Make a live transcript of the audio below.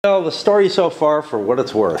Well, the story so far, for what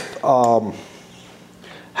it's worth,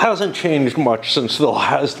 hasn't changed much since the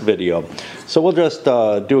last video. So we'll just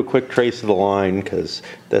do a quick trace of the line because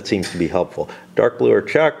that seems to be helpful. Dark blue are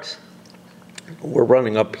checks. We're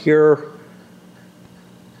running up here.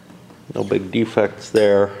 No big defects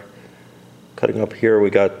there. Cutting up here, we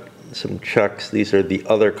got some checks. These are the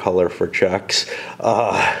other color for checks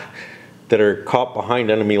that are caught behind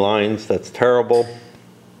enemy lines. That's terrible.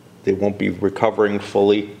 They won't be recovering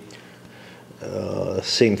fully.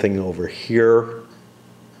 Same thing over here.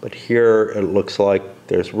 But here it looks like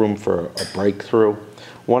there's room for a breakthrough.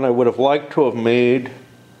 One I would have liked to have made.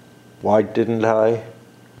 Why didn't I?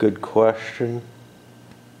 Good question.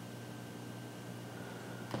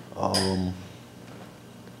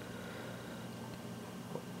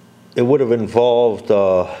 It would have involved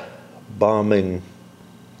bombing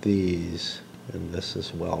these and this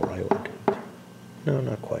as well, right? No,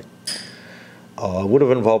 not quite. Would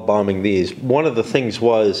have involved bombing these. One of the things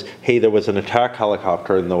was, hey, there was an attack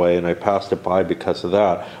helicopter in the way and I passed it by because of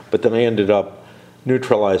that. But then I ended up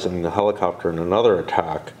neutralizing the helicopter in another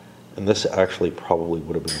attack. And this actually probably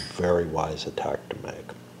would have been a very wise attack to make.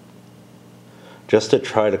 Just to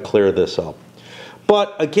try to clear this up.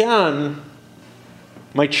 But again,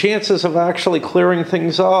 my chances of actually clearing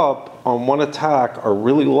things up on one attack are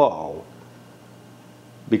really low.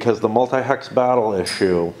 Because the multi-hex battle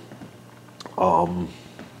issue,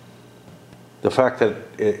 the fact that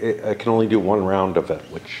I can only do one round of it,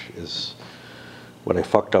 which is what I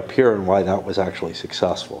fucked up here and why that was actually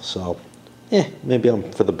successful. So, maybe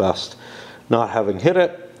I'm for the best not having hit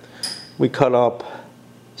it. We cut up.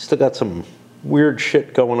 Still got some weird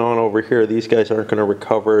shit going on over here. These guys aren't going to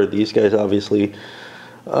recover. These guys obviously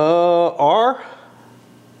are.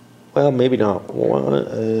 Well, maybe not.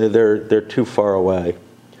 They're too far away.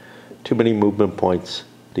 Too many movement points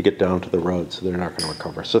to get down to the road, so they're not going to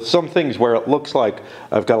recover. So some things where it looks like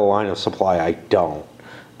I've got a line of supply, I don't,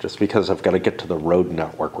 just because I've got to get to the road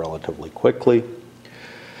network relatively quickly.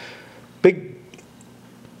 Big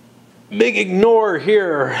ignore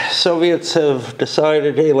here. Soviets have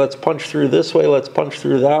decided, hey, let's punch through this way, let's punch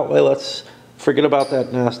through that way, let's forget about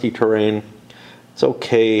that nasty terrain. It's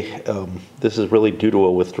okay. This is really due to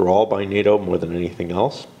a withdrawal by NATO more than anything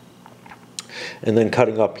else. And then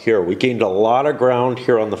cutting up here, we gained a lot of ground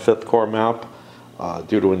here on the 5th Corps map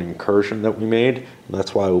due to an incursion that we made. And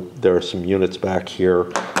that's why there are some units back here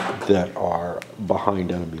that are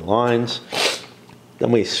behind enemy lines.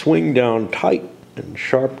 Then we swing down tight and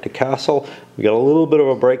sharp to Castle. We got a little bit of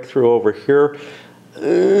a breakthrough over here.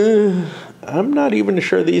 I'm not even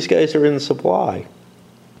sure these guys are in supply.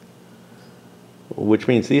 Which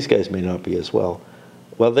means these guys may not be as well.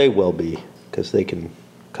 Well, they will be, because they can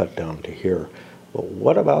cut down to here. But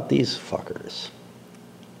what about these fuckers?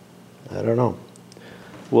 I don't know.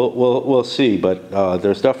 We'll see, but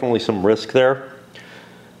there's definitely some risk there.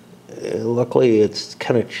 Luckily, it's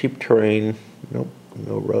kind of cheap terrain. Nope,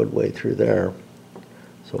 no roadway through there.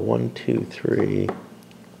 So 1, 2, 3,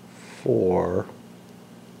 4.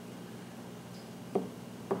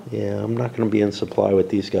 Yeah, I'm not going to be in supply with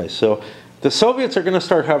these guys. So the Soviets are going to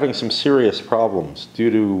start having some serious problems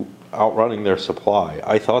due to outrunning their supply.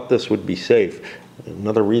 I thought this would be safe.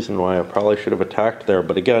 Another reason why I probably should have attacked there,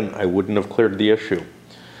 but again, I wouldn't have cleared the issue.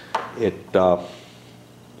 It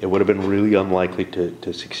would have been really unlikely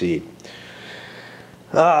to succeed.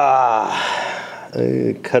 Cutting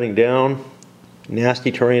down,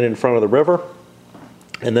 nasty terrain in front of the river,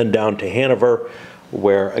 and then down to Hanover,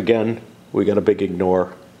 where again, we got a big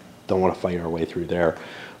ignore. Don't want to fight our way through there.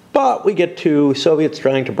 But we get to Soviets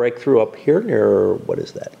trying to break through up here near, what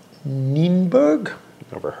is that? Nienburg?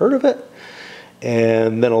 Never heard of it.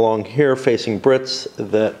 And then along here facing Brits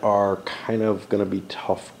that are kind of going to be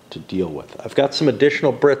tough to deal with. I've got some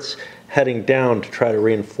additional Brits heading down to try to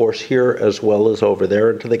reinforce here as well as over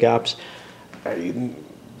there into the gaps.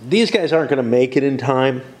 These guys aren't going to make it in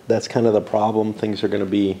time. That's kind of the problem. Things are going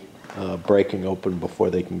to be breaking open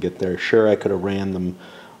before they can get there. Sure, I could have ran them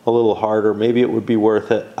a little harder. Maybe it would be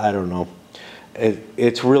worth it. I don't know.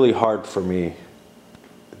 It's really hard for me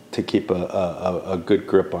to keep a good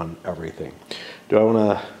grip on everything. Do I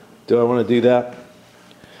want to do that?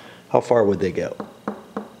 How far would they go?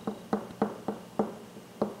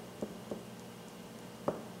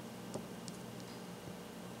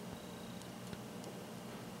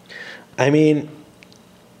 I mean,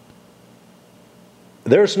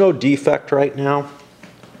 there's no defect right now.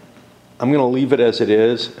 I'm going to leave it as it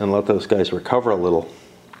is and let those guys recover a little.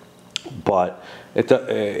 But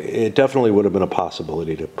it definitely would have been a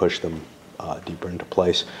possibility to push them deeper into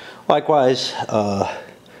place. Likewise,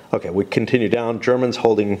 okay, we continue down. Germans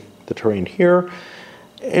holding the terrain here.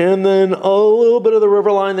 And then a little bit of the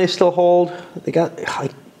river line they still hold.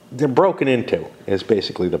 They're broken into is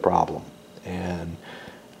basically the problem. And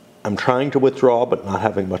I'm trying to withdraw, but not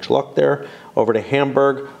having much luck there. Over to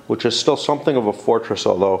Hamburg, which is still something of a fortress,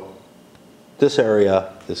 although this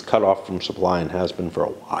area is cut off from supply and has been for a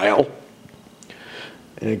while.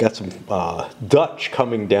 And I got some Dutch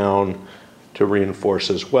coming down to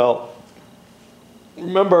reinforce as well.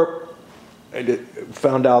 Remember, I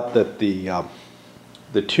found out that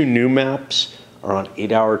the two new maps are on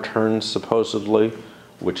 8-hour turns, supposedly,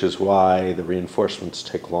 which is why the reinforcements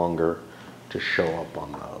take longer to show up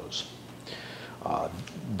on those.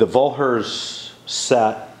 The Volhers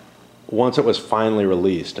set, once it was finally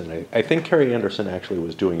released, and I think Kerry Anderson actually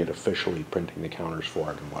was doing it officially, printing the counters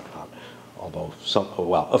for it and whatnot, although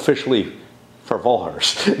officially for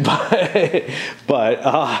Volhers,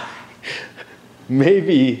 but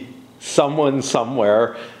maybe someone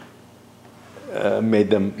somewhere made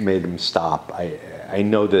them stop. I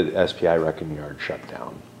know that SPI Wrecking Yard shut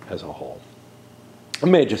down as a whole. It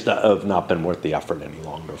may just have not been worth the effort any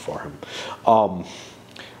longer for him.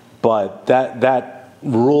 But that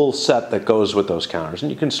rule set that goes with those counters,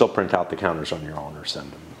 and you can still print out the counters on your own or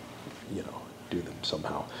send them, do them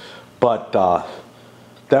somehow. But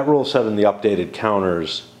that rule set in the updated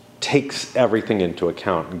counters takes everything into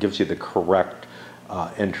account and gives you the correct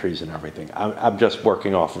entries and everything. I'm just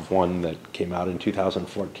working off of one that came out in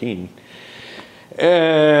 2014,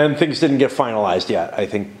 and things didn't get finalized yet. I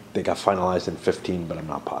think they got finalized in 15, but I'm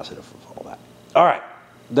not positive of all that. All right,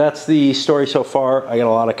 that's the story so far. I got a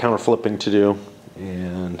lot of counter flipping to do,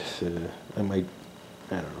 and I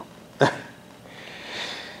don't know.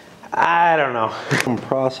 I don't know. I'm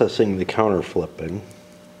processing the counter flipping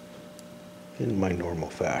in my normal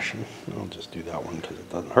fashion. I'll just do that one because it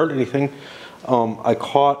doesn't hurt anything. I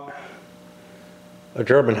caught a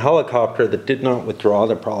German helicopter that did not withdraw,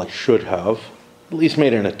 that probably should have, at least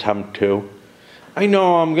made an attempt to. I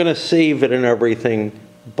know I'm gonna save it and everything,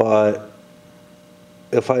 but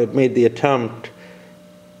if I had made the attempt,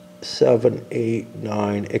 7, 8,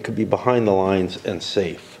 9, it could be behind the lines and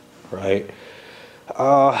safe, right?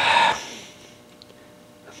 I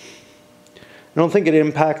don't think it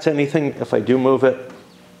impacts anything if I do move it,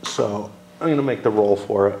 so I'm gonna make the roll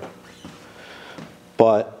for it.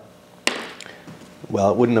 But,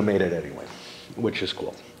 well, it wouldn't have made it anyway, which is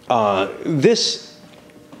cool.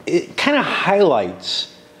 It kind of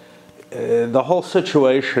highlights the whole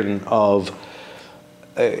situation of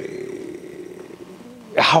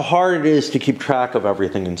how hard it is to keep track of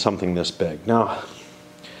everything in something this big. Now,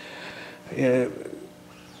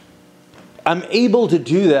 I'm able to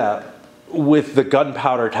do that with the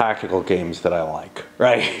gunpowder tactical games that I like,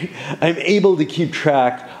 right? I'm able to keep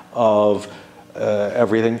track of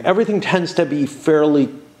everything. Everything tends to be fairly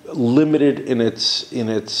limited in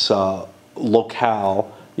its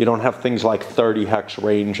locale. You don't have things like 30 hex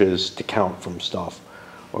ranges to count from stuff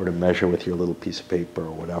or to measure with your little piece of paper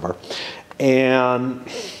or whatever. And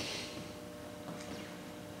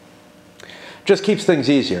just keeps things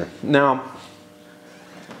easier. Now,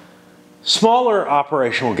 smaller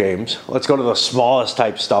operational games, let's go to the smallest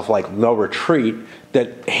type stuff like No Retreat,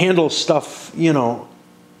 that handles stuff,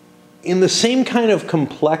 in the same kind of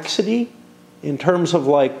complexity in terms of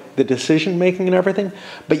like the decision making and everything,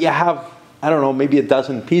 but you have, I don't know, maybe a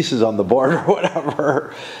dozen pieces on the board or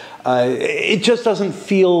whatever. It just doesn't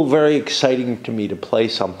feel very exciting to me to play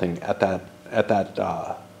something at that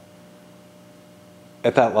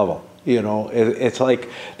level. It's like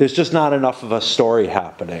there's just not enough of a story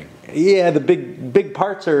happening. Yeah, the big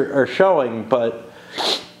parts are showing, but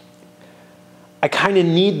I kind of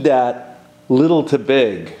need that little to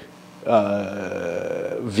big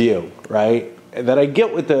view, right? That I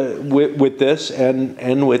get with this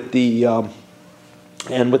and with the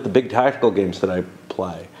big tactical games that I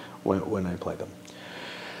play when I play them.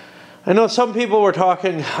 I know some people were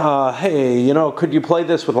talking, hey, could you play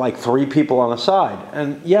this with like 3 people on a side?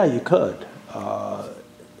 And yeah, you could.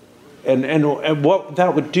 And what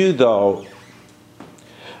that would do, though,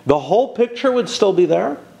 the whole picture would still be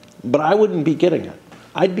there, but I wouldn't be getting it.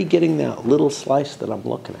 I'd be getting that little slice that I'm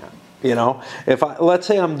looking at. If let's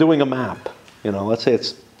say I'm doing a map, let's say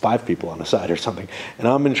it's 5 people on a side or something, and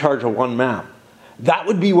I'm in charge of one map. That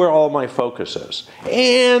would be where all my focus is,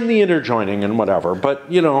 and the interjoining and whatever. But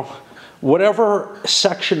whatever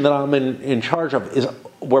section that I'm in charge of is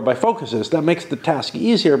where my focus is. That makes the task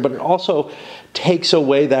easier, but it also takes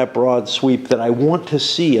away that broad sweep that I want to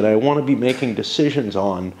see and I want to be making decisions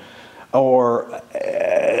on, or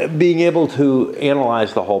being able to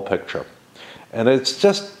analyze the whole picture. And it's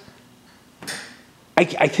just,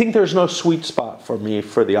 I think there's no sweet spot for me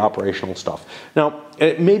for the operational stuff. Now,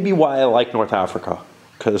 it may be why I like North Africa,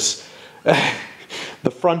 because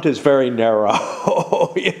the front is very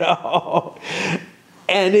narrow, you know,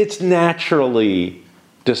 and it's naturally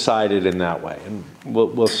decided in that way. And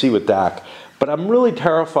we'll see with DAC. But I'm really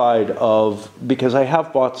terrified of, because I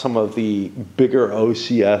have bought some of the bigger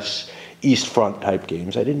OCS East Front type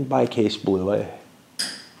games. I didn't buy Case Blue.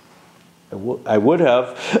 I would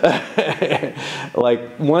have.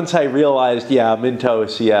 Like, once I realized, yeah, I'm into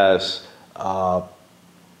OCS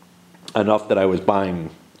enough that I was buying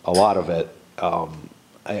a lot of it,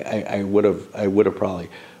 I would have probably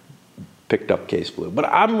picked up Case Blue. But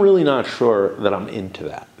I'm really not sure that I'm into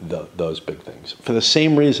that, those big things. For the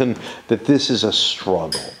same reason that this is a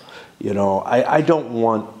struggle. You know, I don't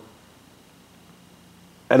want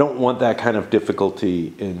that kind of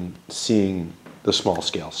difficulty in seeing the small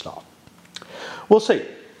scale stuff. We'll see.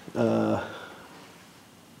 We'll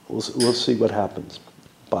see what happens.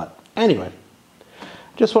 But anyway,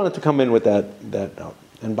 just wanted to come in with that note.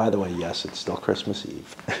 And by the way, yes, it's still Christmas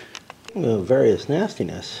Eve. Various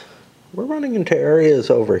nastiness. We're running into areas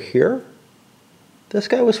over here. This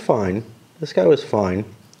guy was fine. This guy was fine.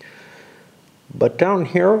 But down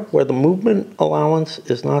here, where the movement allowance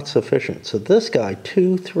is not sufficient. So this guy,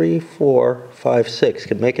 2, 3, 4, 5, 6,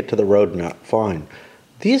 can make it to the road nut fine.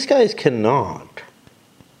 These guys cannot.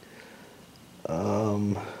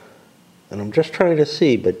 And I'm just trying to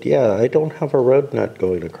see, but yeah, I don't have a road nut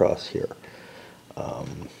going across here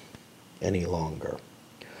any longer.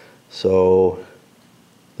 So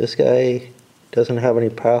this guy doesn't have any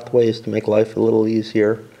pathways to make life a little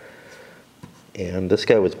easier. And this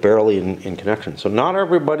guy was barely in connection. So not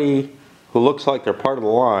everybody who looks like they're part of the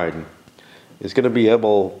line is going to be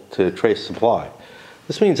able to trace supply.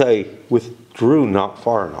 This means I withdrew not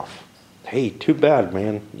far enough. Hey, too bad,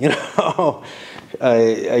 man. You know,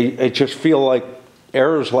 I just feel like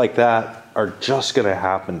errors like that are just going to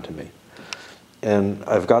happen to me. And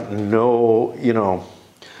I've got no, you know,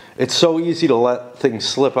 it's so easy to let things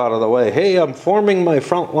slip out of the way. Hey, I'm forming my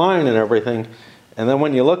front line and everything. And then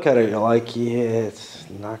when you look at it, you're like, yeah, it's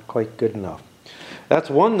not quite good enough. That's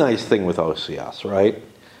one nice thing with OCS, right?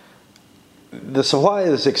 The supply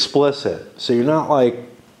is explicit. So you're not like,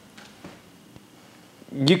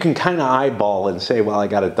 you can kind of eyeball and say, well, I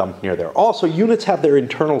got a dump near there. Also, units have their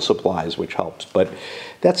internal supplies, which helps. But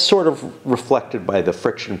that's sort of reflected by the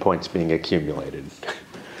friction points being accumulated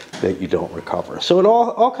that you don't recover. So it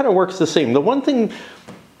all kind of works the same. The one thing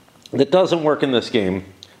that doesn't work in this game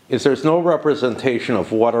is there's no representation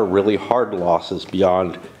of what are really hard losses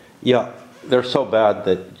beyond, yeah, they're so bad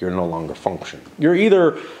that you're no longer functioning. You're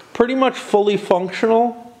either pretty much fully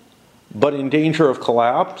functional, but in danger of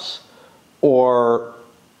collapse, or,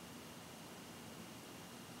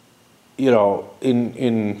 you know,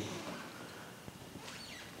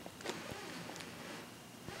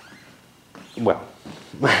 well,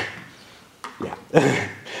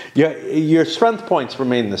 yeah. Your strength points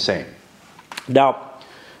remain the same. Now,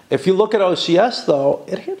 if you look at OCS, though,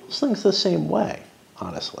 it handles things the same way,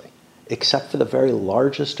 honestly, except for the very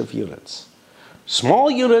largest of units.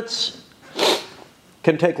 Small units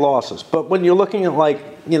can take losses, but when you're looking at, like,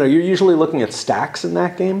 you know, you're usually looking at stacks in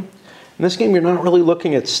that game. In this game, you're not really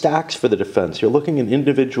looking at stacks for the defense. You're looking at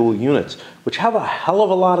individual units, which have a hell of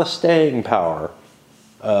a lot of staying power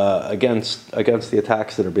against the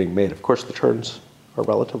attacks that are being made. Of course, the turns are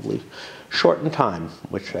relatively short in time,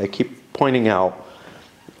 which I keep pointing out.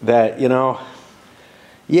 That, you know,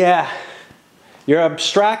 yeah, you're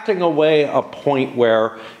abstracting away a point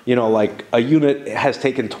where, you know, like a unit has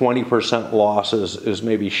taken 20% losses, is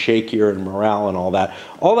maybe shakier in morale and all that.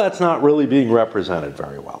 All that's not really being represented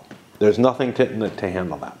very well. There's nothing to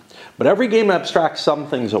handle that. But every game abstracts some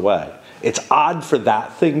things away. It's odd for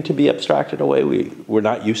that thing to be abstracted away. We're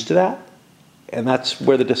not used to that. And that's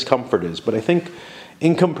where the discomfort is. But I think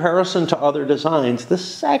in comparison to other designs,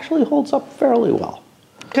 this actually holds up fairly well.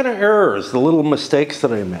 Kind of errors, the little mistakes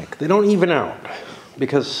that I make, they don't even out.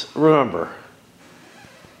 Because remember,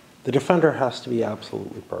 the defender has to be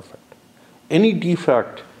absolutely perfect. Any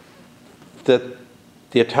defect that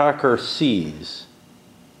the attacker sees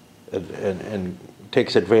and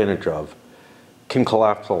takes advantage of can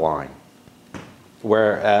collapse the line.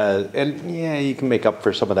 Whereas, and yeah, you can make up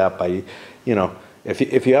for some of that by, you know,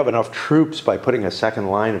 if you have enough troops by putting a second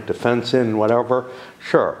line of defense in, whatever,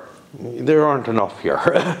 sure. There aren't enough here,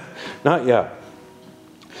 not yet.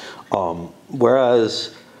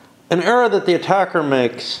 Whereas an error that the attacker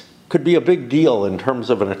makes could be a big deal in terms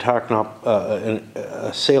of an attack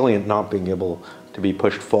a salient not being able to be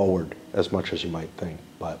pushed forward as much as you might think.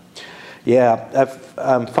 But Yeah,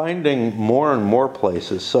 I'm finding more and more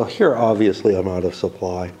places. So here, obviously, I'm out of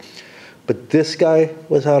supply. But this guy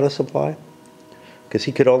was out of supply because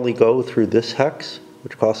he could only go through this hex,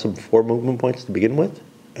 which cost him 4 movement points to begin with,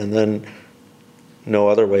 and then no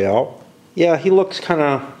other way out. Yeah, he looks kind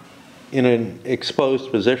of in an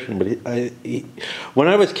exposed position, but when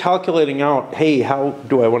I was calculating out, hey, how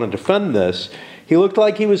do I want to defend this, he looked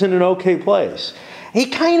like he was in an okay place. He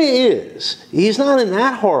kind of is. He's not in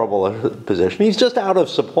that horrible a position. He's just out of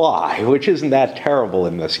supply, which isn't that terrible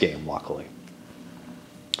in this game, luckily.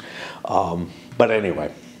 But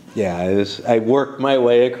anyway, yeah, I worked my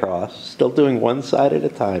way across, still doing one side at a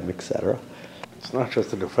time, etc. It's not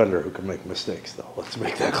just a defender who can make mistakes, though. Let's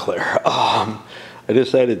make that clear. I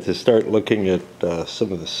decided to start looking at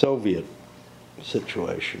some of the Soviet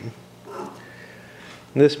situation.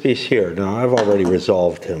 This piece here, now I've already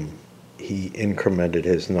resolved him. He incremented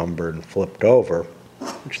his number and flipped over,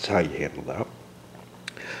 which is how you handle that.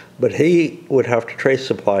 But he would have to trace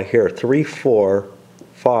supply here, 3, 4,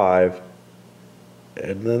 5,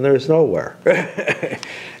 and then there's nowhere.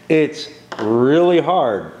 It's really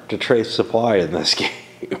hard to trace supply in this game.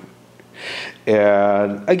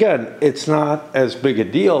 And again, it's not as big a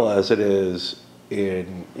deal as it is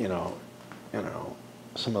in, you know,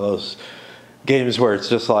 some of those games where it's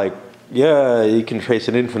just like, yeah, you can trace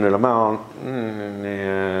an infinite amount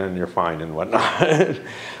and you're fine and whatnot.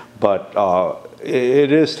 But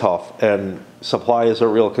it is tough, and supply is a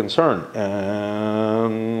real concern.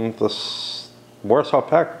 And the Warsaw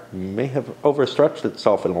Pact may have overstretched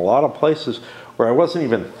itself in a lot of places where I wasn't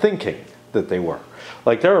even thinking that they were.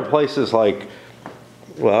 Like, there are places like,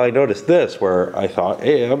 well, I noticed this where I thought,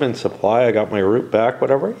 hey, I'm in supply, I got my route back,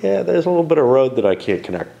 whatever. Yeah, there's a little bit of road that I can't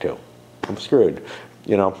connect to. I'm screwed,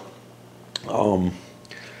 you know.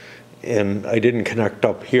 And I didn't connect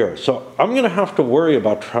up here. So I'm going to have to worry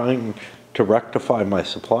about trying to rectify my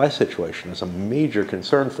supply situation as a major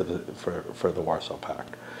concern for the Warsaw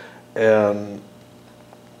Pact. And,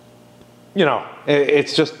 you know,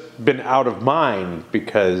 it's just been out of mind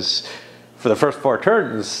because for the first 4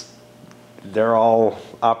 turns, they're all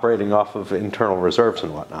operating off of internal reserves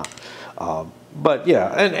and whatnot. But yeah,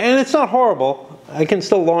 and it's not horrible. I can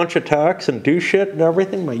still launch attacks and do shit and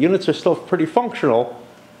everything. My units are still pretty functional.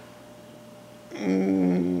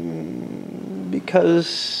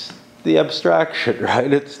 Because the abstraction,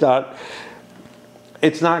 right? It's not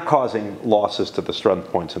causing losses to the strength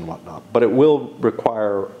points and whatnot, but it will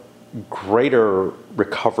require greater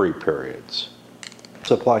recovery periods.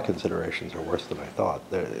 Supply considerations are worse than I thought.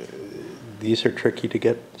 These are tricky to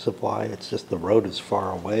get supply. It's just the road is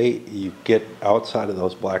far away. You get outside of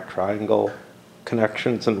those black triangle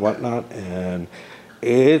connections and whatnot, and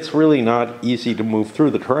it's really not easy to move through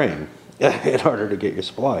the terrain in order to get your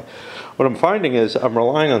supply. What I'm finding is I'm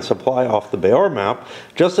relying on supply off the Beor map,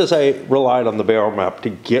 just as I relied on the Beor map to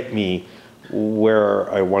get me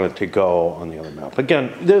where I wanted to go on the other map.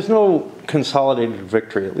 Again, there's no consolidated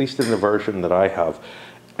victory, at least in the version that I have.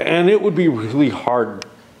 And it would be really hard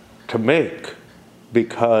to make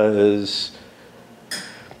because,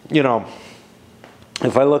 you know,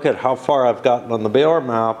 if I look at how far I've gotten on the Beor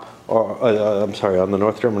map, or I'm sorry, on the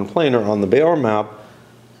North German Plain or on the Beor map,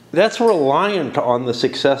 that's reliant on the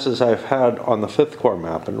successes I've had on the 5th Corps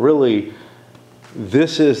map. And really,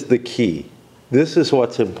 this is the key. This is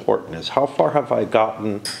what's important, is how far have I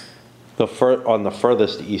gotten on the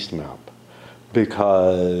furthest east map?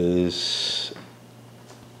 Because,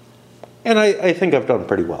 and I think I've done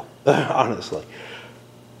pretty well, honestly,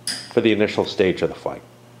 for the initial stage of the fight.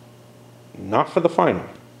 Not for the final.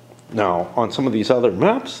 Now, on some of these other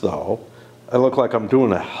maps, though, I look like I'm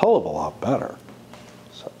doing a hell of a lot better.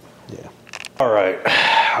 So, yeah. All right,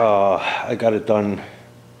 I got it done.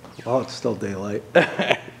 Well, it's still daylight,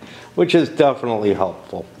 which is definitely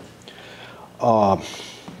helpful.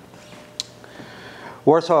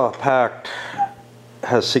 Warsaw Pact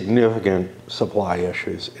has significant supply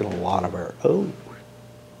issues in a lot of our... Oh,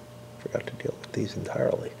 forgot to deal with these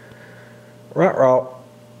entirely. Ruh-roh.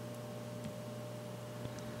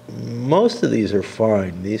 Most of these are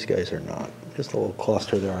fine. These guys are not. Just a little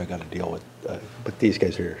cluster there I got to deal with. But these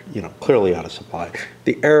guys are, you know, clearly out of supply.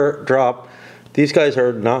 The airdrop, these guys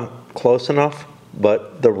are not close enough,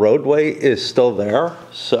 but the roadway is still there.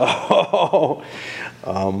 So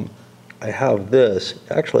I have this.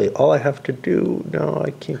 Actually, all I have to do, no,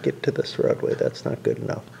 I can't get to this roadway. That's not good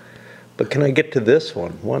enough. But can I get to this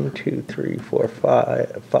one? 1, 2, 3, 4,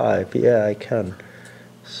 5. Yeah, I can.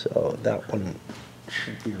 So that one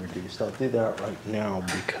should be reduced. I'll do that right now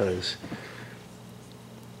because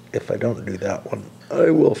if I don't do that one,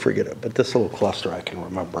 I will forget it. But this little cluster I can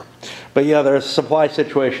remember. But yeah, their supply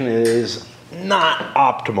situation is not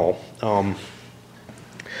optimal.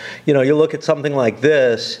 You know, you look at something like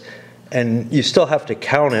this, and you still have to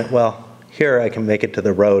count it. Well, here I can make it to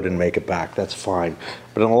the road and make it back. That's fine.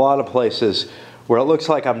 But in a lot of places where it looks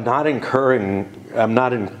like I'm not incursioning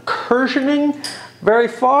very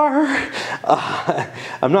far,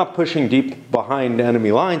 I'm not pushing deep behind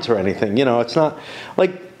enemy lines or anything. You know, it's not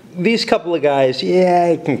like these couple of guys, yeah,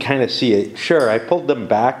 I can kind of see it. Sure, I pulled them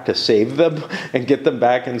back to save them and get them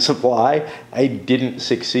back in supply. I didn't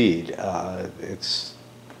succeed.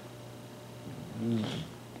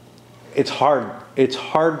 It's hard. It's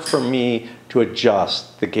hard for me to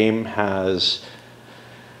adjust. The game has,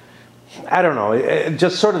 I don't know,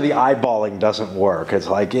 just sort of the eyeballing doesn't work. It's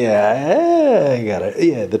like, yeah, I got it.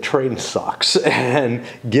 Yeah, the train sucks. And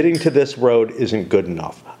getting to this road isn't good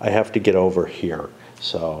enough. I have to get over here.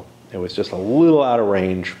 So it was just a little out of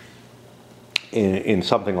range in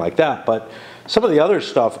something like that. But some of the other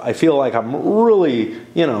stuff, I feel like I'm really,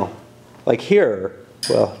 you know, like here,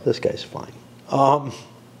 well, this guy's fine.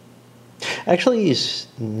 Actually, he's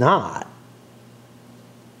not.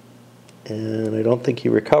 And I don't think he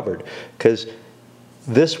recovered, because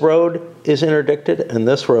this road is interdicted and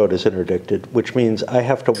this road is interdicted, which means I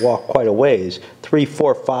have to walk quite a ways, 3,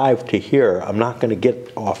 4, 5 to here. I'm not going to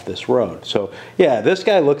get off this road. So yeah, this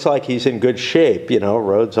guy looks like he's in good shape, you know,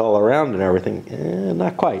 roads all around and everything.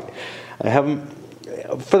 Not quite. I haven't,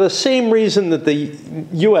 for the same reason that the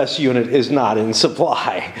U.S. unit is not in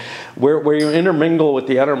supply. Where you intermingle with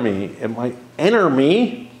the enemy,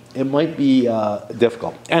 it might be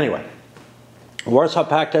difficult. Anyway, Warsaw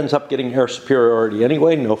Pact ends up getting air superiority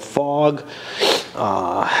anyway, no fog,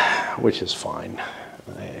 which is fine.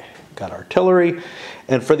 I got artillery.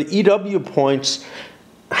 And for the EW points,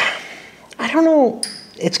 I don't know,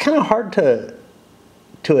 it's kind of hard to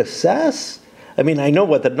assess. I mean, I know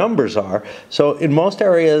what the numbers are. So in most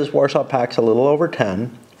areas, Warsaw Pact's a little over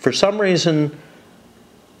 10. For some reason,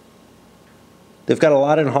 they've got a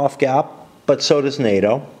lot in Hof Gap, but so does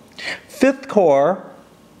NATO. Fifth Corps,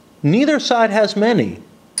 neither side has many.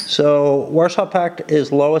 So Warsaw Pact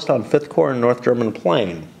is lowest on Fifth Corps and North German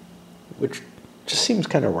Plain, which just seems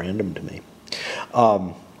kind of random to me.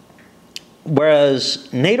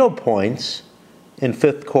 Whereas NATO points in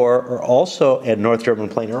Fifth Corps are also, and North German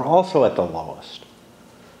Plain are also at the lowest,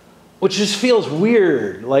 which just feels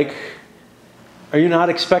weird. Like, are you not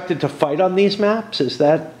expected to fight on these maps? Is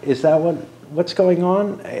that what's going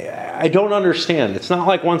on? I don't understand. It's not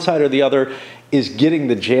like one side or the other is getting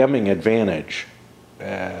the jamming advantage.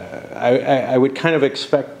 I would kind of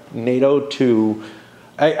expect NATO to,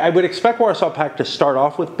 I would expect Warsaw Pact to start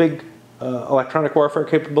off with big electronic warfare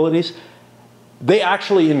capabilities. They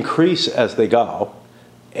actually increase as they go,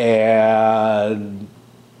 and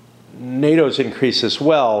NATO's increase as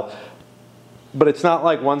well, but it's not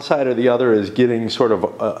like one side or the other is getting sort of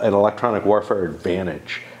an electronic warfare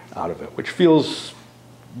advantage out of it, which feels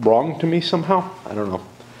wrong to me somehow. I don't know.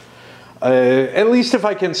 At least if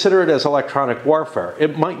I consider it as electronic warfare,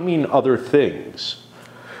 it might mean other things.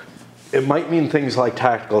 It might mean things like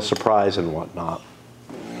tactical surprise and whatnot.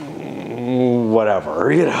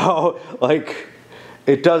 Whatever, you know, like,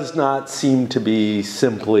 it does not seem to be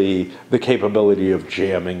simply the capability of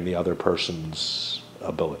jamming the other person's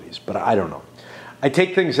abilities, but I don't know. I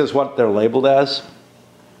take things as what they're labeled as,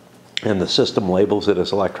 and the system labels it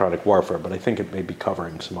as electronic warfare, but I think it may be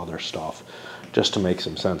covering some other stuff just to make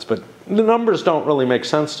some sense. But the numbers don't really make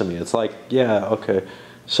sense to me. It's like, yeah, okay.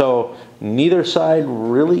 So neither side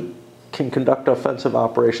really can conduct offensive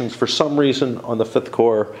operations for some reason on the Fifth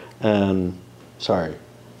Corps, and, sorry,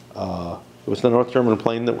 it was the North German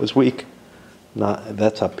Plain that was weak.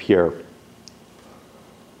 That's up here.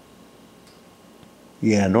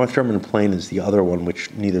 Yeah, North German Plain is the other one,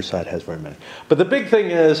 which neither side has very many. But the big thing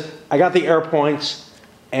is, I got the air points,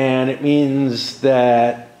 and it means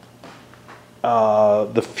that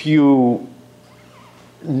the few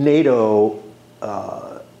NATO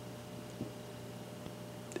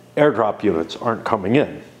airdrop units aren't coming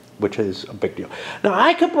in, which is a big deal. Now,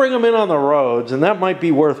 I could bring them in on the roads, and that might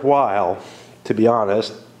be worthwhile, to be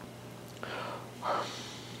honest.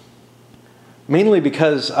 Mainly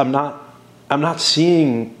because I'm not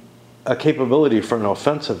seeing a capability for an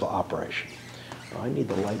offensive operation. Oh, I need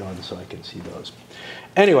the light on so I can see those.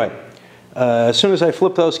 Anyway, as soon as I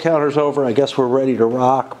flip those counters over, I guess we're ready to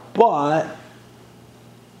rock, but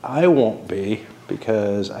I won't be,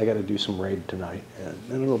 because I got to do some raid tonight, and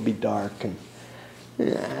then it'll be dark, and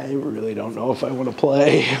I really don't know if I want to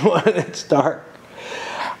play when it's dark.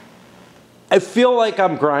 I feel like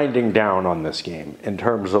I'm grinding down on this game in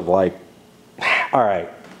terms of, like, all right,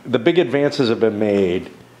 the big advances have been made.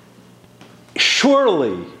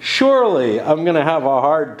 surely I'm going to have a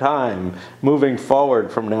hard time moving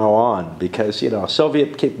forward from now on, because, you know,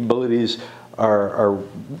 Soviet capabilities are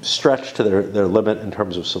stretched to their limit in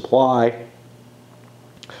terms of supply.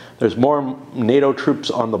 There's more NATO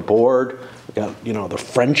troops on the board. We got, you know, the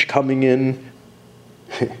French coming in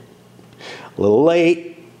a little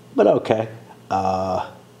late, but okay. The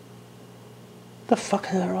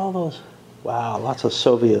fuck are all those? Wow, lots of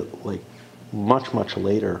Soviet, like, much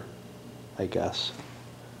later, I guess.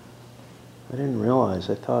 I didn't realize.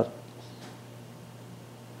 I thought,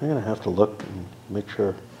 I'm going to have to look and make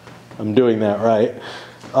sure I'm doing that right.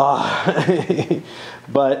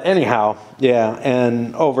 But anyhow, yeah,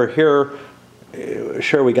 and over here,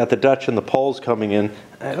 sure, we got the Dutch and the Poles coming in.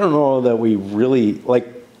 I don't know that we really, like,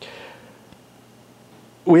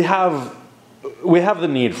 we have the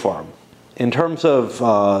need for them. In terms of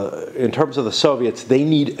the Soviets, they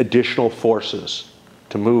need additional forces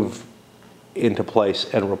to move into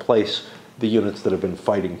place and replace the units that have been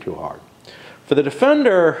fighting too hard. For the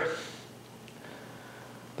Defender,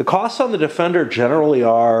 the costs on the Defender generally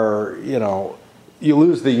are, you know, you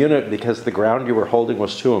lose the unit because the ground you were holding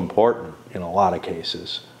was too important in a lot of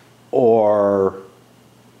cases. Or,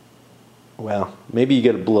 well, maybe you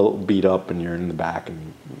get a little beat up and you're in the back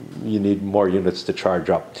and you need more units to charge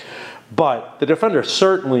up. But the Defender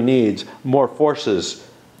certainly needs more forces,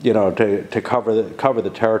 you know, to cover the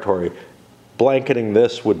territory. Blanketing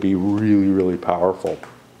this would be really powerful.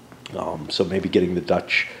 So maybe getting the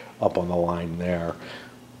Dutch up on the line there.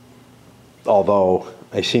 Although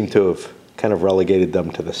I seem to have kind of relegated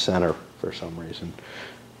them to the center for some reason,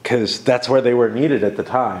 because that's where they were needed at the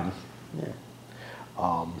time. Yeah.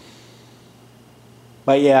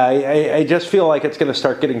 But yeah, I just feel like it's going to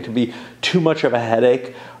start getting to be too much of a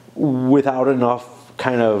headache without enough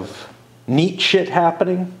kind of neat shit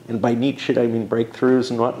happening. And by neat shit, I mean breakthroughs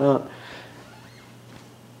and whatnot.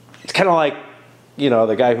 It's kind of like, you know,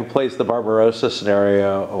 the guy who plays the Barbarossa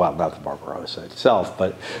scenario, well, not the Barbarossa itself,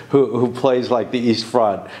 but who plays like the East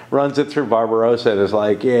Front, runs it through Barbarossa and is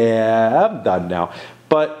like, yeah, I'm done now.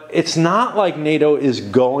 But it's not like NATO is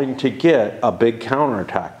going to get a big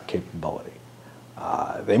counterattack capability.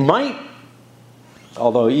 They might,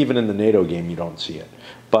 although even in the NATO game you don't see it,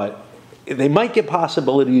 but they might get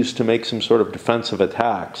possibilities to make some sort of defensive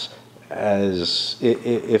attacks as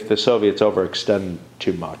if the Soviets overextend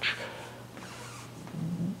too much.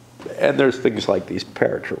 And there's things like these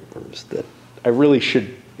paratroopers that I really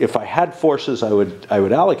should, if I had forces, I would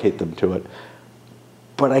allocate them to it.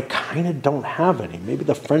 But I kind of don't have any. Maybe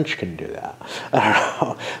the French can do that. I don't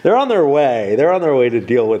know. They're on their way. They're on their way to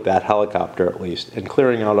deal with that helicopter at least. And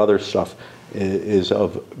clearing out other stuff is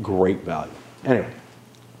of great value. Anyway,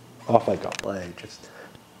 off I go. I just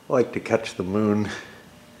like to catch the moon.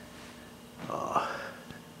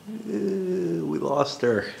 We lost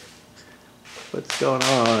her. What's going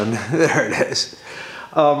on? There it is.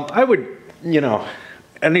 I would, you know,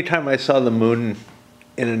 anytime I saw the moon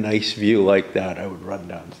in a nice view like that, I would run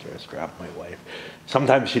downstairs, grab my wife.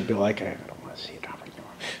 Sometimes she'd be like, I don't want to see it.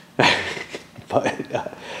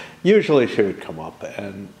 But usually she would come up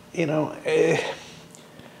and, you know, it's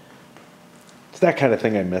that kind of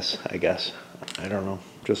thing I miss, I guess. I don't know.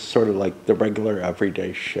 Just sort of like the regular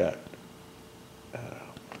everyday shit.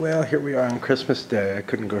 Well, here we are on Christmas Day. I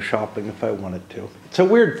couldn't go shopping if I wanted to. It's a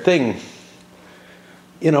weird thing.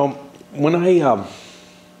 You know, when I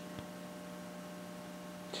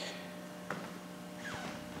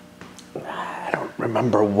don't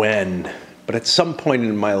remember when, but at some point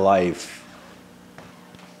in my life,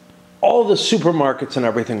 all the supermarkets and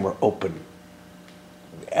everything were open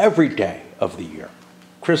every day of the year,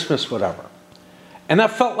 Christmas, whatever. And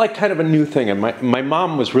that felt like kind of a new thing. And my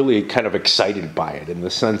mom was really kind of excited by it in the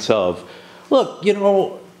sense of, look, you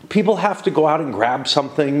know, people have to go out and grab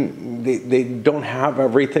something. They don't have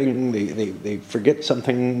everything. They forget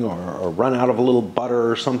something or run out of a little butter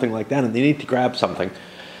or something like that, and they need to grab something.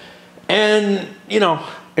 And, you know,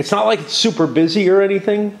 it's not like it's super busy or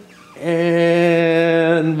anything,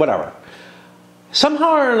 and whatever.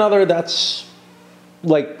 Somehow or another, that's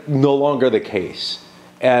like no longer the case.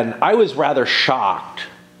 And I was rather shocked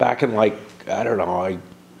back in, like, I don't know,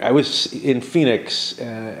 I was in Phoenix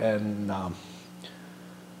and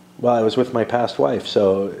well, I was with my past wife,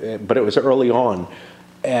 so, but it was early on.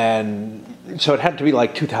 And so it had to be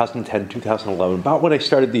like 2010, 2011, about when I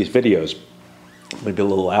started these videos, maybe a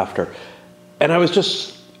little after. And I was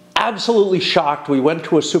just absolutely shocked. We went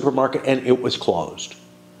to a supermarket and it was closed.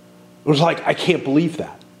 It was like, I can't believe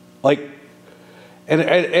that. Like, and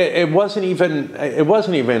it wasn't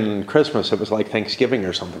even Christmas. It was like Thanksgiving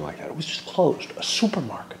or something like that. It was just closed, a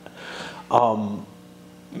supermarket.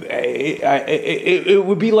 it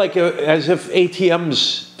would be like as if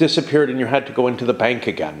ATMs disappeared and you had to go into the bank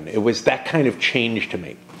again. It was that kind of change to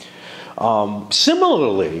me.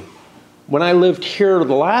 Similarly, when I lived here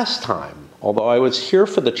the last time, although I was here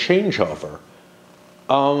for the changeover,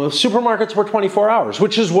 supermarkets were 24 hours,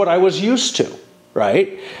 which is what I was used to,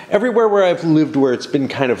 right? Everywhere where I've lived where it's been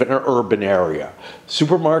kind of an urban area,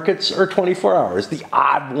 supermarkets are 24 hours. The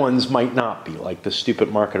odd ones might not be, like the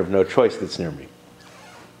stupid Market of No Choice that's near me.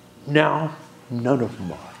 Now, none of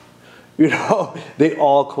them are. You know, they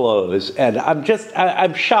all close. And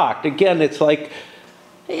I'm shocked. Again, it's like,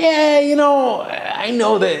 yeah, you know, I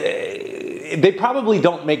know that they probably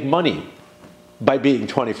don't make money by being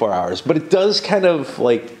 24 hours, but it does kind of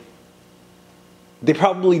like, they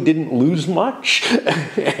probably didn't lose much.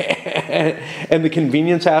 And the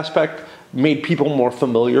convenience aspect made people more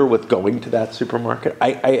familiar with going to that supermarket.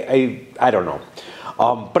 I don't know.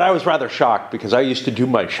 But I was rather shocked because I used to do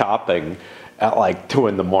my shopping at like 2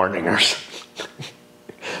 in the morning or something.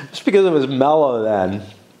 Just because it was mellow then.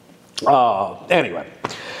 Anyway,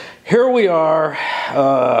 here we are,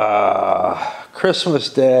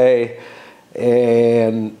 Christmas Day.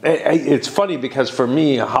 And it's funny because for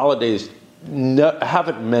me, holidays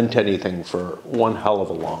haven't meant anything for one hell of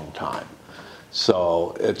a long time.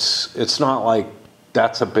 So it's not like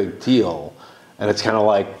that's a big deal. And it's kind of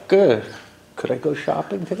like, could I go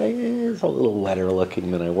shopping today? It's a little wetter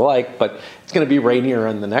looking than I like, but it's going to be rainier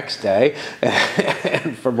on the next day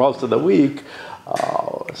and for most of the week.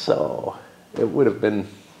 So it would have been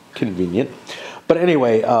convenient. But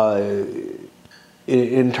anyway,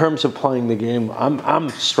 in terms of playing the game, I'm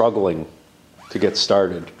struggling to get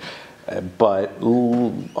started. But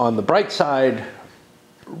on the bright side,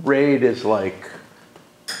 Raid is like,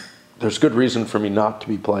 there's good reason for me not to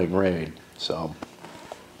be playing Raid. So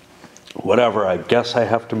whatever, I guess I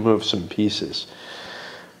have to move some pieces.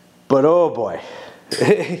 But oh boy,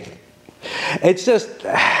 it's just,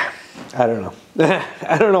 I don't know.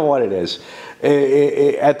 I don't know what it is.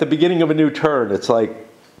 At the beginning of a new turn, it's like,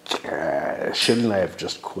 shouldn't I have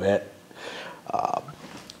just quit? But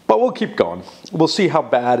we'll keep going. We'll see how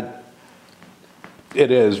bad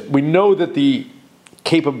it is. We know that the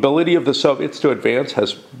capability of the Soviets to advance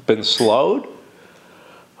has been slowed,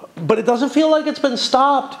 but it doesn't feel like it's been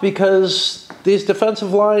stopped because these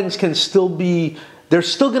defensive lines can still be, they're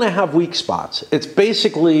still going to have weak spots. It's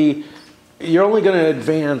basically, you're only going to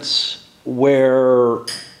advance where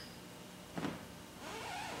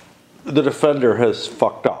the defender has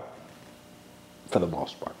fucked up, for the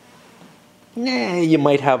most part. You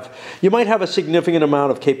might have a significant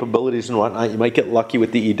amount of capabilities and whatnot. You might get lucky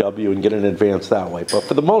with the EW and get an advance that way. But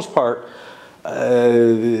for the most part,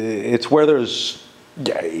 it's where there's,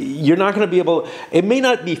 you're not going to be able, it may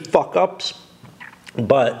not be fuck-ups,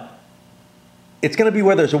 but it's going to be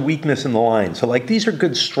where there's a weakness in the line. So like these are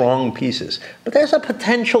good, strong pieces. But there's a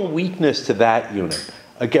potential weakness to that unit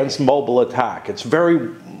against mobile attack. It's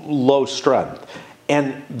very low strength.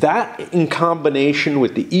 And that in combination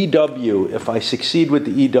with the EW, if I succeed with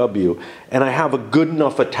the EW and I have a good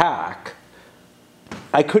enough attack,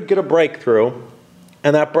 I could get a breakthrough.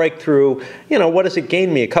 And that breakthrough, you know, what does it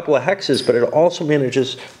gain me? A couple of hexes, but it also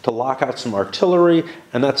manages to lock out some artillery,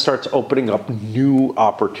 and that starts opening up new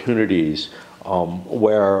opportunities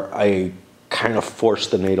where I kind of force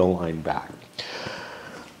the NATO line back.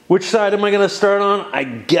 Which side am I going to start on? I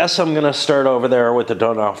guess I'm going to start over there with the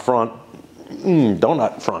donut front.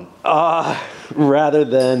 Rather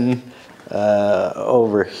than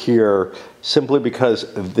over here, simply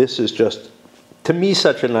because this is just, to me,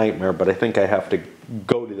 such a nightmare, but I think I have to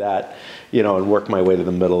go to that, you know, and work my way to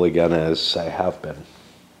the middle again as I have been.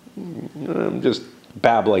 I'm just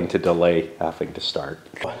babbling to delay having to start.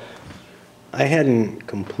 I hadn't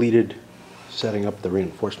completed setting up the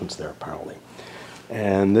reinforcements there, apparently.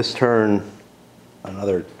 And this turn,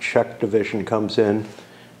 another Czech division comes in.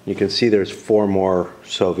 You can see there's 4 more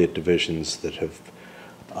Soviet divisions that have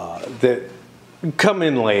that come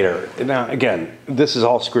in later. Now, again, this is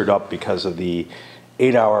all screwed up because of the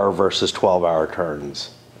 8-hour versus 12-hour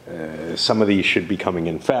turns. Some of these should be coming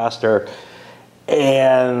in faster.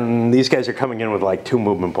 And these guys are coming in with like 2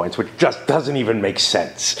 movement points, which just doesn't even make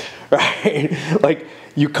sense, right? Like,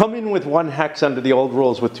 you come in with 1 hex under the old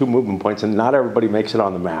rules with 2 movement points, and not everybody makes it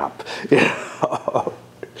on the map. You know?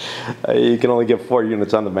 You can only get 4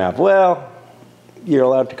 units on the map. Well, you're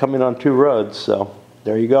allowed to come in on 2 roads, so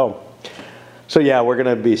there you go. So yeah, we're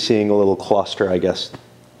going to be seeing a little cluster, I guess,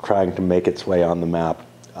 trying to make its way on the map.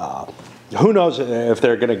 Who knows if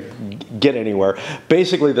they're going to get anywhere.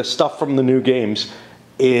 Basically, the stuff from the new games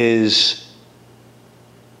is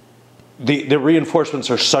the reinforcements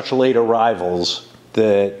are such late arrivals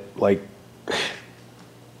that, like,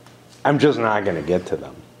 I'm just not going to get to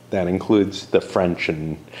them. That includes the French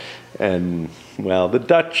and well, the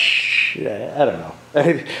Dutch, I don't know.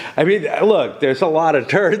 I mean, look, there's a lot of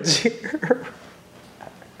turds here.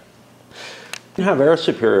 You have air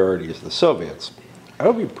superiority as the Soviets. I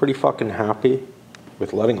would be pretty fucking happy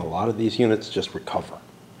with letting a lot of these units just recover.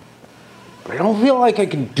 But I don't feel like I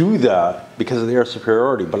can do that because of the air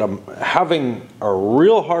superiority, but I'm having a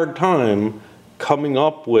real hard time coming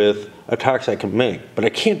up with attacks I can make. But I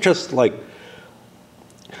can't just like...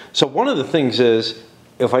 So one of the things is,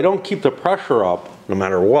 if I don't keep the pressure up, no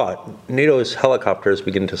matter what, NATO's helicopters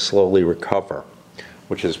begin to slowly recover,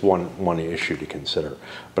 which is one issue to consider.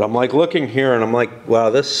 But I'm like looking here and I'm like, wow,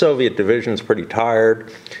 this Soviet division's pretty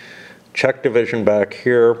tired. Czech division back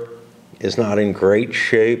here is not in great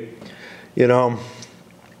shape. You know,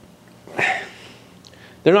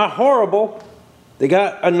 they're not horrible. They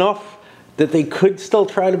got enough that they could still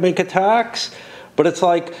try to make attacks, but it's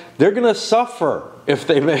like they're going to suffer if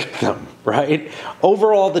they make them, right?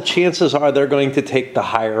 Overall, the chances are they're going to take the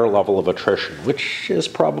higher level of attrition, which is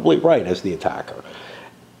probably right as the attacker.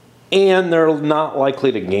 And they're not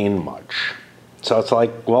likely to gain much. So it's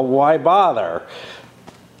like, well, why bother?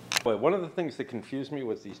 But one of the things that confused me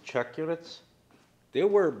was these Czech units. They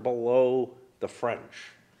were below the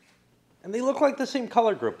French. And they look like the same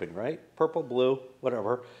color grouping, right? Purple, blue,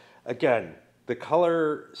 whatever. Again, the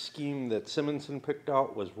color scheme that Simonson picked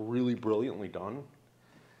out was really brilliantly done.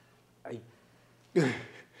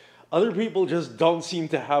 Other people just don't seem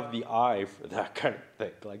to have the eye for that kind of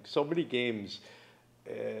thing. Like, so many games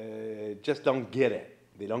just don't get it.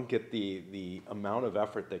 They don't get the amount of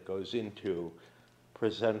effort that goes into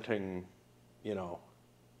presenting, you know,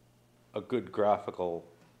 a good graphical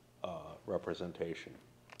representation.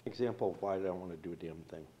 Example of why I don't want to do a damn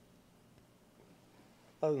thing.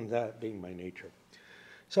 Other than that being my nature.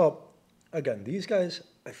 So, again, these guys,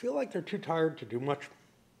 I feel like they're too tired to do much.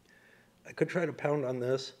 I could try to pound on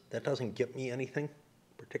this. That doesn't get me anything,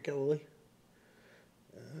 particularly.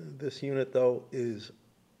 This unit, though, is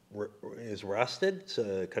rested, so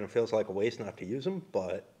it kind of feels like a waste not to use him,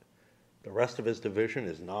 but the rest of his division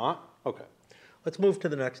is not. Okay, let's move to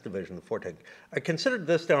the next division, the 14th. I considered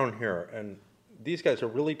this down here, and these guys are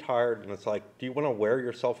really tired, and it's like, do you want to wear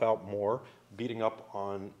yourself out more beating up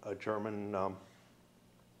on a German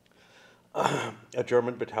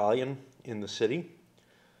battalion in the city?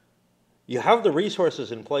 You have the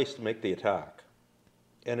resources in place to make the attack.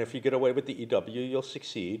 And if you get away with the EW, you'll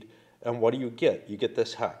succeed. And what do you get? You get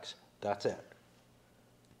this hex. That's it.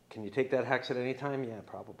 Can you take that hex at any time? Yeah,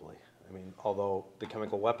 probably. I mean, although the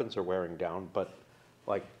chemical weapons are wearing down, but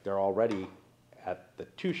like they're already at the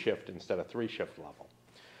 2-shift instead of 3-shift level.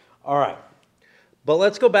 All right. But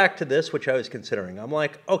let's go back to this, which I was considering. I'm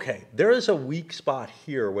like, okay, there is a weak spot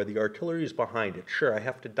here where the artillery is behind it. Sure, I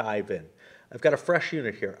have to dive in. I've got a fresh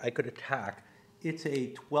unit here. I could attack. It's a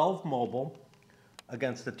 12 mobile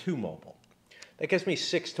against a 2 mobile. That gives me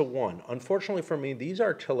 6 to 1. Unfortunately for me, these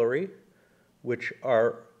artillery, which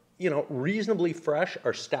are, you know, reasonably fresh,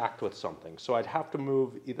 are stacked with something. So I'd have to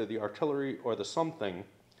move either the artillery or the something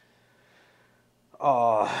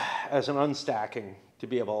as an unstacking to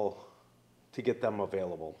be able to get them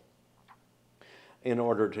available in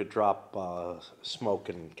order to drop smoke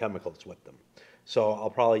and chemicals with them. So I'll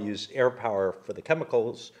probably use air power for the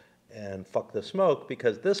chemicals and fuck the smoke,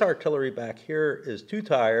 because this artillery back here is too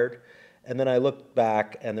tired, and then I look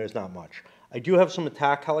back and there's not much. I do have some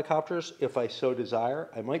attack helicopters if I so desire.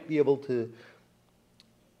 I might be able to...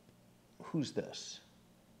 Who's this?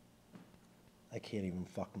 I can't even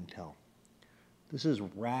fucking tell. This is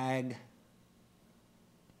RAG.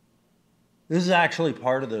 This is actually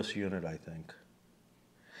part of this unit, I think.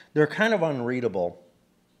 They're kind of unreadable.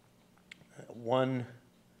 1,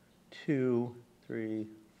 2, 3,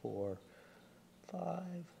 4, 5,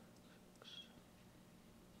 6.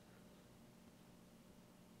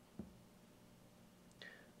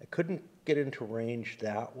 I couldn't get into range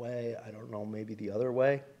that way. I don't know, maybe the other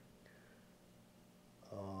way.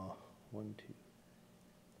 1,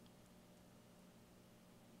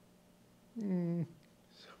 2.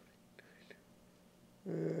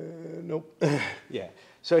 Nope. Yeah.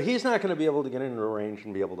 So he's not going to be able to get into range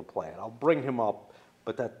and be able to play it. I'll bring him up,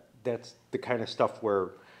 but that's the kind of stuff where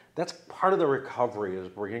that's part of the recovery, is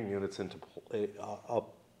bringing units into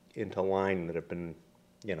up into line that have been,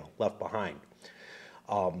 you know, left behind.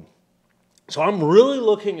 So I'm really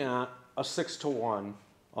looking at a 6 to 1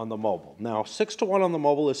 on the mobile. Now 6 to 1 on the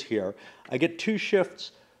mobile is here. I get 2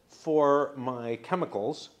 shifts for my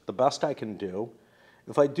chemicals, the best I can do.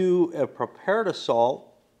 If I do a prepared assault,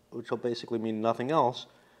 which will basically mean nothing else,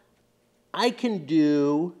 I can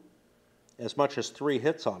do as much as 3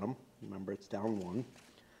 hits on him. Remember, it's down 1.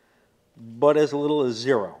 But as little as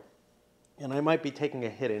 0. And I might be taking a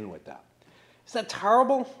hit in with that. Is that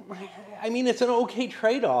terrible? I mean, it's an okay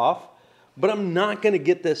trade-off, but I'm not going to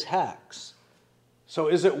get this hex. So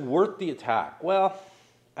is it worth the attack? Well,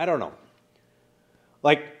 I don't know.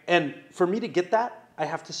 And for me to get that, I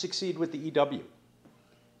have to succeed with the EW.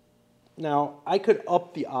 Now, I could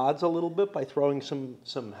up the odds a little bit by throwing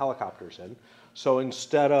some helicopters in. So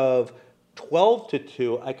instead of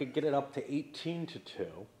 12-2, I could get it up to 18-2.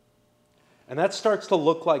 And that starts to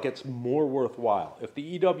look like it's more worthwhile. If the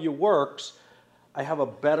EW works, I have a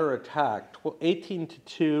better attack.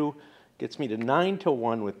 18-2 gets me to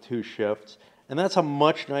 9-1 with 2 shifts. And that's a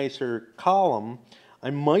much nicer column. I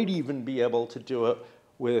might even be able to do it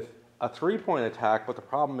with a 3-point attack, but the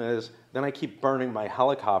problem is then I keep burning my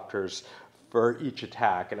helicopters for each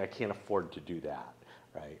attack, and I can't afford to do that,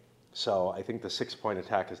 right? So I think the 6-point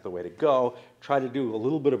attack is the way to go. Try to do a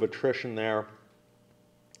little bit of attrition there.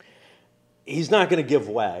 He's not going to give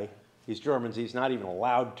way. He's German. He's not even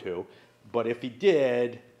allowed to. But if he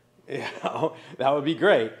did, that would be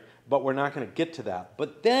great. But we're not going to get to that.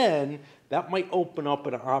 But then that might open up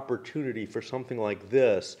an opportunity for something like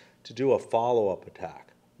this to do a follow-up attack.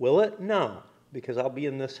 Will it? No, because I'll be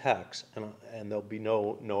in this hex, and there'll be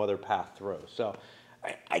no other path through. So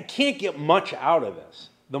I can't get much out of this.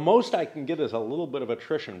 The most I can get is a little bit of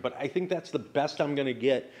attrition, but I think that's the best I'm going to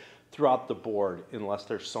get throughout the board unless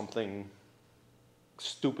there's something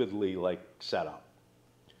stupidly set up.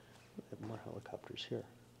 I have more helicopters here.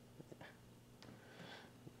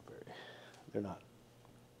 They're not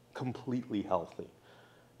completely healthy.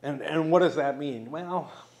 And what does that mean?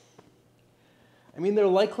 Well, I mean,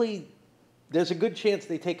 there's a good chance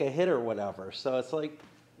they take a hit or whatever. So it's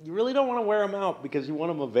you really don't want to wear them out because you want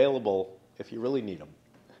them available if you really need them.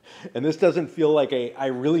 And this doesn't feel like I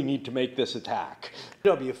really need to make this attack.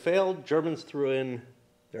 W failed. Germans threw in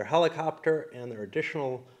their helicopter and their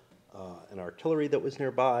additional an artillery that was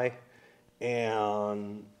nearby.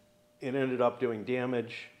 And it ended up doing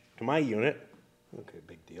damage to my unit. Okay,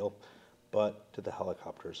 big deal. But to the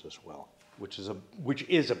helicopters as well, which is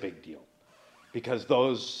a big deal. Because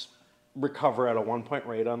those recover at a 1-point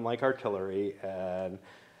rate, unlike artillery. And,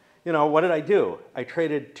 what did I do? I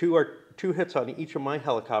traded two hits on each of my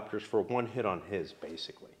helicopters for 1 hit on his,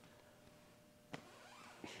 basically.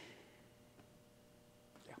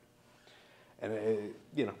 Yeah. And,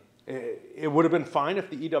 it would have been fine if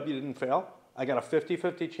the EW didn't fail. I got a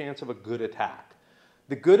 50-50 chance of a good attack.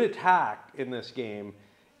 The good attack in this game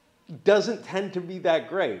doesn't tend to be that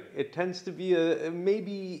great. It tends to be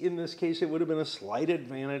maybe in this case it would have been a slight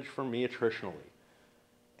advantage for me attritionally.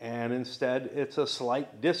 And instead it's a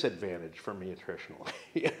slight disadvantage for me attritionally.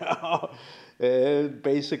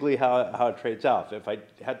 Basically how it trades out. If I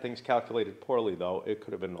had things calculated poorly though, it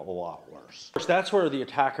could have been a lot worse. Of course, that's where the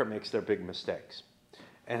attacker makes their big mistakes.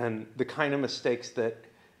 And the kind of mistakes that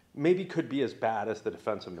maybe could be as bad as the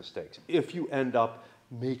defensive mistakes. If you end up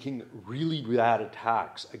making really bad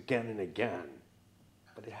attacks again and again,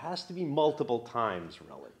 but it has to be multiple times,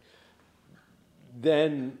 really,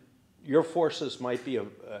 then your forces might be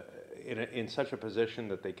in such a position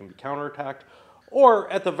that they can be counterattacked, or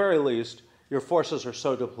at the very least, your forces are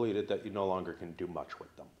so depleted that you no longer can do much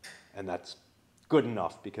with them. And that's good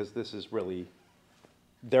enough because this is really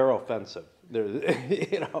their offensive.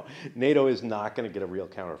 NATO is not going to get a real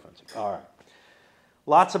counteroffensive. All right.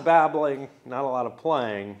 Lots of babbling, not a lot of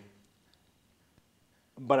playing,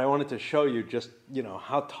 but I wanted to show you just,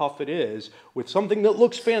 how tough it is with something that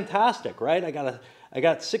looks fantastic, right? I got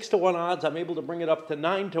 6-1 odds. I'm able to bring it up to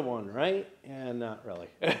 9-1, right? And not really.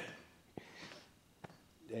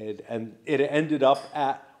 And it ended up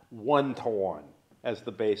at 1-1 as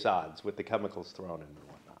the base odds with the chemicals thrown in and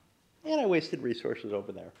whatnot. And I wasted resources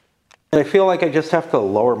over there. And I feel like I just have to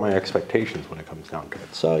lower my expectations when it comes down to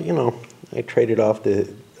it. So, I traded off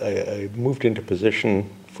I moved into position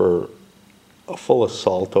for a full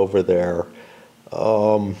assault over there.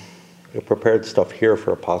 I prepared stuff here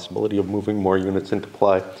for a possibility of moving more units into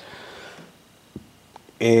play.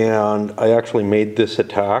 And I actually made this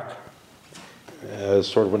attack as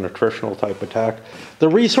sort of an attritional type attack. The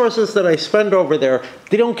resources that I spend over there,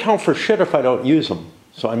 they don't count for shit if I don't use them.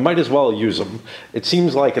 So I might as well use them. It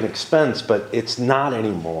seems like an expense, but it's not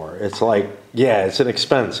anymore. It's yeah, it's an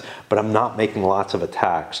expense, but I'm not making lots of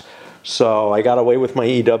attacks. So I got away with my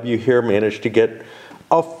EW here, managed to get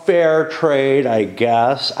a fair trade, I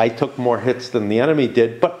guess. I took more hits than the enemy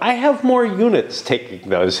did, but I have more units taking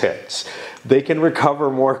those hits. They can recover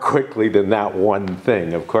more quickly than that one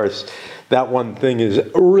thing. Of course, that one thing is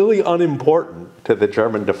really unimportant to the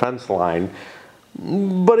German defense line,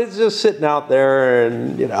 but it's just sitting out there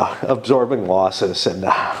and, you know, absorbing losses, and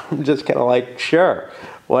I'm just kind of like, sure,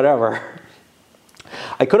 whatever.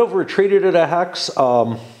 I could have retreated at a hex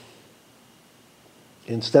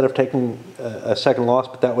instead of taking a second loss,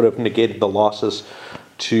 but that would have negated the losses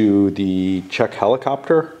to the Czech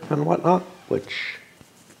helicopter and whatnot, which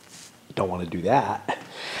don't want to do that.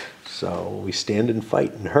 So we stand and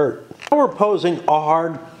fight and hurt. Now we're posing a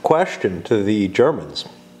hard question to the Germans.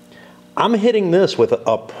 I'm hitting this with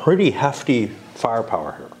a pretty hefty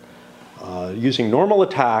firepower here. Using normal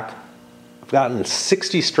attack, I've gotten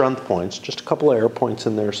 60 strength points, just a couple of air points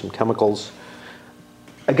in there, some chemicals.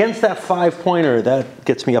 Against that 5-pointer, that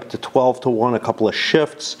gets me up to 12 to 1, a couple of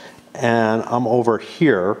shifts, and I'm over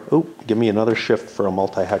here. Oh, give me another shift for a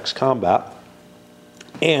multi-hex combat.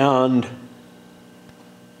 And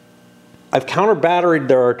I've counter-batteried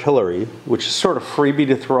their artillery, which is sort of freebie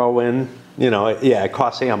to throw in. You know, yeah, it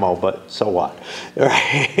costs ammo, but so what?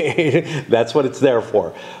 Right? That's what it's there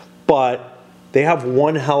for. But they have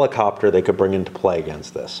one helicopter they could bring into play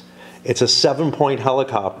against this. It's a 7-point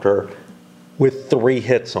helicopter with 3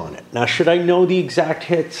 hits on it. Now, should I know the exact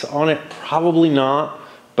hits on it? Probably not.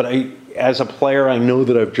 But as a player, I know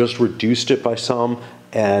that I've just reduced it by some,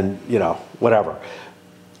 and, you know, whatever.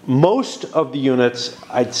 Most of the units,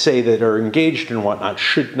 I'd say, that are engaged and whatnot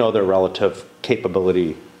should know their relative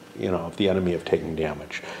capability, you know, of the enemy of taking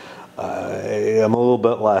damage. I'm a little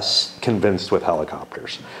bit less convinced with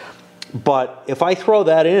helicopters. But if I throw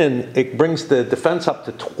that in, it brings the defense up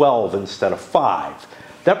to 12 instead of 5.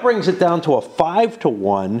 That brings it down to a 5 to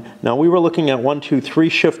 1. Now we were looking at 1, 2, 3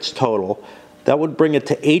 shifts total. That would bring it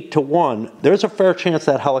to 8 to 1. There's a fair chance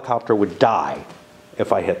that helicopter would die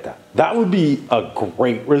if I hit that. That would be a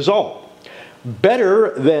great result.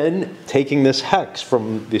 Better than taking this hex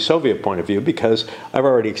from the Soviet point of view, because I've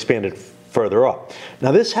already expanded further up.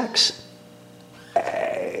 Now this hex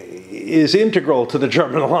is integral to the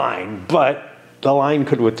German line, but the line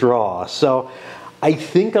could withdraw. So I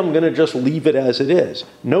think I'm going to just leave it as it is.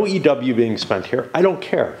 No EW being spent here. I don't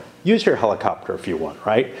care. Use your helicopter if you want,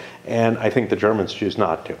 right? And I think the Germans choose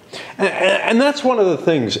not to. And that's one of the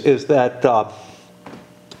things, is that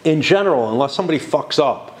in general, unless somebody fucks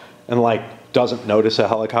up and like doesn't notice a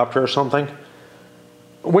helicopter or something,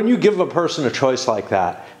 when you give a person a choice like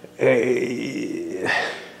that,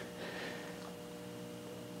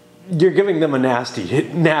 you're giving them a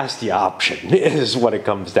nasty option, is what it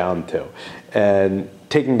comes down to. And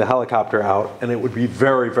taking the helicopter out, and it would be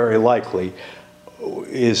very, very likely,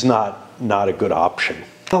 is not a good option.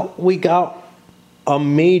 Well, we got a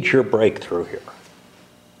major breakthrough here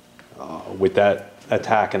with that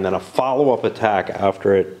attack, and then a follow-up attack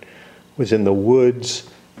after it was in the woods,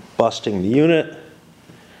 busting the unit.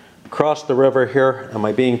 Across the river here. Am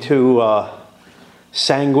I being too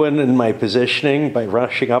sanguine in my positioning by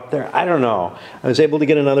rushing up there? I don't know. I was able to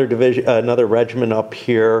get another division, another regiment up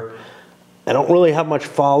here. I don't really have much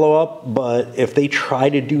follow-up, but if they try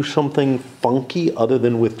to do something funky other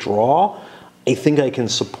than withdraw, I think I can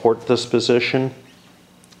support this position.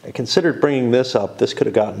 I considered bringing this up. This could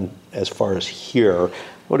have gotten as far as here.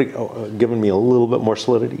 Would have given me a little bit more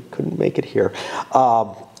solidity. Couldn't make it here.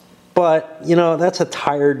 But, you know, that's a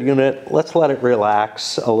tired unit. Let's let it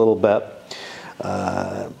relax a little bit.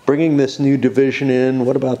 Bringing this new division in.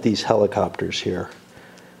 What about these helicopters here?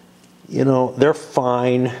 You know, they're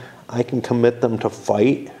fine. I can commit them to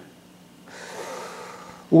fight.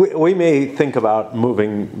 We may think about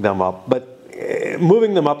moving them up, but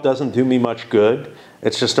moving them up doesn't do me much good.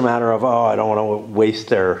 It's just a matter of, oh, I don't want to waste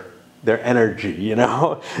their energy, you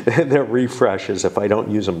know, their refreshes if I don't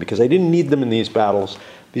use them, because I didn't need them in these battles.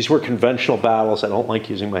 These were conventional battles. I don't like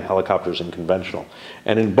using my helicopters in conventional.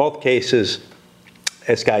 And in both cases,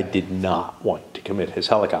 this guy did not want to commit his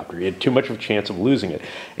helicopter. He had too much of a chance of losing it.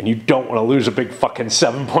 And you don't want to lose a big fucking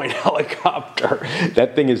 7-point helicopter.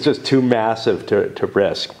 That thing is just too massive to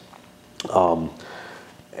risk. But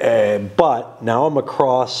now I'm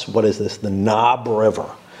across, what is this, the Knob River.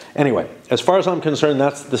 Anyway, as far as I'm concerned,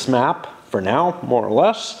 that's this map for now, more or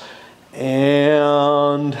less.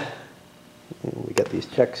 And we got these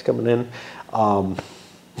checks coming in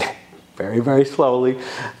very, very slowly.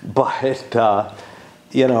 But,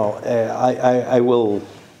 you know,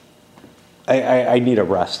 I need a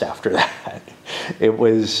rest after that. It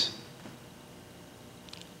was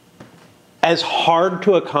as hard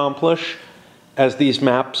to accomplish as these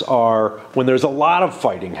maps are when there's a lot of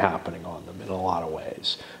fighting happening on them in a lot of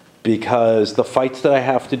ways, because the fights that I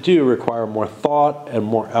have to do require more thought and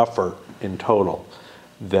more effort in total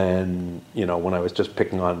than, you know, when I was just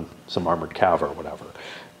picking on some armored cav or whatever.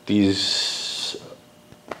 these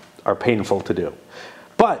are painful to do.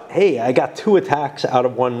 But hey, I got 2 attacks out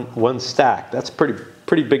of one stack. That's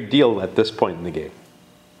pretty big deal at this point in the game.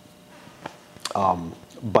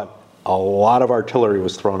 But a lot of artillery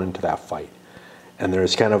was thrown into that fight. And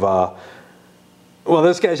there's kind of a, well,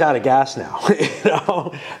 this guy's out of gas now. You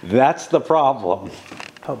know, that's the problem.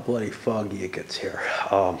 How bloody foggy it gets here.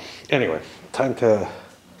 Anyway, time to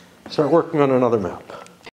start working on another map.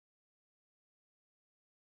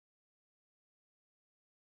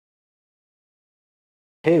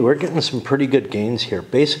 Hey, we're getting some pretty good gains here.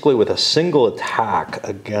 Basically with a single attack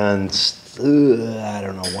against, I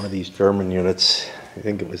don't know, one of these German units. I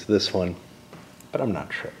think it was this one, but I'm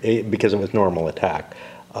not sure, because it was normal attack.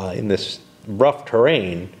 In this rough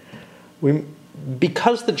terrain,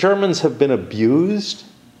 because the Germans have been abused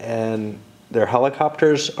and their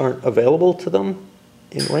helicopters aren't available to them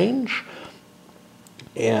in range,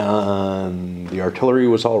 and the artillery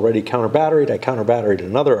was already counter-batteried. I counter-batteried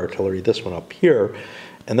another artillery, this one up here,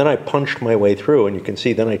 and then I punched my way through, and you can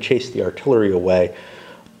see then I chased the artillery away.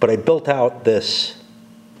 But I built out this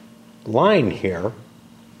line here.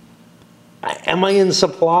 Am I in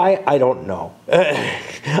supply? I don't know.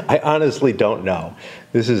 I honestly don't know.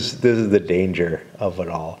 This is the danger of it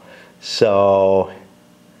all. So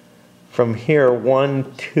from here,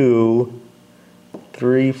 1, 2,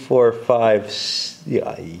 3, 4, 5. Yeah,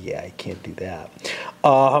 I can't do that.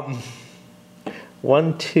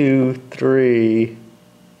 1, 2, 3.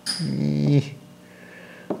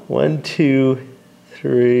 1, 2,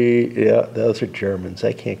 3. Yeah, those are Germans.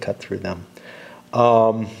 I can't cut through them.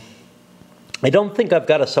 I don't think I've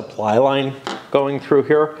got a supply line going through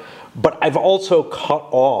here, but I've also cut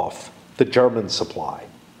off the German supply.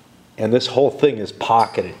 And this whole thing is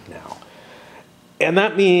pocketed now. And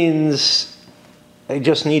that means I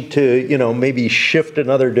just need to, you know, maybe shift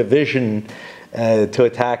another division to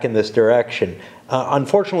attack in this direction.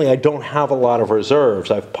 Unfortunately, I don't have a lot of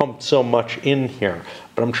reserves. I've pumped so much in here,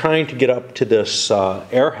 but I'm trying to get up to this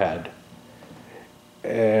airhead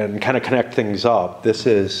and kind of connect things up. This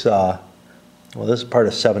is, well, this is part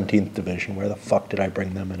of 17th Division. Where the fuck did I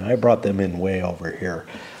bring them in? I brought them in way over here,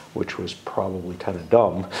 which was probably kind of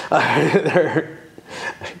dumb. The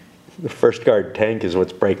first guard tank is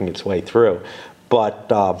what's breaking its way through.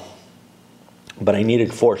 But I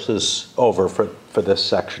needed forces over for this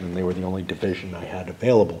section, and they were the only division I had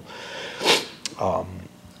available.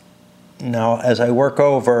 Now, as I work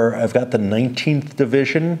over, I've got the 19th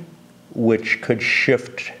Division, which could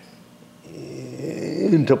shift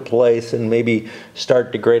into place and maybe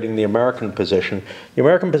start degrading the American position. The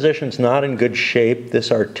American position's not in good shape.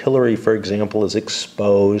 This artillery, for example, is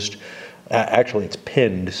exposed. Actually, it's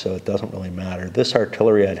pinned, so it doesn't really matter. This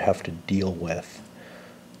artillery I'd have to deal with.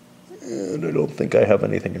 And I don't think I have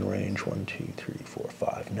anything in range. 1, 2, 3, 4,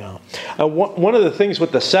 5. No. One of the things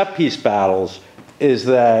with the set piece battles is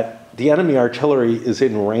that the enemy artillery is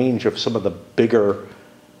in range of some of the bigger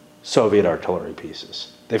Soviet artillery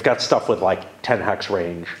pieces. They've got stuff with like 10 hex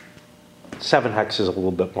range. 7 hex is a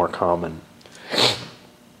little bit more common.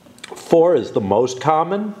 4 is the most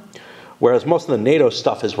common, whereas most of the NATO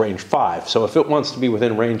stuff is range 5. So if it wants to be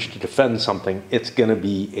within range to defend something, it's going to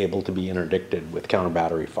be able to be interdicted with counter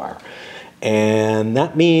battery fire. And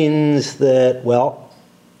that means that, well,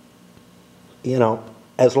 you know,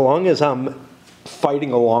 as long as I'm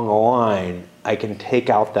fighting along a line, I can take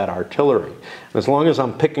out that artillery. And as long as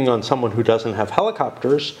I'm picking on someone who doesn't have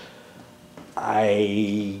helicopters,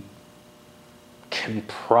 I can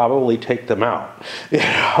probably take them out, you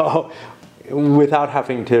know, without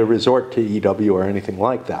having to resort to EW or anything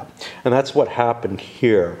like that. And that's what happened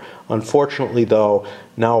here. Unfortunately, though,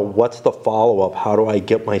 now what's the follow-up? How do I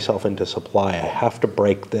get myself into supply? I have to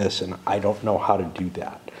break this, and I don't know how to do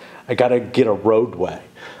that. I got to get a roadway.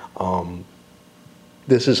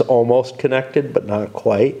 This is almost connected, but not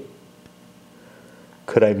quite.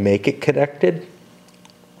 Could I make it connected?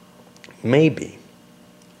 Maybe.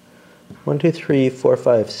 1, 2, 3, 4,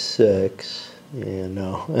 5, 6. Yeah,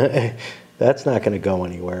 no. That's not going to go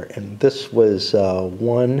anywhere. And this was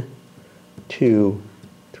 1, 2,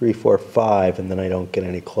 3, 4, 5, and then I don't get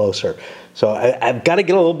any closer. So I've got to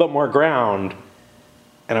get a little bit more ground,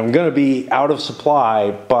 and I'm going to be out of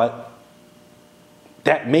supply, but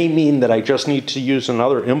that may mean that I just need to use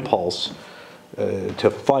another impulse to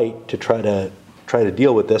fight to try to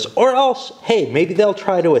deal with this. Or else, hey, maybe they'll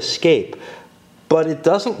try to escape. But it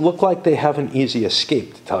doesn't look like they have an easy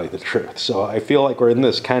escape, to tell you the truth. So I feel like we're in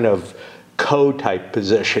this kind of co-type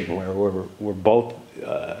position where we're both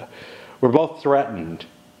threatened,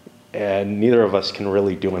 and neither of us can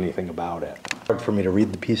really do anything about it. Hard for me to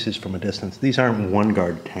read the pieces from a distance. These aren't one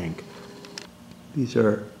guard tank. These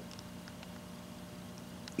are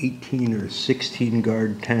 18 or 16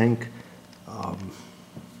 guard tank. And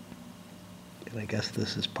I guess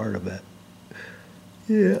this is part of it.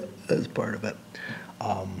 Yeah, that's part of it.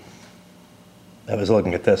 I was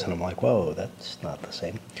looking at this and I'm like, whoa, that's not the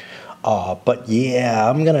same. But yeah,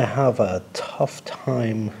 I'm gonna have a tough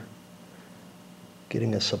time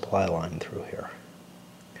getting a supply line through here.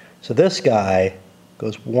 So this guy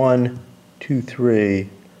goes 1, 2, 3,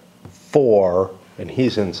 4, and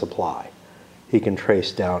he's in supply. He can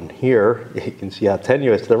trace down here. You can see how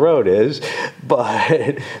tenuous the road is,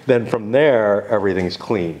 but then from there, everything's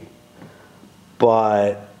clean.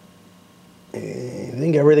 But I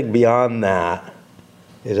think everything beyond that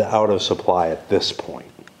is out of supply at this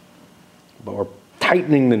point. But we're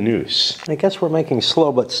tightening the noose. I guess we're making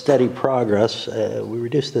slow but steady progress. We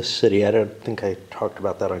reduced this city. I don't think I talked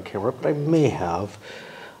about that on camera, but I may have.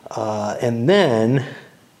 And then,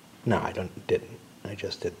 no, I didn't. I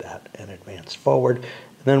just did that and advanced forward.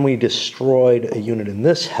 And then we destroyed a unit in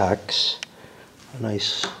this hex, a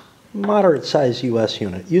nice moderate-sized US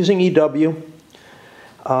unit, using EW.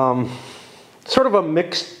 Sort of a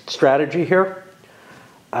mixed strategy here.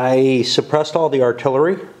 I suppressed all the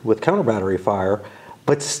artillery with counter battery fire,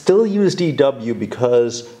 but still used EW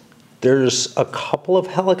because there's a couple of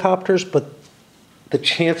helicopters, but the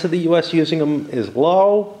chance of the US using them is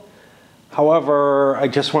low. However, I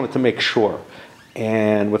just wanted to make sure.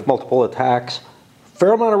 And with multiple attacks,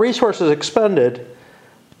 fair amount of resources expended,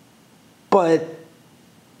 but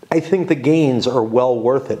I think the gains are well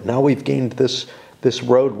worth it. Now we've gained this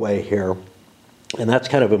roadway here, and that's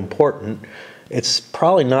kind of important. It's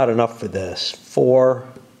probably not enough for this. 4,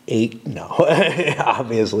 8, no,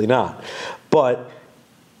 obviously not. But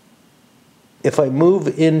if I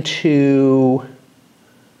move into,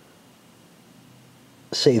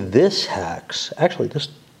 say, this hex, actually this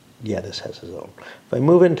has his own. If I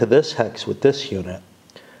move into this hex with this unit,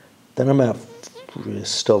 then I'm at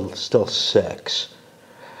still 6.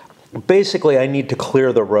 Basically, I need to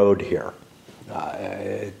clear the road here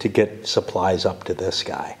to get supplies up to this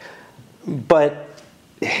guy. But,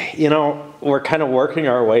 you know, we're kind of working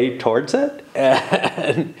our way towards it.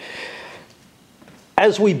 And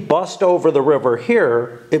as we bust over the river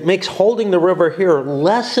here, it makes holding the river here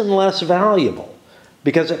less and less valuable.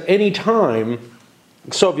 Because at any time,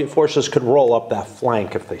 Soviet forces could roll up that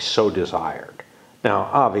flank if they so desired. Now,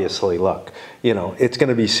 obviously, look, you know, it's going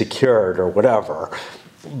to be secured or whatever,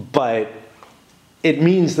 but it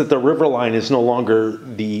means that the river line is no longer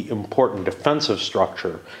the important defensive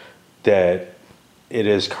structure that it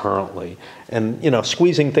is currently. And, you know,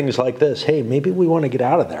 squeezing things like this, hey, maybe we want to get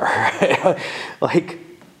out of there. Like,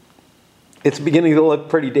 it's beginning to look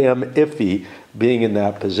pretty damn iffy being in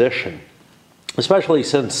that position, especially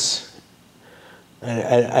since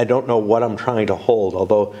I don't know what I'm trying to hold,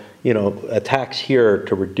 although, you know, attacks here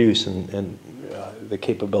to reduce and the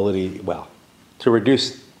capability, well, to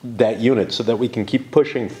reduce that unit so that we can keep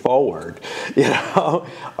pushing forward, you know,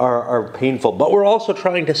 are painful. But we're also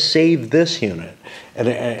trying to save this unit.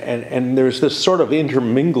 And there's this sort of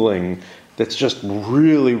intermingling that's just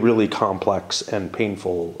really, really complex and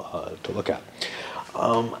painful to look at.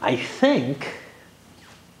 I think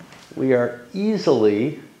we are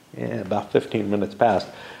easily, about 15 minutes past.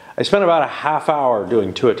 I spent about a half hour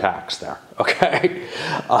doing 2 attacks there, okay?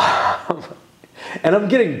 And I'm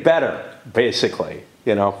getting better, basically,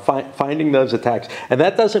 you know, finding those attacks. And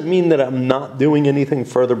that doesn't mean that I'm not doing anything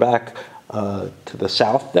further back to the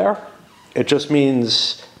south there. It just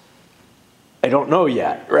means I don't know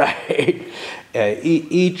yet, right?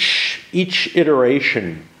 Each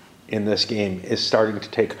iteration in this game is starting to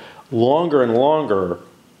take longer and longer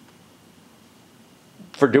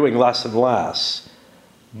for doing less and less,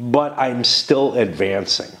 but I'm still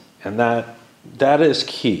advancing, and that is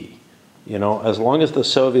key. You know, as long as the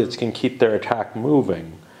Soviets can keep their attack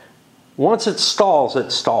moving, once it stalls,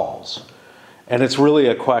 and it's really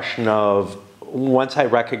a question of, once I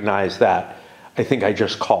recognize that, I think I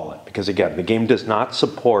just call it, because again, the game does not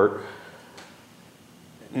support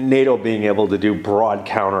NATO being able to do broad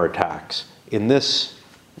counterattacks. In this,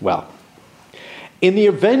 well, in the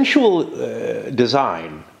eventual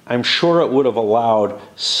design, I'm sure it would have allowed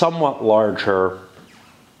somewhat larger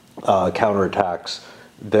counterattacks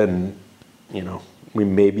than, you know, we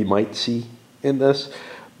maybe might see in this.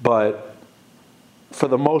 But for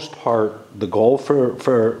the most part, the goal for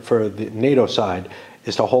the NATO side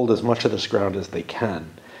is to hold as much of this ground as they can.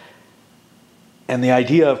 And the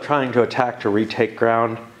idea of trying to attack to retake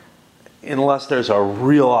ground, unless there's a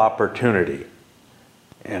real opportunity,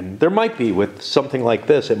 and there might be with something like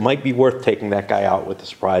this, it might be worth taking that guy out with the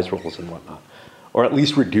surprise rolls and whatnot. or at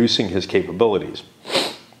least reducing his capabilities.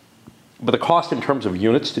 But the cost in terms of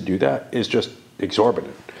units to do that is just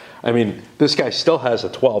exorbitant. I mean, this guy still has a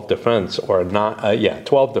 12 defense or not,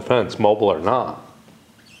 12 defense, mobile or not.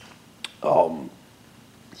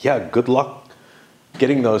 Yeah, good luck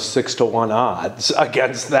getting those 6-to-1 odds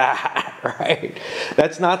against that, right?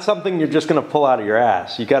 That's not something you're just going to pull out of your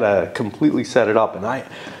ass. You got to completely set it up, and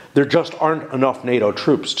there just aren't enough NATO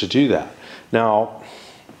troops to do that. Now,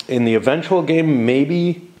 in the eventual game,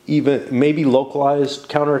 maybe localized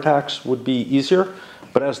counterattacks would be easier,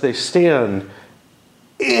 but as they stand,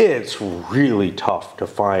 it's really tough to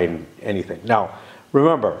find anything. Now,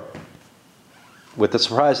 remember, with the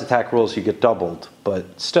surprise attack rules, you get doubled,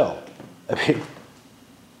 but still, I mean,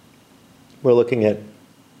 we're looking at,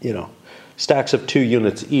 you know, stacks of 2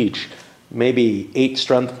 units each, maybe 8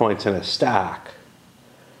 strength points in a stack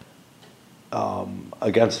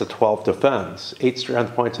against a 12 defense. 8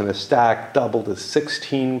 strength points in a stack, doubled is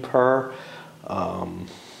 16 per.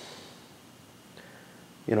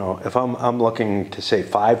 You know, if I'm looking to say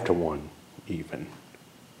 5-to-1 even,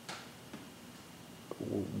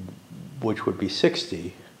 which would be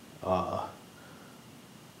 60,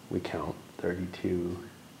 we count 32,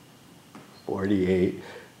 48,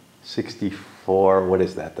 64, what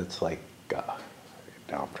is that? That's like, now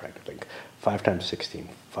I'm trying to think, 5 times 16,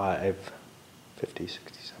 5, 50,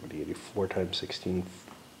 60, 70, 80, 4 times 16,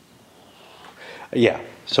 yeah,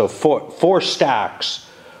 so four stacks,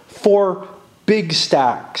 4 big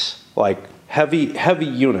stacks, like heavy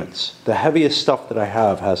units. The heaviest stuff that I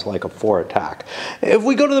have has like a 4 attack. If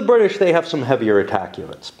we go to the British, they have some heavier attack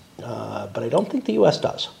units, but I don't think the US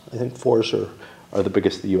does. I think 4s are the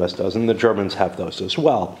biggest the US does, and the Germans have those as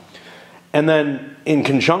well. And then in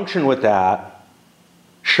conjunction with that,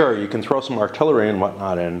 sure, you can throw some artillery and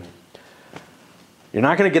whatnot in. You're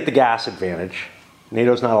not going to get the gas advantage.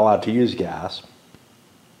 NATO's not allowed to use gas.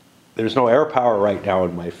 There's no air power right now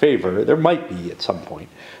in my favor. There might be at some point.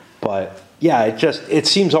 But yeah, it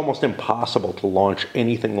seems almost impossible to launch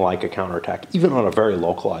anything like a counterattack, even on a very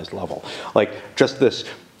localized level. Like just this,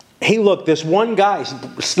 hey look, this one guy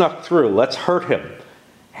snuck through, let's hurt him.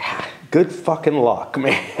 Good fucking luck,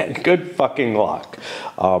 man, good fucking luck.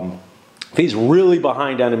 If he's really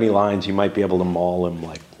behind enemy lines, you might be able to maul him,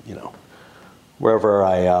 like, you know, wherever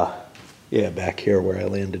back here where I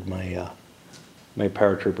landed my my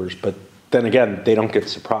paratroopers. But then again, they don't get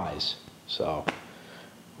surprise, so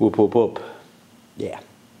whoop whoop whoop. Yeah.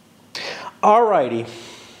 Alrighty.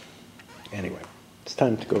 Anyway, it's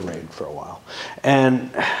time to go raid for a while.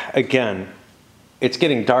 And again, it's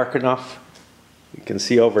getting dark enough. You can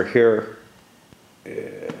see over here,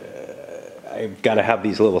 I've got to have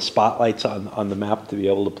these little spotlights on the map to be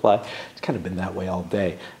able to play. It's kind of been that way all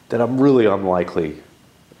day, that I'm really unlikely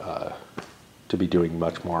to be doing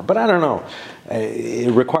much more. But I don't know.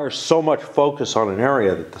 It requires so much focus on an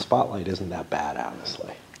area that the spotlight isn't that bad,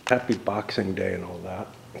 honestly. Happy Boxing Day and all that.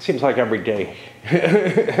 It seems like every day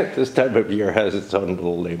at this time of year has its own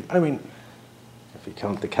little name. I mean, if you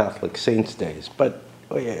count the Catholic Saints' days, but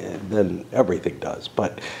yeah, then everything does.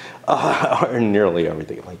 But or nearly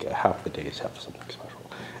everything, like half the days have something special.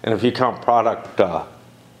 And if you count product,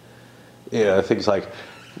 things like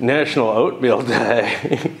National Oatmeal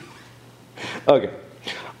Day. Okay.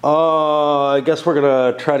 I guess we're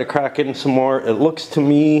gonna try to crack in some more. It looks to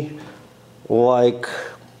me like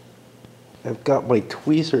I've got my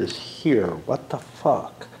tweezers here. What the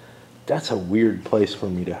fuck? That's a weird place for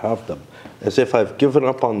me to have them. As if I've given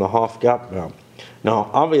up on the Hoth Gap map. Now,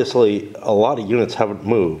 obviously, a lot of units haven't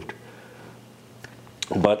moved.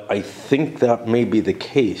 But I think that may be the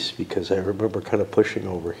case because I remember kind of pushing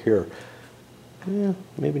over here. Yeah,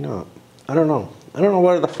 maybe not. I don't know. I don't know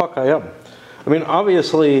where the fuck I am. I mean,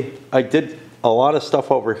 obviously, I did a lot of stuff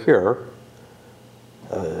over here.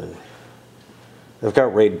 I've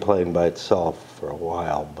got Raid playing by itself for a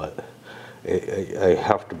while, but I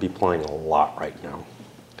have to be playing a lot right now.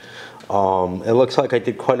 It looks like I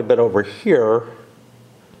did quite a bit over here.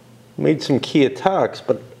 Made some key attacks,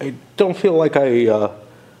 but I don't feel like I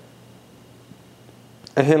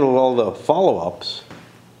handled all the follow-ups.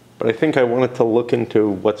 But I think I wanted to look into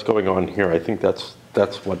what's going on here. I think that's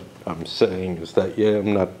what I'm saying, is that, yeah,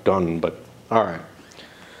 I'm not done, but all right.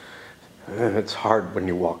 It's hard when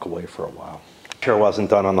you walk away for a while. Sure wasn't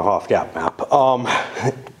done on the Hoth Gap map.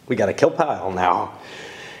 We got a kill pile now.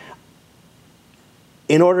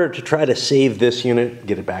 In order to try to save this unit,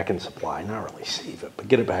 get it back in supply, not really save it, but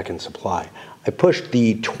get it back in supply, I pushed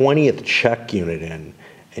the 20th Czech unit in,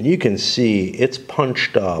 and you can see it's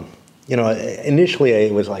punched you know, initially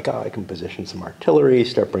I was like, oh, I can position some artillery,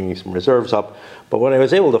 start bringing some reserves up. But what I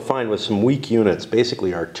was able to find was some weak units,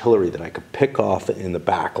 basically artillery that I could pick off in the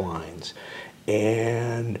back lines.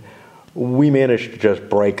 And we managed to just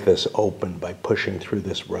break this open by pushing through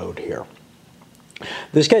this road here.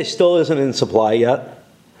 This guy still isn't in supply yet.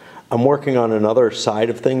 I'm working on another side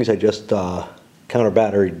of things. I just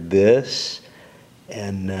counter-batteried this,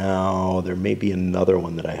 and now there may be another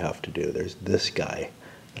one that I have to do. There's this guy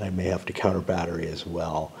that I may have to counter-battery as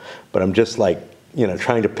well. But I'm just like, you know,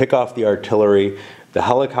 trying to pick off the artillery. The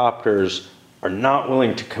helicopters are not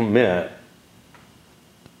willing to commit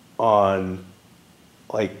on,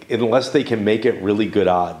 like, unless they can make it really good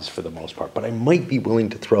odds for the most part. But I might be willing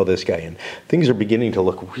to throw this guy in. Things are beginning to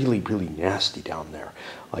look really, really nasty down there.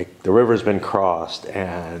 Like, the river's been crossed,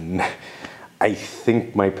 and I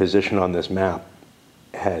think my position on this map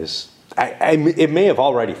has, it may have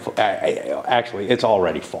already, actually, it's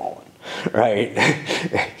already fallen, right?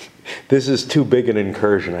 This is too big an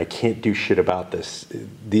incursion. I can't do shit about this.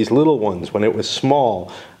 These little ones, when it was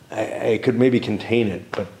small, I could maybe contain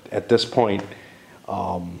it, but at this point,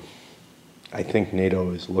 I think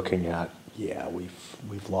NATO is looking at, yeah,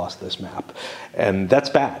 we've lost this map, and that's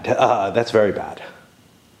bad. That's very bad.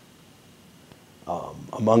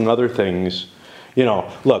 Among other things, you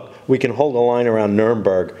know, look, we can hold a line around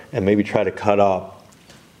Nuremberg and maybe try to cut up,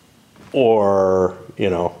 or, you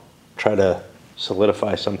know, try to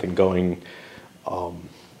solidify something going,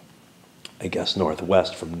 I guess,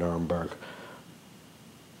 northwest from Nuremberg.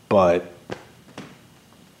 But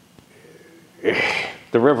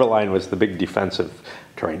the river line was the big defensive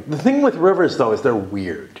terrain. The thing with rivers, though, is they're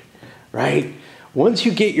weird, right? Once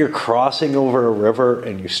you get your crossing over a river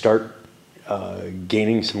and you start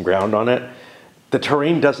gaining some ground on it, the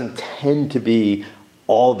terrain doesn't tend to be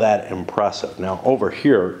all that impressive. Now, over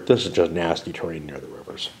here, this is just nasty terrain near the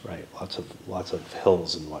rivers, right? Lots of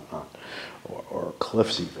hills and whatnot, or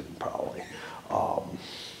cliffs even, probably.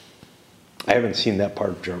 I haven't seen that part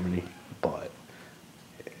of Germany, but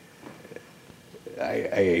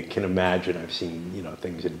I can imagine I've seen, you know,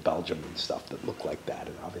 things in Belgium and stuff that look like that,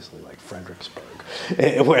 and obviously like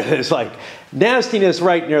Fredericksburg, where there's like nastiness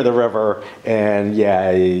right near the river, and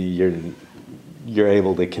yeah, you're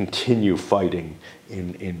able to continue fighting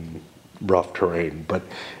in rough terrain. But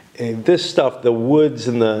this stuff, the woods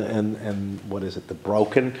and and what is it, the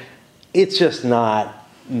broken, it's just not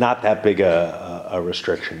that big a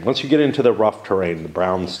restriction. Once you get into the rough terrain, the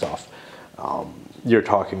brown stuff, you're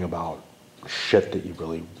talking about shit that you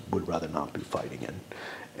really would rather not be fighting in.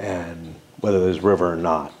 And whether there's river or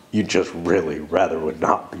not, you just really rather would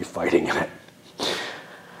not be fighting in it.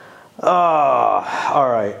 All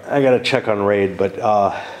right, I gotta check on raid, but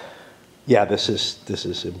yeah, this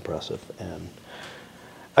is impressive. And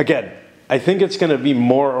again, I think it's gonna be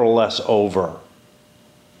more or less over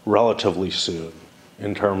relatively soon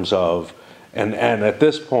in terms of, and at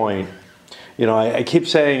this point, you know, I keep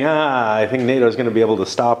saying, I think NATO is going to be able to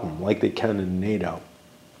stop them like they can in NATO.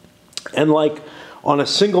 And like on a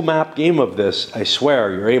single map game of this, I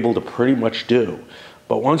swear, you're able to pretty much do.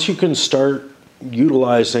 But once you can start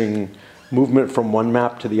utilizing movement from one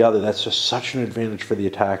map to the other, that's just such an advantage for the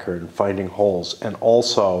attacker in finding holes. And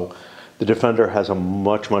also, the defender has a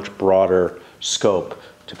much, much broader scope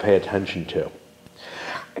to pay attention to.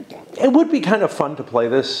 It would be kind of fun to play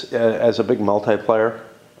this as a big multiplayer.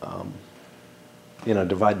 You know,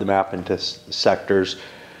 divide the map into sectors.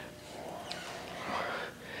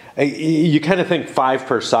 You kind of think 5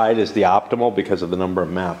 per side is the optimal because of the number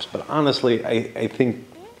of maps, but honestly, I think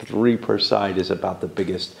 3 per side is about the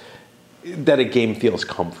biggest that a game feels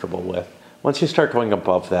comfortable with. Once you start going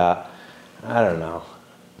above that, I don't know,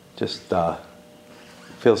 just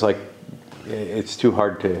feels like it's too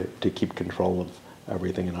hard to keep control of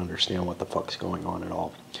everything and understand what the fuck's going on at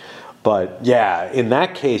all. But yeah, in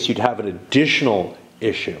that case, you'd have an additional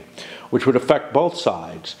issue, which would affect both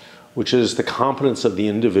sides, which is the competence of the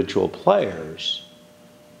individual players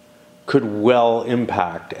could well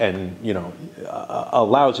impact, and you know, a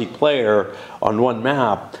lousy player on one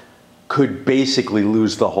map could basically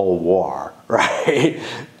lose the whole war, right?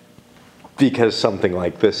 Because something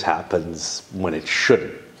like this happens when it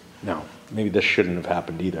shouldn't. Now, maybe this shouldn't have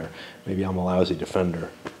happened either. Maybe I'm a lousy defender,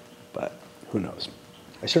 but who knows?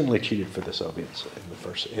 I certainly cheated for the Soviets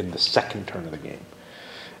in the second turn of the game,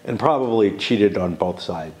 and probably cheated on both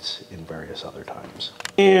sides in various other times.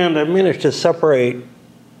 And I managed to separate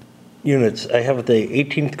units. I have the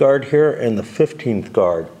 18th Guard here and the 15th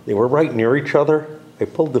Guard. They were right near each other. I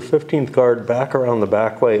pulled the 15th Guard back around the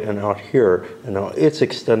back way and out here, and now it's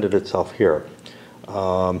extended itself here.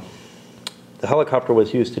 The helicopter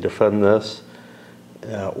was used to defend this,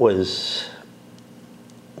 was,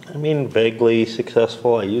 I mean, vaguely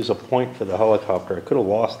successful. I used a point for the helicopter. I could have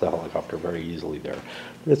lost the helicopter very easily there.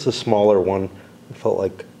 But it's a smaller one. I felt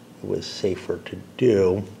like it was safer to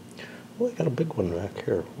do. Oh, I got a big one back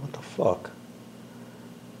here. What the fuck?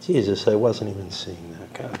 Jesus, I wasn't even seeing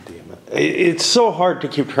that. God damn it. It's so hard to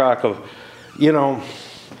keep track of, you know,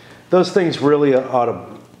 those things really ought to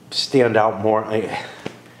stand out more.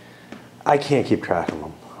 I can't keep track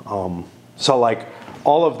of them. So like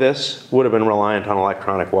all of this would have been reliant on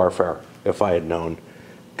electronic warfare if I had known,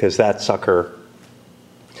 because that sucker,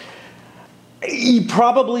 he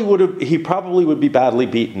probably would be badly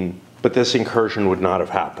beaten, but this incursion would not have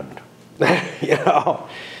happened. You know,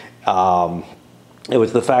 it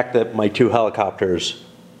was the fact that my 2 helicopters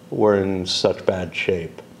were in such bad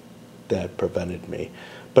shape that prevented me.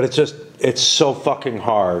 But it's so fucking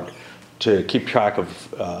hard to keep track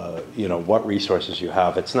of, you know, what resources you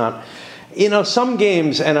have. It's not, you know, some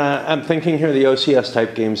games, and I'm thinking here the OCS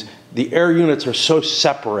type games, the air units are so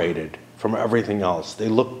separated from everything else.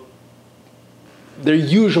 They're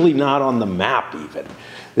usually not on the map even.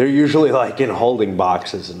 They're usually like in holding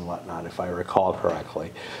boxes and whatnot, if I recall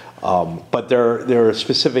correctly. But there are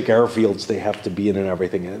specific airfields they have to be in and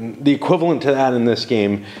everything. And the equivalent to that in this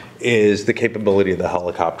game is the capability of the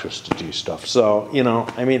helicopters to do stuff. So, you know,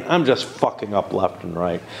 I mean, I'm just fucking up left and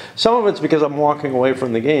right. Some of it's because I'm walking away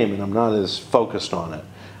from the game and I'm not as focused on it.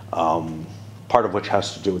 Part of which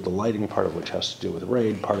has to do with the lighting, part of which has to do with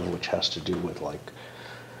raid, part of which has to do with, like,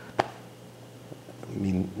 I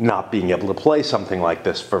mean, not being able to play something like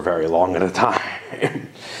this for very long at a time.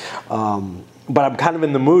 But I'm kind of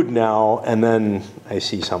in the mood now, and then I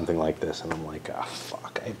see something like this, and I'm like, oh,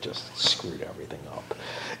 fuck, I've just screwed everything up.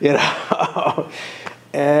 You know?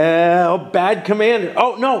 Bad commander.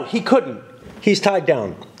 Oh, no, he couldn't. He's tied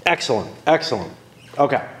down. Excellent, excellent.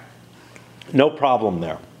 Okay, no problem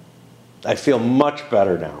there. I feel much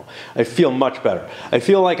better now. I feel much better. I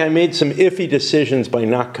feel like I made some iffy decisions by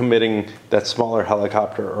not committing that smaller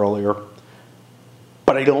helicopter earlier.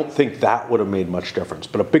 But I don't think that would have made much difference.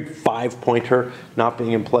 But a big 5-pointer not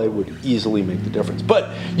being in play would easily make the difference. But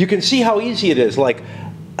you can see how easy it is. Like,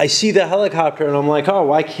 I see the helicopter and I'm like, oh,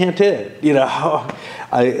 why can't it? You know,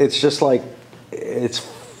 it's just like, it's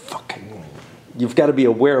fucking, you've got to be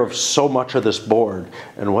aware of so much of this board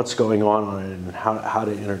and what's going on it and how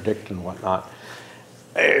to interdict and whatnot.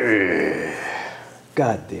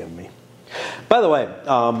 God damn me. By the way,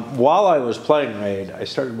 while I was playing Raid, I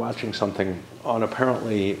started watching something on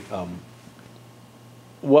apparently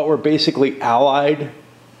what were basically Allied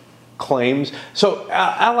claims. So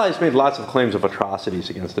Allies made lots of claims of atrocities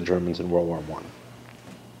against the Germans in World War I.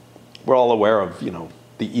 We're all aware of, you know,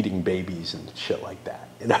 the eating babies and shit like that,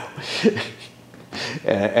 you know,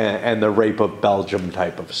 and the rape of Belgium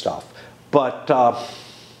type of stuff. But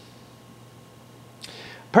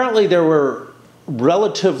apparently there were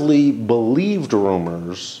relatively believed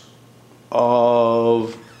rumors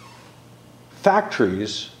of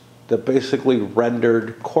factories that basically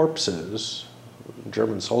rendered corpses,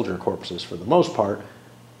 German soldier corpses for the most part,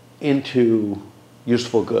 into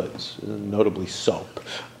useful goods, notably soap.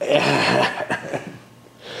 And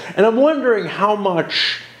I'm wondering how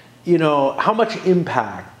much, you know, how much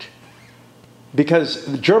impact, because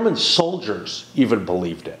the German soldiers even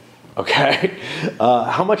believed it, okay?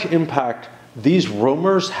 How much impact these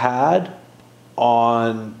rumors had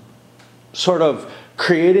on sort of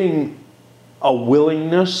creating a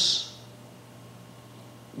willingness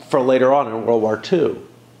for later on in World War II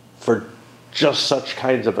for just such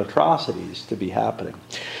kinds of atrocities to be happening.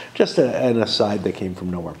 Just an aside that came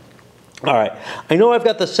from nowhere. All right, I know I've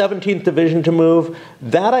got the 17th Division to move.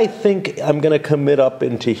 That I think I'm going to commit up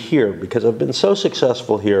into here because I've been so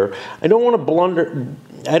successful here. I don't want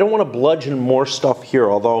to bludgeon more stuff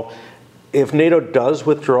here, although if NATO does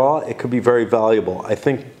withdraw, it could be very valuable. I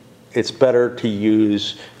think it's better to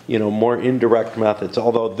use, you know, more indirect methods,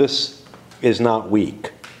 although this is not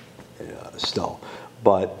weak still,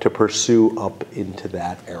 but to pursue up into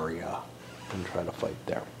that area and try to fight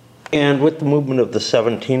there. And with the movement of the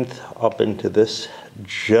 17th up into this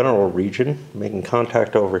general region, making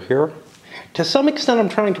contact over here, to some extent I'm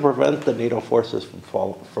trying to prevent the NATO forces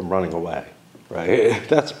from running away. Right,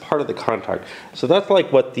 that's part of the contact. So that's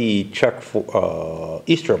like what the Czech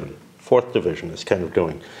East German 4th Division is kind of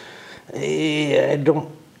doing.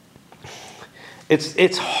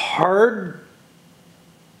 It's hard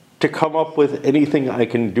to come up with anything I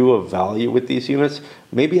can do of value with these units.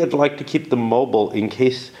 Maybe I'd like to keep them mobile in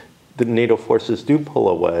case the NATO forces do pull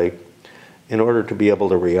away in order to be able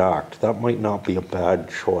to react. That might not be a bad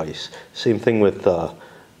choice. Same thing with,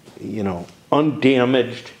 you know,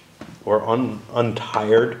 undamaged or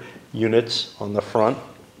untired units on the front.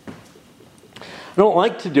 I don't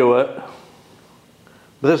like to do it,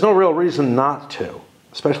 but there's no real reason not to,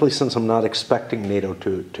 especially since I'm not expecting NATO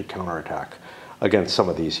to counterattack against some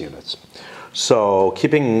of these units. So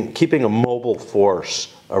keeping a mobile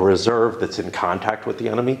force, a reserve that's in contact with the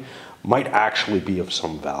enemy, might actually be of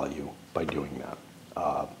some value by doing that.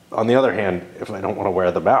 On the other hand, if I don't want to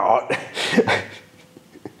wear them out,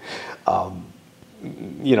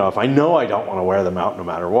 you know, if I know I don't want to wear them out no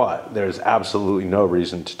matter what, there's absolutely no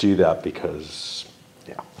reason to do that because,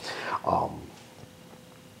 yeah.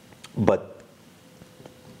 But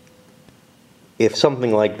if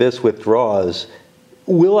something like this withdraws,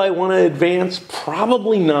 will I want to advance?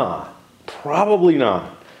 Probably not. Probably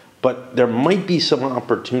not. But there might be some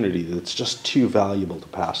opportunity that's just too valuable to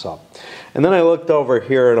pass up. And then I looked over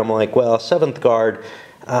here and I'm like, well, 7th Guard,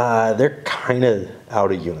 they're kind of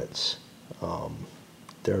out of units.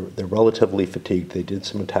 They're relatively fatigued. They did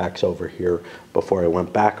some attacks over here before I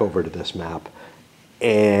went back over to this map.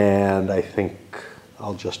 And I think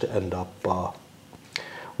I'll just end up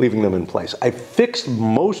leaving them in place. I fixed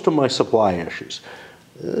most of my supply issues.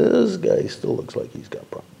 This guy still looks like he's got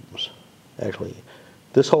problems. Actually,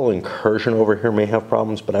 this whole incursion over here may have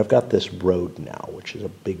problems, but I've got this road now, which is a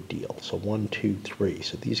big deal. So 1, 2, 3.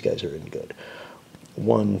 So these guys are in good.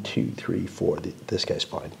 1, 2, 3, 4. This guy's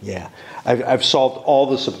fine. Yeah, I've solved all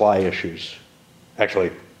the supply issues.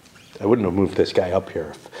 Actually, I wouldn't have moved this guy up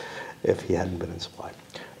here if he hadn't been in supply.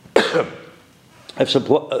 I've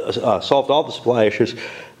solved all the supply issues.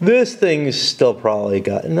 This thing's still probably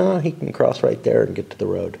got, no, he can cross right there and get to the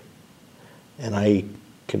road. And I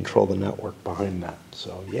control the network behind that.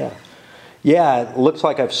 So yeah. Yeah, it looks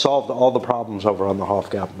like I've solved all the problems over on the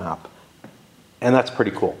Hofgap map. And that's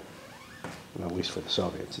pretty cool. At least for the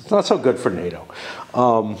Soviets. It's not so good for NATO.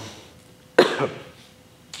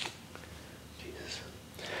 Jesus.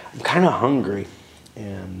 I'm kind of hungry.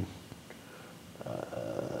 And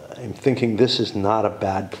I'm thinking this is not a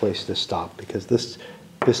bad place to stop because this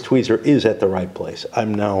tweezer is at the right place.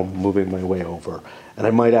 I'm now moving my way over. And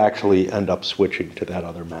I might actually end up switching to that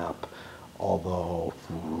other map. Although,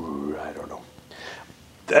 I don't know.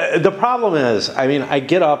 The problem is, I mean, I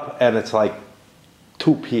get up and it's like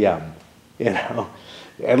 2 p.m., you know,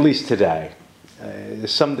 at least today.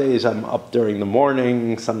 Some days I'm up during the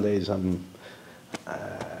morning. Some days I'm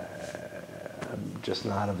just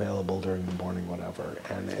not available during the morning, whatever.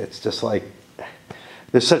 And it's just like,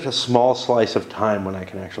 there's such a small slice of time when I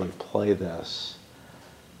can actually play this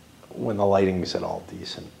when the lighting's at all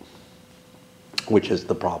decent, which is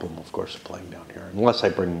the problem, of course, of playing down here, unless I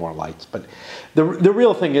bring more lights. But the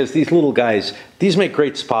real thing is these little guys, these make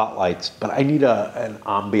great spotlights, but I need an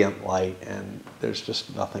ambient light, and there's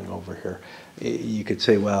just nothing over here. You could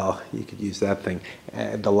say, well, you could use that thing.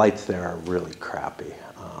 And the lights there are really crappy.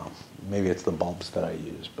 Maybe it's the bulbs that I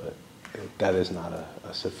use, but that is not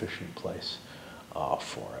a sufficient place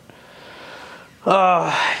for it.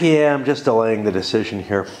 Yeah, I'm just delaying the decision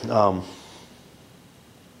here. I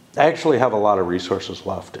actually have a lot of resources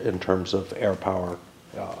left in terms of air power.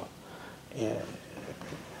 And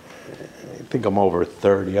I think I'm over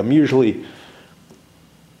 30. I'm usually,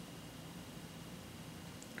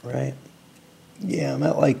 right? Yeah, I'm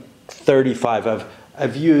at like 35.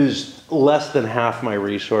 I've used less than half my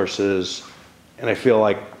resources, and I feel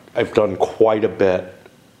like I've done quite a bit.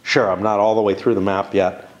 Sure, I'm not all the way through the map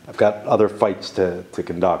yet. I've got other fights to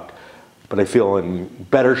conduct, but I feel in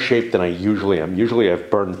better shape than I usually am. Usually I've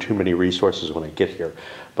burned too many resources when I get here.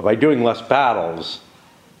 But by doing less battles,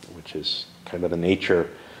 which is kind of the nature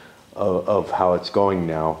of how it's going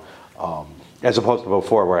now, as opposed to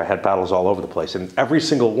before where I had battles all over the place. And every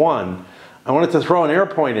single one, I wanted to throw an air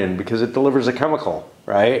point in because it delivers a chemical,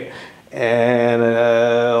 right? And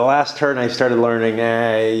last turn I started learning,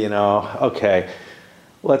 you know, okay,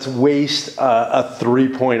 let's waste a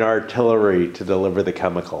 3-point artillery to deliver the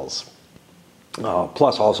chemicals.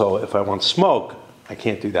 Plus also, if I want smoke, I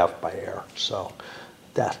can't do that by air. So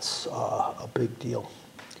that's a big deal.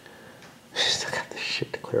 Still got this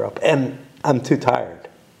shit to clear up. And I'm too tired.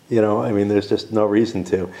 You know, I mean, there's just no reason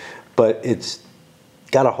to. But it's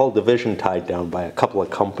got a whole division tied down by a couple of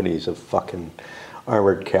companies of fucking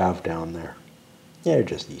armored cav down there. Yeah, they're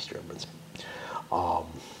just East Germans.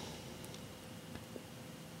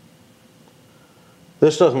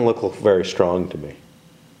 This doesn't look very strong to me.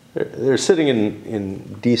 They're sitting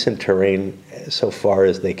in decent terrain so far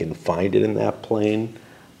as they can find it in that plane.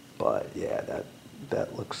 But yeah,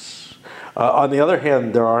 that looks. On the other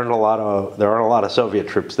hand, there aren't a lot of Soviet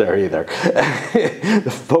troops there either.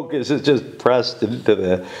 The focus is just pressed into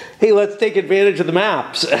the, hey, let's take advantage of the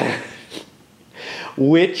maps.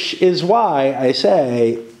 Which is why I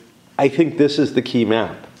say, I think this is the key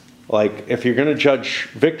map. Like, if you're going to judge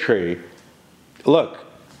victory, look,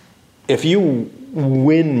 if you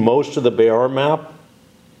win most of the Bear map,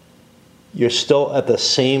 you're still at the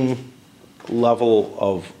same level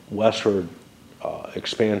of westward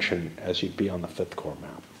expansion as you'd be on the Fifth Corps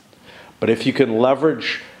map. But if you can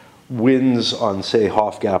leverage wins on, say,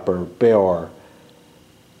 Hofgap or Bear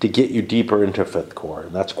to get you deeper into Fifth Corps,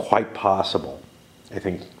 and that's quite possible, I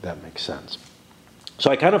think that makes sense. So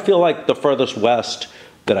I kind of feel like the furthest west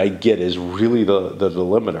that I get is really the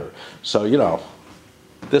delimiter. So, you know,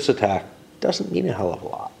 this attack doesn't mean a hell of a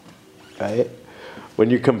lot, right? When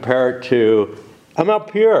you compare it to, I'm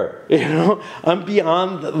up here, you know, I'm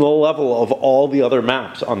beyond the level of all the other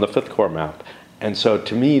maps on the Fifth Corps map. And so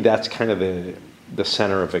to me, that's kind of the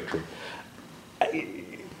center of victory.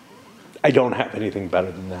 I don't have anything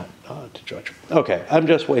better than that to judge. Okay, I'm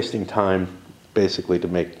just wasting time basically to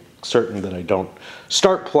make certain that I don't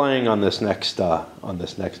start playing on this next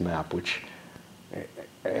map, which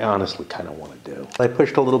I honestly kind of want to do. I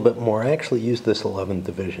pushed a little bit more. I actually used this 11th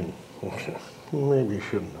Division. Maybe you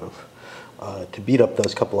shouldn't have. To beat up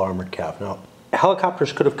those couple armored cav. Now,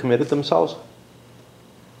 helicopters could have committed themselves.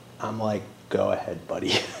 I'm like, go ahead,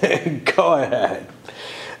 buddy. Go ahead.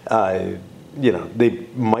 You know, they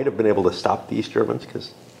might have been able to stop these Germans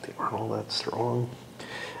because they weren't all that strong.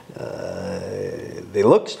 They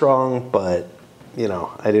look strong, but, you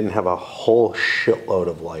know, I didn't have a whole shitload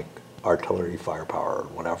of, like, artillery firepower or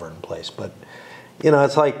whatever in place. But, you know,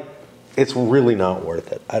 it's like, it's really not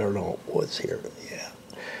worth it. I don't know what's here. Yeah.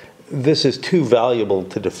 This is too valuable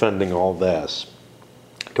to defending all this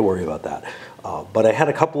to worry about that. But I had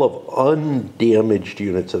a couple of undamaged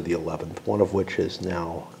units of the 11th, one of which is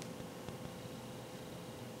now...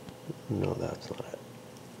 No, that's not it.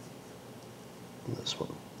 This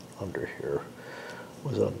one under here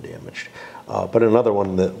was undamaged. But another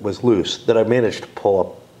one that was loose that I managed to pull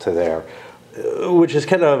up to there, which is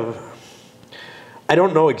kind of... I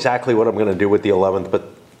don't know exactly what I'm going to do with the 11th, but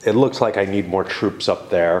it looks like I need more troops up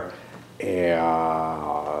there. And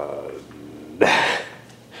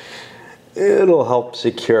it'll help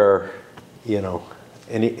secure, you know,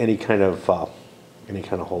 any kind of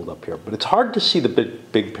hold up here. But it's hard to see the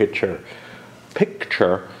big picture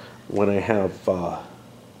when I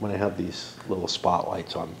have these little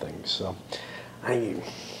spotlights on things. So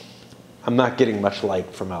I'm not getting much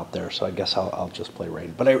light from out there, so I guess I'll just play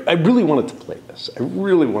rain. But I really wanted to play this. I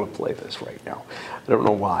really want to play this right now. I don't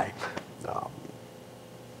know why.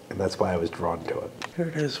 And that's why I was drawn to it. Here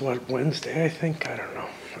it is, what, Wednesday, I think? I don't know.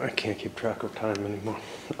 I can't keep track of time anymore.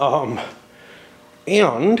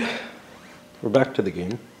 And we're back to the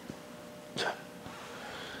game.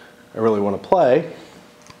 I really want to play,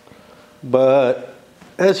 but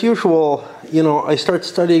as usual, you know, I start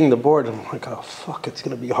studying the board and I'm like, oh fuck, it's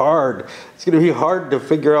going to be hard. It's going to be hard to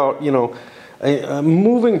figure out, you know, I'm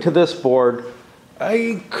moving to this board.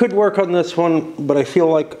 I could work on this one, but I feel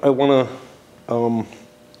like I want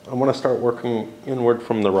to start working inward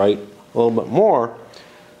from the right a little bit more.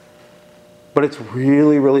 But it's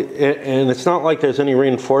really, and it's not like there's any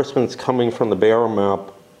reinforcements coming from the Bear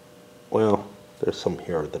map. Well, there's some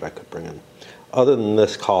here that I could bring in, other than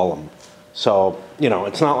this column. So, you know,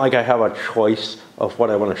 it's not like I have a choice of what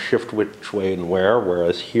I want to shift which way and where,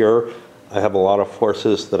 whereas here I have a lot of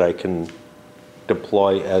forces that I can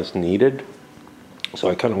deploy as needed. So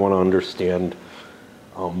I kind of want to understand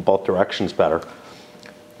both directions better.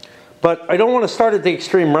 But I don't want to start at the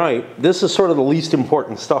extreme right. This is sort of the least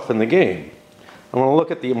important stuff in the game. I want to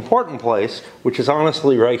look at the important place, which is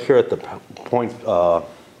honestly right here at the point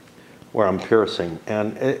where I'm piercing.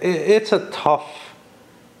 And it's a tough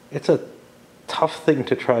thing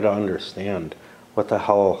to try to understand what the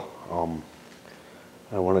hell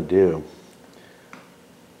I want to do.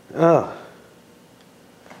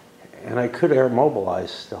 And I could air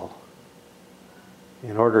mobilize still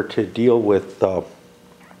in order to deal with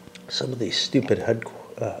some of these stupid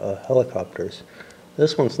helicopters.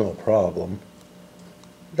 This one's no problem.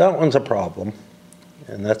 That one's a problem,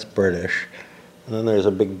 and that's British. And then there's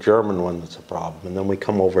a big German one that's a problem. And then we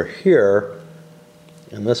come over here,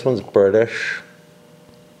 and this one's British.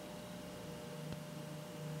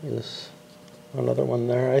 There's another one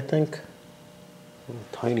there, I think.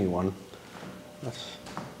 A tiny one.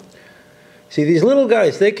 See, these little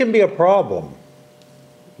guys, they can be a problem.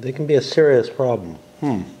 They can be a serious problem.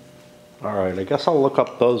 All right, I guess I'll look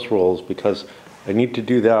up those rules because I need to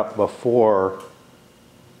do that before...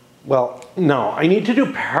 Well, no, I need to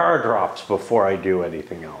do paradrops before I do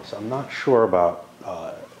anything else. I'm not sure about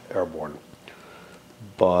airborne,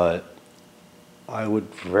 but I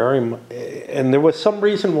would very much, and there was some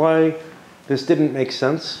reason why this didn't make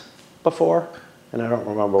sense before, and I don't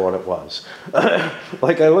remember what it was.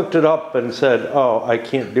 Like I looked it up and said, oh, I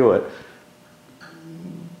can't do it,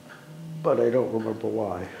 but I don't remember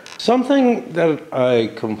why. Something that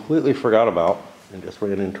I completely forgot about and just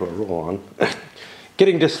ran into a rule on,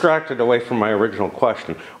 getting distracted away from my original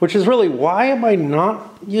question, which is really, why am I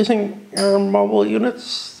not using air mobile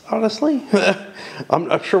units, honestly? I'm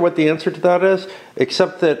not sure what the answer to that is,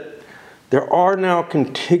 except that there are now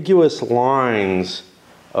contiguous lines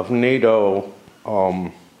of NATO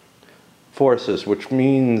forces, which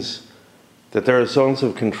means that there are zones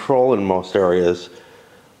of control in most areas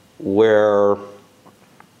where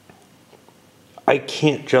I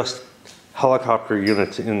can't just helicopter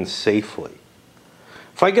units in safely.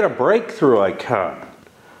 If I get a breakthrough, I can.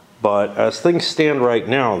 But as things stand right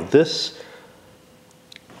now,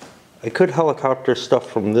 I could helicopter stuff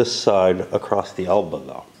from this side across the Elbe,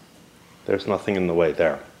 though. There's nothing in the way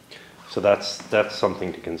there. So that's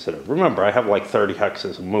something to consider. Remember, I have like 30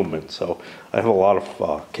 hexes of movement, so I have a lot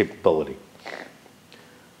of capability.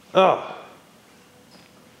 Oh.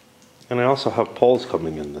 And I also have poles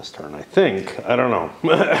coming in this turn, I think. I don't know.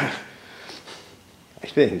 I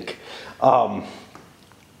think. But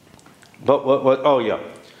what, oh yeah.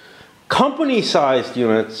 Company-sized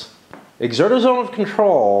units exert a zone of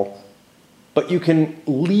control, but you can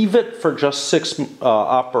leave it for just 6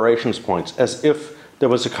 operations points, as if there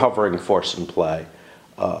was a covering force in play.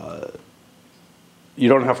 You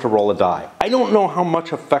don't have to roll a die. I don't know how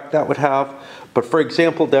much effect that would have, but for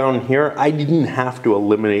example, down here, I didn't have to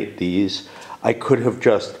eliminate these. I could have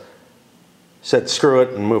just said screw it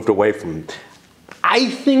and moved away from them. I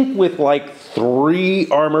think with like 3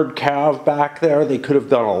 armored cav back there, they could have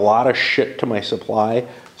done a lot of shit to my supply,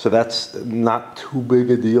 so that's not too big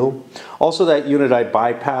a deal. Also, that unit I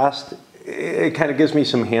bypassed, it kind of gives me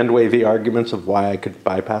some hand-wavy arguments of why I could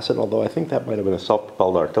bypass it, although I think that might have been a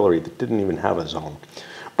self-propelled artillery that didn't even have a zone.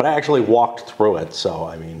 But I actually walked through it, so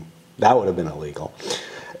I mean, that would have been illegal.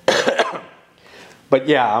 But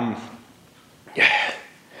yeah,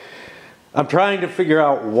 I'm trying to figure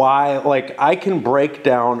out why, like, I can break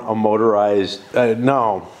down a motorized,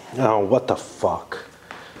 no, what the fuck?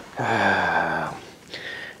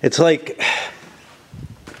 It's like,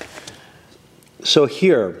 so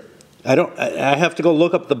here, I have to go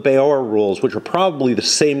look up the Beor rules, which are probably the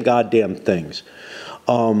same goddamn things.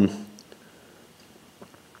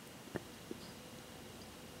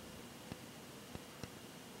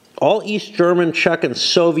 All East German, Czech, and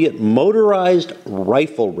Soviet motorized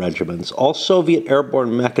rifle regiments, all Soviet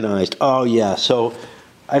airborne mechanized. Oh yeah, so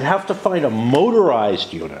I'd have to find a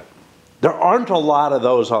motorized unit. There aren't a lot of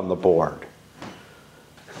those on the board.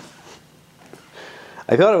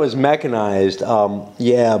 I thought it was mechanized,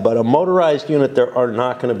 yeah, but a motorized unit, there are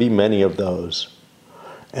not going to be many of those.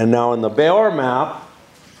 And now in the Beor map,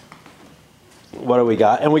 what do we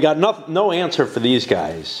got? And we got no answer for these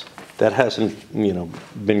guys. That hasn't, you know,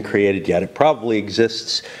 been created yet. It probably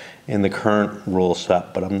exists in the current rule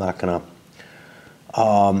set, but I'm not going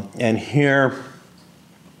to. And here,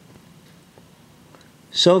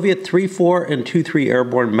 Soviet 3-4 and 2-3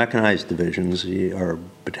 airborne mechanized divisions, or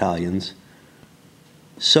battalions.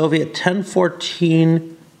 Soviet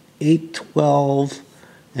 10-14, 8-12,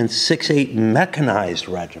 and 6-8 mechanized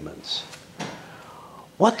regiments.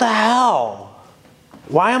 What the hell?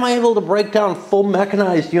 Why am I able to break down full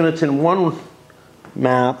mechanized units in one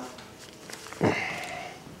map?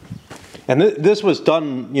 And this was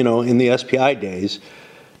done, you know, in the SPI days.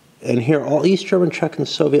 And here, all East German, Czech, and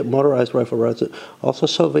Soviet motorized rifle regiments, also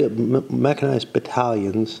Soviet mechanized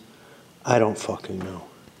battalions. I don't fucking know.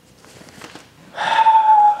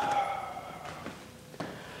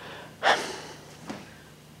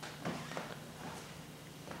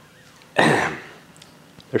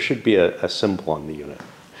 There should be a symbol on the unit.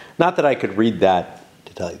 Not that I could read that,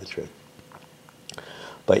 to tell you the truth.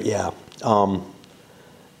 But yeah,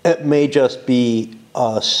 it may just be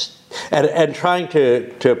us, and trying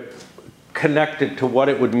to connect it to what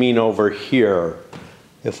it would mean over here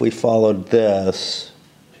if we followed this.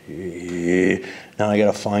 Now I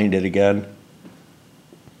gotta find it again.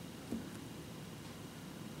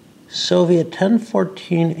 Soviet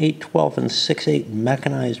 10-14, 8-12, and 6-8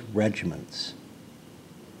 mechanized regiments.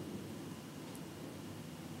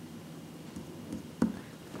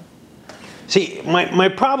 See, my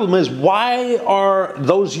problem is, why are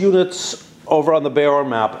those units over on the Beor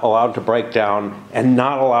map allowed to break down and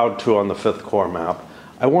not allowed to on the 5th Corps map?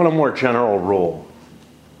 I want a more general rule.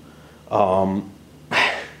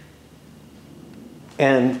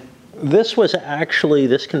 And this was actually,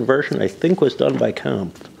 this conversion I think was done by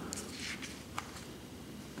Kampf.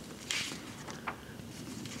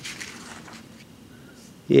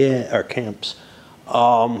 Yeah, our camps.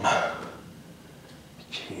 Jeez.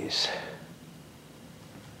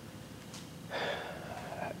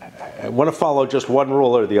 I want to follow just one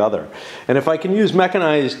rule or the other. And if I can use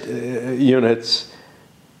mechanized units,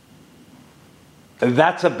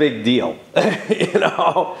 that's a big deal, you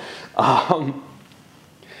know,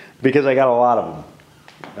 because I got a lot of them.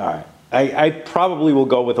 All right. I probably will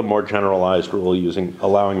go with a more generalized rule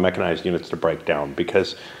allowing mechanized units to break down,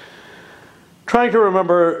 because trying to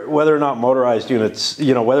remember whether or not motorized units,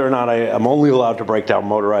 you know, whether or not I'm only allowed to break down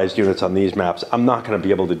motorized units on these maps, I'm not going to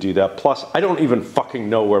be able to do that. Plus, I don't even fucking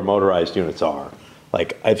know where motorized units are.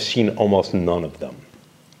 Like, I've seen almost none of them.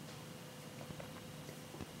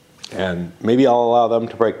 And maybe I'll allow them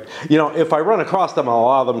to break, you know, if I run across them, I'll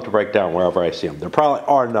allow them to break down wherever I see them. There probably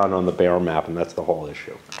are none on the Bear map, and that's the whole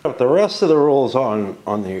issue. But the rest of the rules on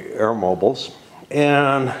the Airmobiles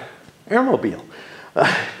and Airmobile.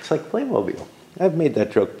 It's like Playmobil. I've made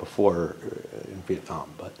that joke before in Vietnam,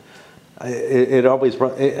 but it always,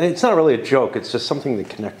 it's not really a joke, it's just something that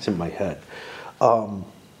connects in my head.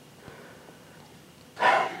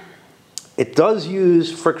 It does use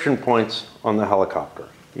friction points on the helicopter,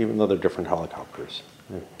 even though they're different helicopters.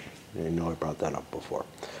 I know I brought that up before.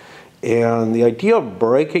 And the idea of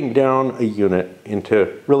breaking down a unit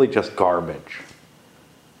into really just garbage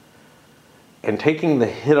and taking the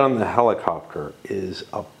hit on the helicopter is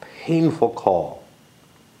a painful call.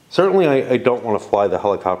 Certainly I don't want to fly the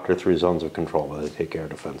helicopter through zones of control where they take air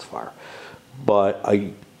defense fire. But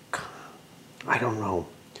I don't know.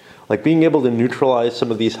 Like, being able to neutralize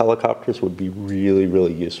some of these helicopters would be really,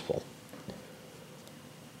 really useful.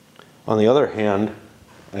 On the other hand,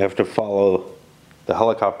 I have to follow the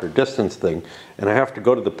helicopter distance thing, and I have to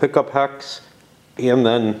go to the pickup hex and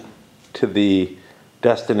then to the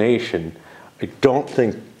destination. I don't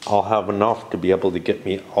think I'll have enough to be able to get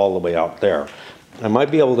me all the way out there. I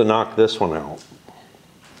might be able to knock this one out,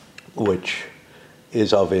 which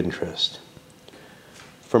is of interest.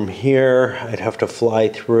 From here, I'd have to fly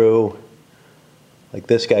through, like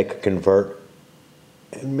this guy could convert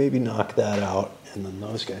and maybe knock that out, and then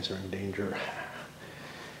those guys are in danger.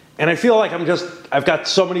 And I feel like I've got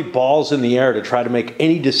so many balls in the air to try to make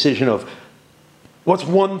any decision of what's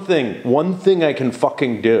one thing I can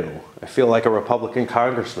fucking do. I feel like a Republican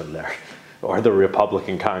congressman there, or the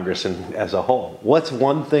Republican Congress as a whole. What's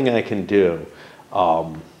one thing I can do,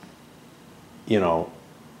 you know,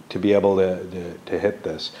 to be able to hit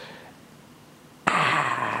this?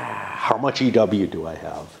 How much EW do I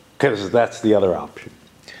have? Because that's the other option.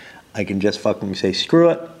 I can just fucking say, screw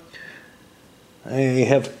it. I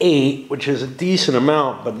have 8, which is a decent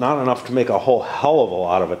amount, but not enough to make a whole hell of a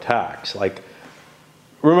lot of attacks. Like,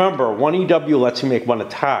 remember, 1 EW lets you make 1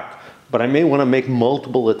 attack, but I may want to make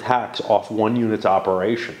multiple attacks off 1 unit's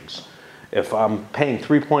operations. If I'm paying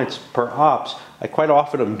 3 points per ops, I quite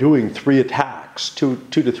often am doing 3 attacks, 2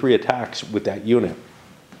 to 3 attacks with that unit,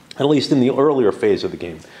 at least in the earlier phase of the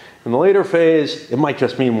game. In the later phase, it might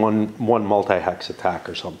just mean one multi-hex attack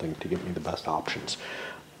or something to give me the best options.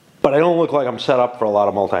 But I don't look like I'm set up for a lot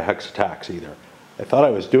of multi-hex attacks either. I thought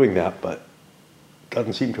I was doing that, but it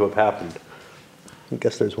doesn't seem to have happened. I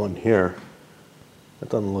guess there's one here. That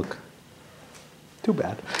doesn't look too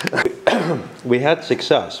bad. We had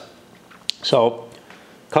success. So,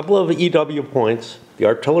 a couple of EW points. The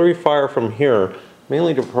artillery fire from here,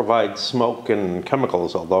 mainly to provide smoke and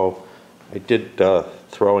chemicals, although I did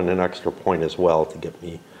throw in an extra point as well to get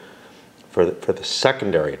me for the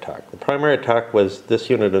secondary attack. The primary attack was this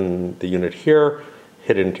unit and the unit here,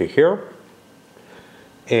 hit into here.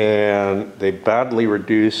 And they badly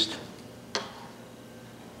reduced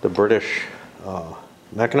the British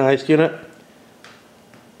mechanized unit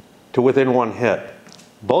to within 1 hit.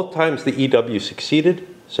 Both times the EW succeeded,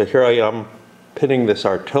 so here I am pinning this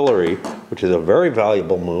artillery, which is a very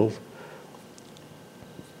valuable move.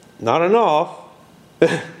 Not enough,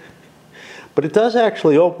 but it does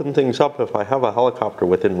actually open things up if I have a helicopter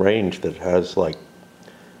within range that has like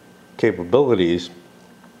capabilities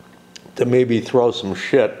to maybe throw some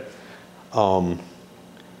shit to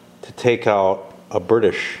take out a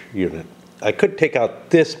British unit. I could take out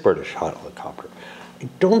this British helicopter. I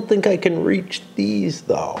don't think I can reach these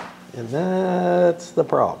though, and that's the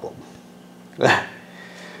problem.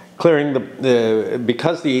 Clearing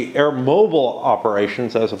because the airmobile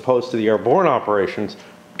operations as opposed to the airborne operations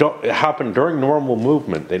don't happen during normal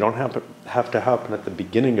movement. They don't have to happen at the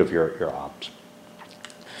beginning of your ops.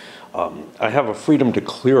 I have a freedom to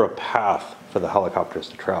clear a path for the helicopters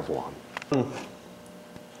to travel on.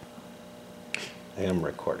 I am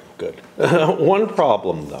recording, good. One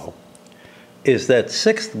problem though is that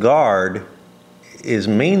 6th Guard is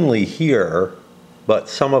mainly here, but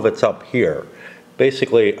some of it's up here.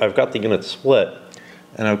 Basically, I've got the unit split,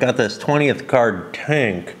 and I've got this 20th guard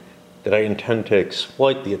tank that I intend to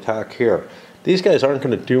exploit the attack here. These guys aren't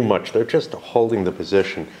going to do much. They're just holding the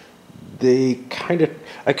position. I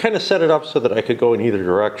kind of set it up so that I could go in either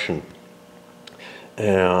direction.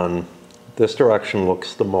 And this direction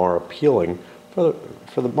looks the more appealing for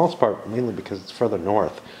the most part, mainly because it's further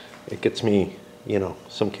north. It gets me, you know,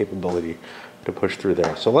 some capability to push through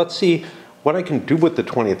there. So let's see what I can do with the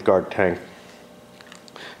 20th Guard tank.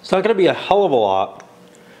 It's not going to be a hell of a lot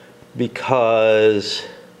because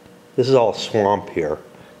this is all swamp here.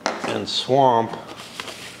 And swamp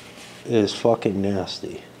is fucking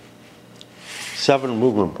nasty. 7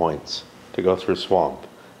 movement points to go through swamp.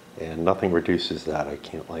 And nothing reduces that. I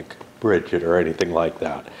can't like bridge it or anything like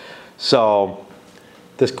that. So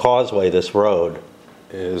this causeway, this road,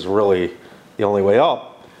 is really the only way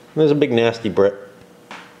up. And there's a big nasty Brit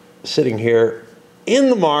sitting here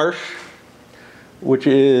in the marsh, which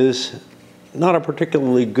is not a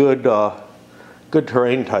particularly good good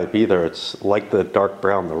terrain type either. It's like the dark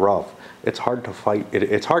brown, the rough. It's hard to fight.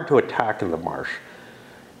 It's hard to attack in the marsh.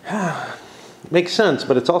 Makes sense,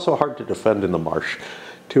 but it's also hard to defend in the marsh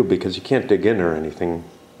too, because you can't dig in or anything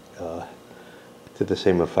to the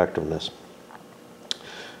same effectiveness.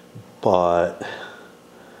 But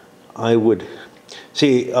I would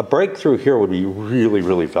see a breakthrough here would be really,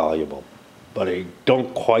 really valuable, but I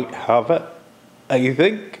don't quite have it, I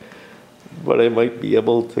think, but I might be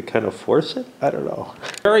able to kind of force it. I don't know.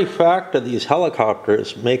 The very fact of these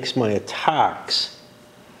helicopters makes my attacks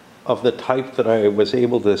of the type that I was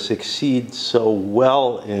able to succeed so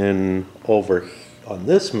well in over on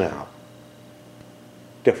this map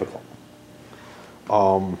difficult.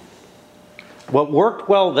 What worked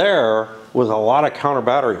well there was a lot of counter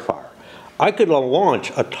battery fire. I could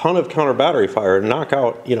launch a ton of counter battery fire and knock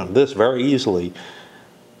out, you know, this very easily,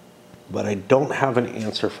 but I don't have an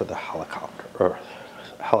answer for the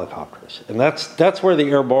helicopters. And that's where the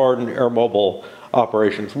airborne, air mobile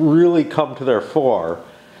operations really come to their fore.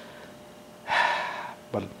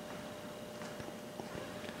 But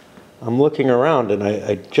I'm looking around and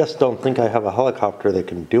I just don't think I have a helicopter that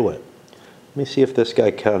can do it. Let me see if this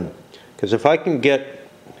guy can. Because if I can get,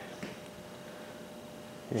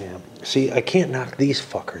 yeah, see, I can't knock these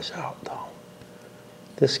fuckers out though.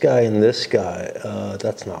 This guy and this guy,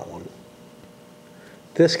 that's not one.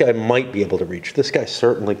 This guy might be able to reach. This guy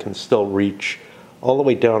certainly can still reach all the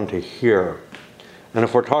way down to here. And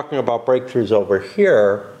if we're talking about breakthroughs over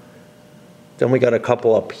here, then we got a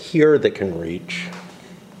couple up here that can reach.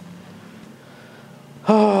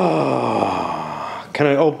 Can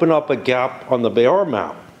I open up a gap on the Beor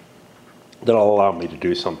map that'll allow me to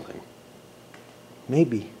do something?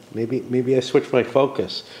 Maybe I switch my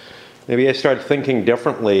focus. Maybe I start thinking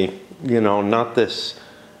differently, you know, not this,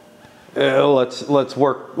 let's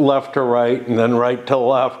work left to right and then right to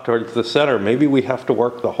left towards the center. Maybe we have to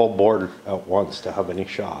work the whole board at once to have any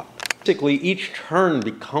shot. Basically, each turn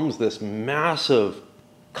becomes this massive,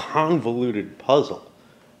 convoluted puzzle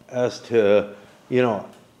as to, you know,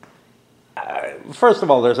 first of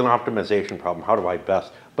all, there's an optimization problem. How do I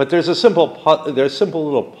best? But there's simple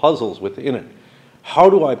little puzzles within it. How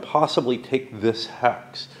do I possibly take this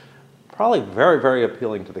hex? Probably very, very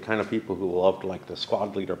appealing to the kind of people who loved like the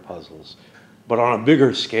squad leader puzzles, but on a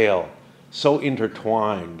bigger scale, so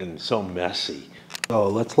intertwined and so messy. So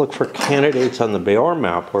let's look for candidates on the Beor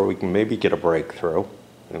map where we can maybe get a breakthrough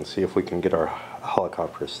and see if we can get our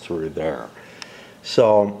helicopters through there.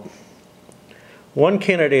 So one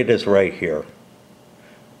candidate is right here.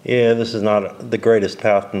 Yeah, this is not the greatest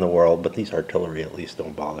path in the world, but these artillery at least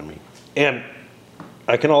don't bother me. And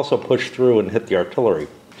I can also push through and hit the artillery.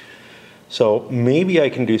 So maybe I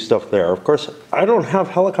can do stuff there. Of course, I don't have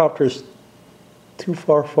helicopters too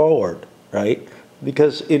far forward, right?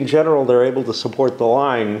 Because in general, they're able to support the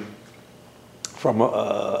line from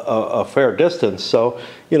a fair distance. So,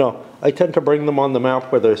 you know, I tend to bring them on the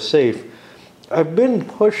map where they're safe. I've been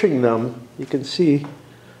pushing them, you can see,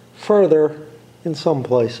 further in some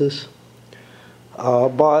places.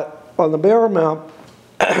 But on the Beor map,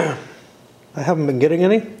 I haven't been getting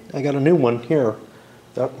any. I got a new one here.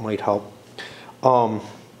 That might help. And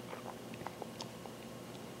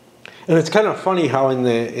it's kind of funny how in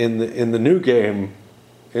the new game,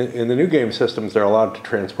 in the new game systems, they're allowed to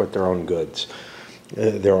transport their own goods,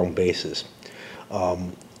 their own bases.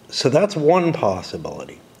 So that's one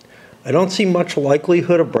possibility. I don't see much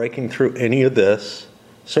likelihood of breaking through any of this.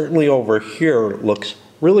 Certainly over here it looks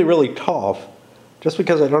really, really tough, just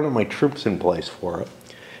because I don't have my troops in place for it.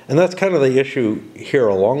 And that's kind of the issue here,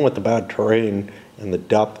 along with the bad terrain and the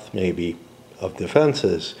depth maybe of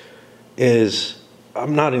defenses, is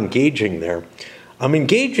I'm not engaging there. I'm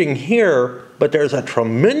engaging here, but there's a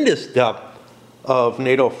tremendous depth of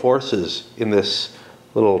NATO forces in this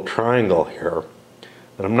little triangle here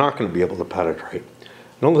that I'm not going to be able to penetrate.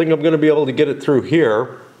 I don't think I'm going to be able to get it through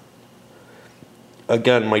here.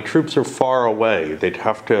 Again, my troops are far away. They'd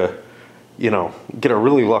have to, you know, get a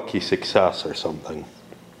really lucky success or something.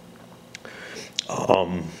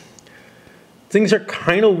 Things are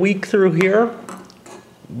kind of weak through here,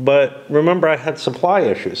 but remember I had supply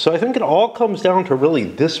issues. So I think it all comes down to really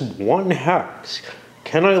this one hex.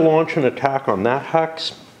 Can I launch an attack on that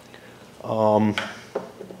hex?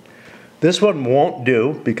 This one won't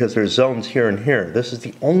do because there's zones here and here. This is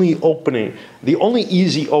the only opening, the only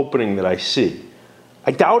easy opening that I see.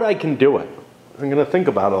 I doubt I can do it. I'm gonna think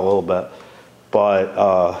about it a little bit,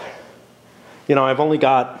 but you know, I've only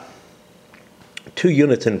got 2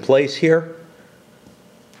 units in place here.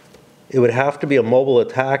 It would have to be a mobile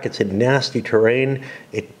attack. It's in nasty terrain.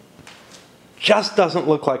 It just doesn't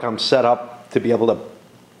look like I'm set up to be able to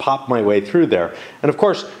pop my way through there. And of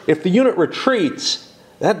course, if the unit retreats,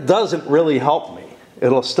 that doesn't really help me.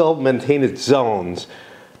 It'll still maintain its zones.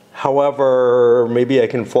 However, maybe I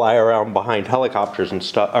can fly around behind helicopters and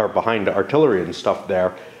stuff, or behind artillery and stuff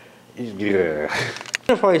there. Yeah.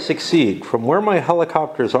 If I succeed, from where my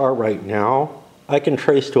helicopters are right now, I can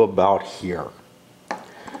trace to about here.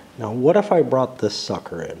 Now, what if I brought this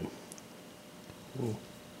sucker in?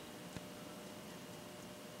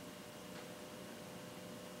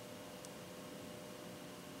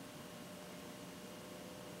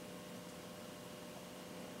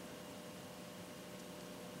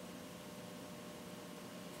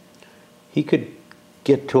 He could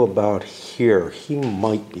get to about here. He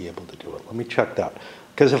might be able to do it. Let me check that.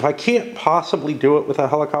 Because if I can't possibly do it with a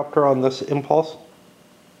helicopter on this impulse,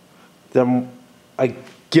 then I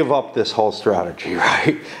give up this whole strategy,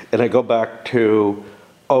 right? And I go back to,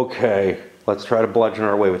 okay, let's try to bludgeon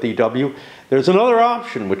our way with EW. There's another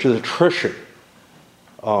option, which is attrition.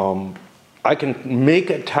 I can make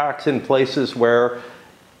attacks in places where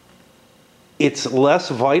it's less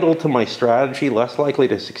vital to my strategy, less likely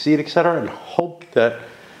to succeed, etc., and hope that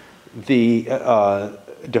the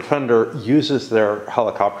defender uses their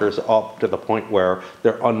helicopters up to the point where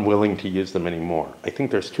they're unwilling to use them anymore. I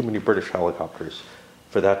think there's too many British helicopters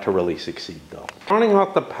for that to really succeed, though. Running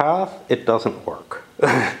off the path, it doesn't work.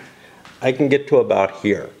 I can get to about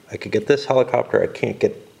here. I could get this helicopter. I can't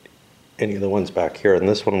get any of the ones back here, and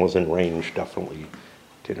this one was in range, definitely,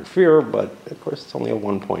 to interfere, but of course it's only a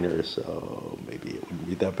 1-pointer, so maybe it wouldn't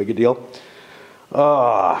be that big a deal.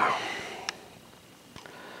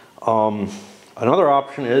 Another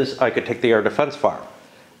option is I could take the air defense fire.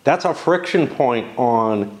 That's a friction point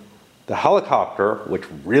on the helicopter, which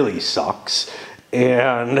really sucks,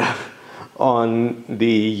 and on the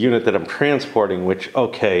unit that I'm transporting, which,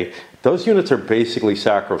 okay, those units are basically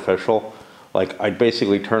sacrificial. Like, I'd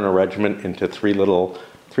basically turn a regiment into three little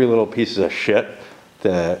pieces of shit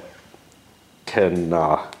that can,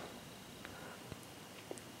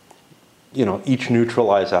 you know, each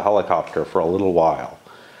neutralize a helicopter for a little while.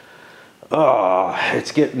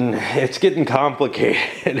 It's getting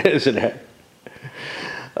complicated, isn't it?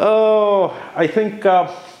 Oh, I think,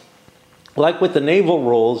 like with the naval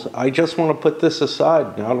rules, I just want to put this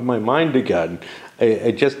aside and out of my mind again.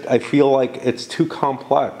 I feel like it's too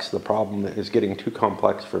complex. The problem is getting too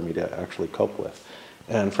complex for me to actually cope with.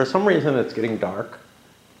 And for some reason, it's getting dark.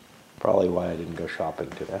 Probably why I didn't go shopping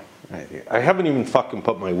today. I haven't even fucking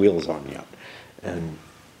put my wheels on yet. And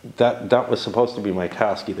that was supposed to be my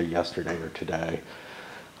task either yesterday or today.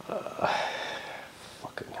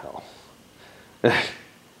 Fucking hell. I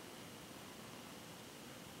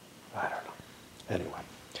don't know. Anyway.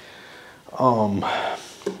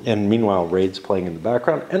 And meanwhile, Raid's playing in the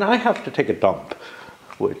background. And I have to take a dump,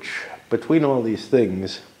 which, between all these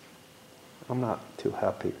things, I'm not too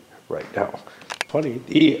happy right now. Funny,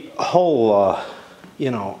 the whole,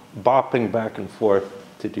 you know, bopping back and forth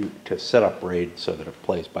to set up Raid so that it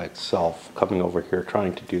plays by itself, coming over here,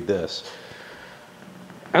 trying to do this.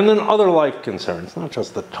 And then other life concerns, not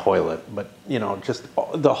just the toilet, but, you know, just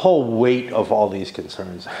the whole weight of all these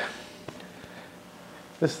concerns.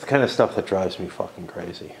 This is the kind of stuff that drives me fucking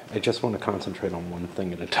crazy. I just want to concentrate on one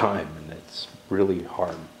thing at a time, and it's really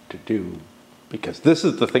hard to do because this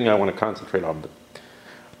is the thing I want to concentrate on. But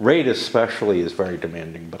Raid especially is very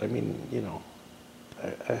demanding, but I mean, you know,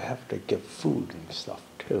 I have to give food and stuff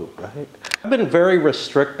too, right? I've been very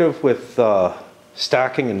restrictive with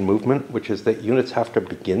stacking and movement, which is that units have to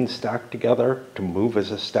begin stacked together to move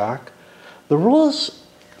as a stack. The rules,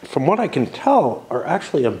 from what I can tell, are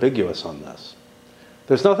actually ambiguous on this.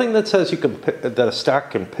 There's nothing that says that a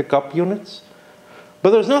stack can pick up units,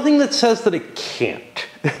 But there's nothing that says that it can't.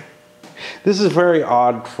 This is very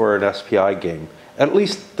odd for an SPI game, at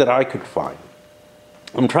least that I could find.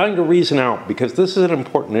 I'm trying to reason out because this is an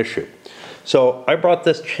important issue. So I brought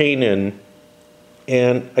this chain in,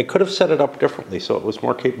 and I could have set it up differently so it was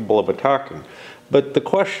more capable of attacking. But the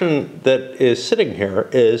question that is sitting here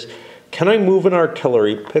is, can I move an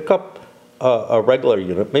artillery, pick up a regular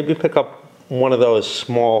unit, maybe pick up one of those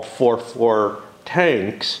small 4-floor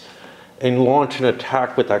tanks, and launch an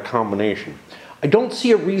attack with that combination? I don't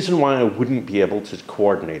see a reason why I wouldn't be able to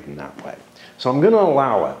coordinate in that way. So I'm going to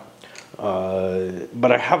allow it,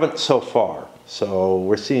 but I haven't so far. So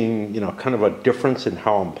we're seeing, kind of a difference in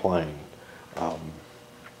how I'm playing.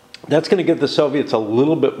 That's going to give the Soviets a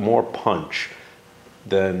little bit more punch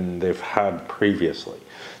than they've had previously.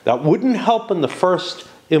 That wouldn't help in the first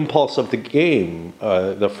impulse of the game,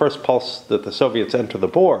 the first pulse that the Soviets enter the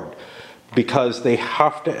board, because they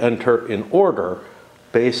have to enter in order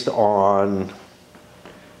based on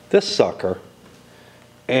this sucker,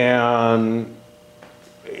 and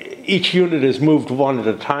each unit is moved one at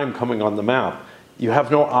a time coming on the map. You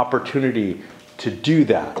have no opportunity to do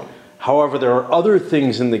that. However, there are other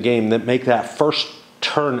things in the game that make that first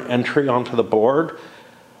turn entry onto the board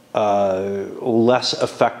less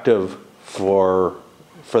effective for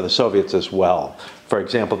the Soviets as well. For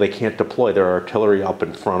example, they can't deploy their artillery up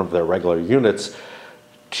in front of their regular units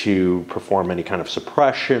to perform any kind of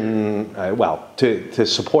suppression, to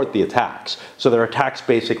support the attacks. So their attacks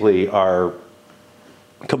basically are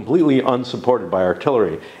completely unsupported by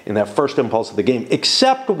artillery in that first impulse of the game,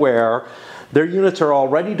 except where their units are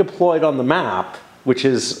already deployed on the map, which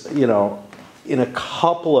is, in a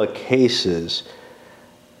couple of cases,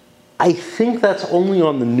 I think that's only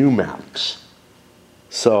on the new maps.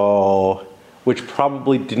 So, which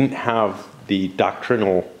probably didn't have the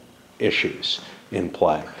doctrinal issues in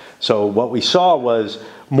play. So what we saw was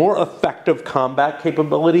more effective combat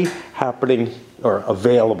capability happening, or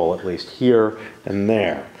available at least, here and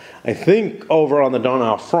there. I think over on the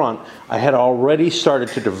Donau front, I had already started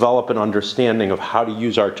to develop an understanding of how to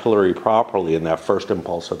use artillery properly in that first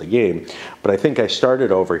impulse of the game, but I think I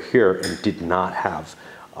started over here and did not have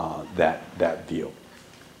that view.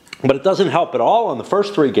 But it doesn't help at all on the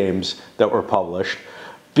first 3 games that were published,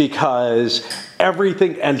 because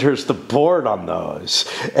everything enters the board on those.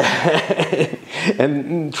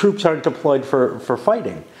 And troops aren't deployed for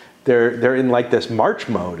fighting. They're in like this march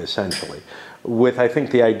mode, essentially, with, I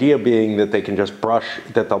think, the idea being that they can just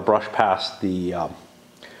they'll brush past the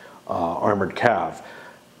armored cav.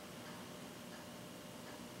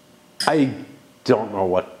 I don't know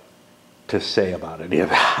what to say about any of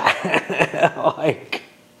that.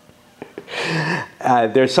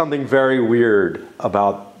 There's something very weird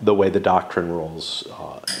about the way the doctrine rules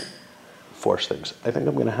force things. I think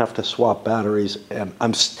I'm going to have to swap batteries, and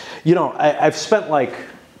I've spent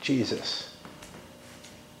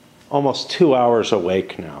almost 2 hours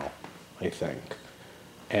awake now, I think.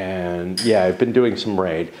 And yeah, I've been doing some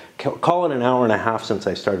raid. Call it an hour and a half since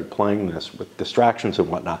I started playing this with distractions and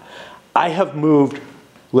whatnot. I have moved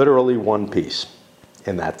literally 1 piece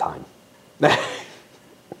in that time.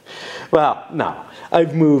 Well, no,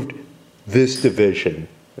 I've moved this division,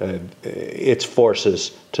 its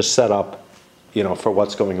forces, to set up, for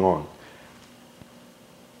what's going on.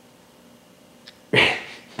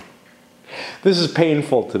 This is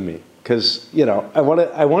painful to me because, I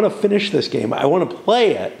want to finish this game. I want to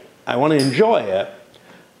play it. I want to enjoy it.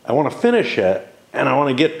 I want to finish it, and I want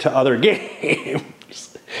to get to other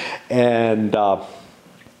games. And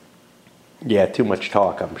yeah, too much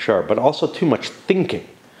talk, I'm sure, but also too much thinking.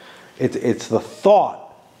 It's the thought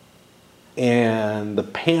and the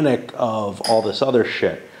panic of all this other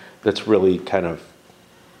shit that's really kind of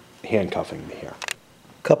handcuffing me here.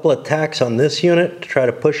 Couple attacks on this unit to try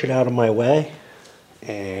to push it out of my way,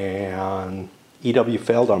 and EW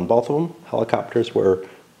failed on both of them. Helicopters were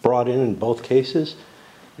brought in both cases.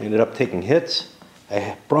 I ended up taking hits.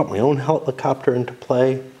 I brought my own helicopter into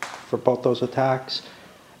play for both those attacks.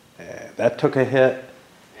 That took a hit.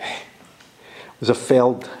 It was a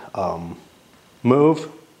failed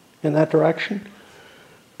move in that direction.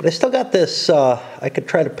 But I still got this, I could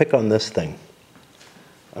try to pick on this thing.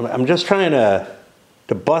 I'm just trying to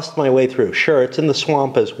bust my way through. Sure, it's in the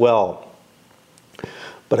swamp as well.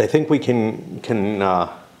 But I think we can gain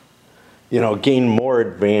more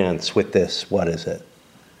advance with this, what is it?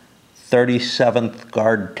 37th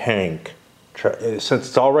Guard tank. Since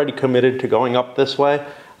it's already committed to going up this way,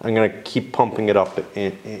 I'm going to keep pumping it up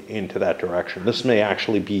into that direction. This may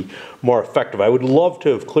actually be more effective. I would love to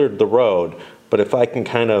have cleared the road, but if I can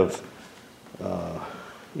kind of,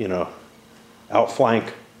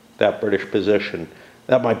 outflank that British position,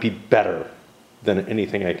 That might be better than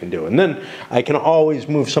anything I can do. And then I can always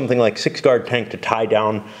move something like 6-guard tank to tie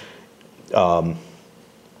down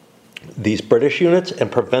these British units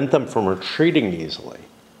and prevent them from retreating easily.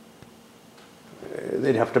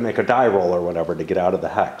 They'd have to make a die roll or whatever to get out of the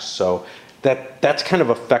hex. So that's kind of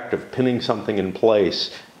effective, pinning something in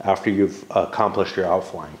place after you've accomplished your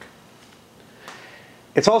outflank.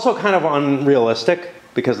 It's also kind of unrealistic,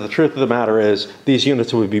 because the truth of the matter is these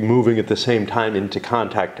units would be moving at the same time into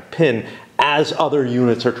contact to pin as other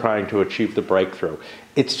units are trying to achieve the breakthrough.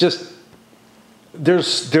 It's just,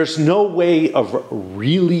 there's no way of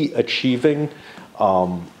really achieving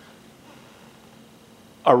a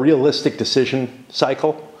realistic decision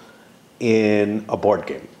cycle in a board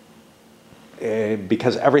game.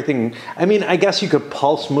 Because everything, I mean, I guess you could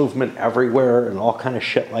pulse movement everywhere and all kind of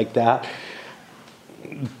shit like that.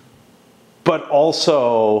 But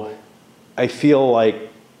also, I feel like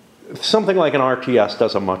something like an RTS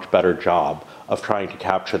does a much better job of trying to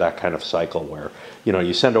capture that kind of cycle where, you know,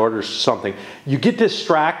 you send orders to something, you get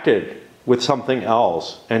distracted with something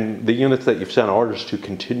else, and the units that you've sent orders to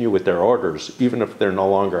continue with their orders, even if they're no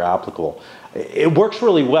longer applicable. It works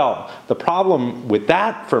really well. The problem with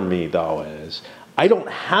that for me, though, is I don't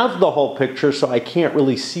have the whole picture, so I can't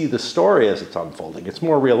really see the story as it's unfolding. It's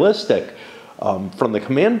more realistic from the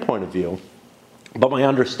command point of view, but my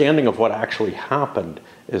understanding of what actually happened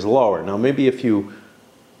is lower. Now, maybe if you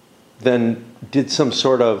then did some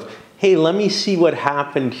sort of, hey, let me see what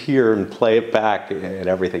happened here and play it back and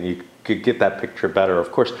everything, you could get that picture better.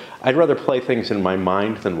 Of course, I'd rather play things in my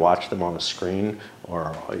mind than watch them on a screen,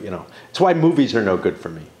 or, you know. It's why movies are no good for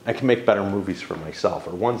me. I can make better movies for myself,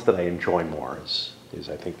 or ones that I enjoy more is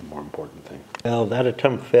I think the more important thing. Well, that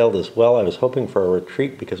attempt failed as well. I was hoping for a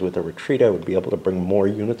retreat, because with a retreat I would be able to bring more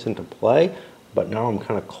units into play, but now I'm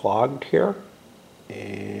kind of clogged here.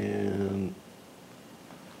 And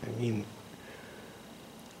I mean,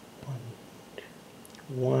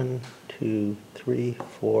 1, 2, 3,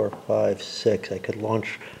 4, 5, 6. I could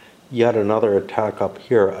launch yet another attack up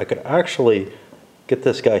here. I could actually get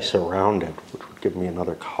this guy surrounded, which would give me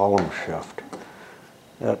another column shift.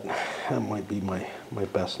 That might be my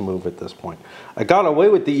best move at this point. I got away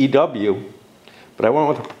with the EW, but I went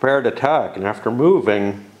with a prepared attack, and after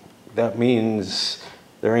moving, that means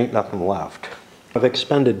there ain't nothing left. I've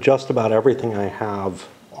expended just about everything I have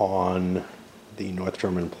on the North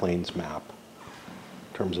German Plains map,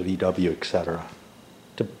 in terms of EW, etc.,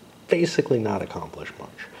 to basically not accomplish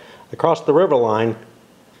much. I crossed the river line.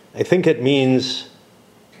 I think it means,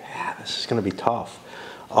 yeah, this is going to be tough.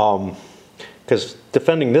 Because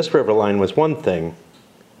defending this river line was one thing,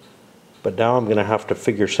 but now I'm going to have to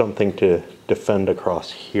figure something to defend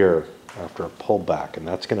across here after a pullback, and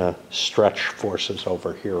that's going to stretch forces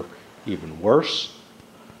over here even worse.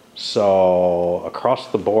 So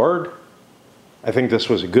across the board, I think this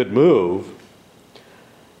was a good move.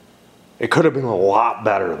 It could have been a lot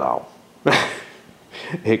better, though.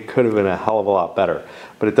 It could have been a hell of a lot better.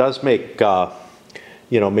 But it does make,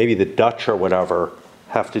 you know, maybe the Dutch or whatever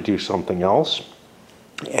have to do something else.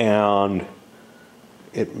 And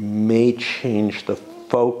it may change the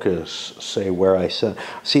focus, say, where I said.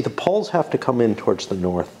 See, the Poles have to come in towards the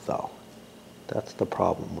north, though. That's the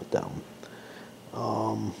problem with them.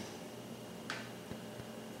 I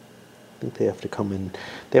think they have to come in.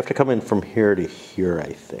 They have to come in from here to here,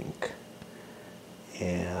 I think.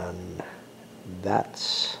 And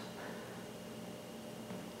that's,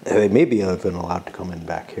 they may be even allowed to come in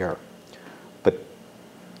back here, but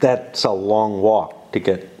that's a long walk to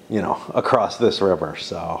get, you know, across this river.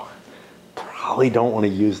 So probably don't want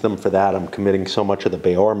to use them for that. I'm committing so much of the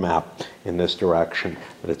Beor map in this direction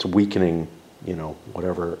that it's weakening, you know,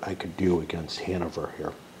 whatever I could do against Hanover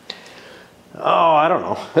here. Oh, I don't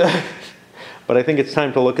know. But I think it's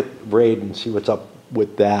time to look at raid and see what's up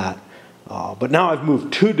with that. But now I've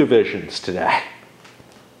moved 2 divisions today.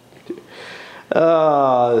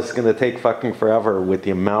 This is going to take fucking forever with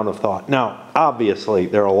the amount of thought. Now, obviously,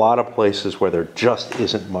 there are a lot of places where there just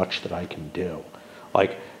isn't much that I can do.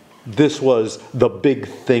 Like, this was the big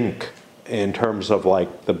think in terms of,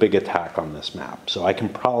 like, the big attack on this map. So I can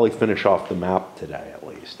probably finish off the map today, at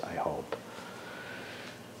least, I hope.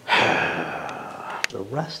 The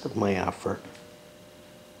rest of my effort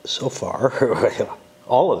so far,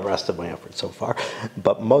 all of the rest of my effort so far,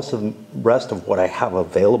 but most of the rest of what I have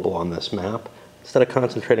available on this map, instead of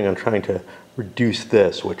concentrating on trying to reduce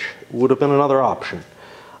this, which would have been another option,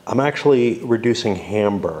 I'm actually reducing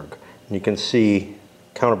Hamburg. And you can see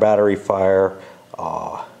counter battery fire,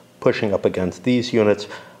 pushing up against these units,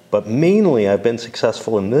 but mainly I've been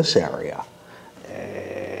successful in this area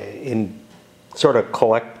in sort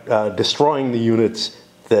of destroying the units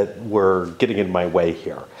that were getting in my way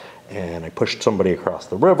here. And I pushed somebody across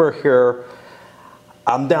the river here.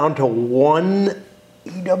 I'm down to 1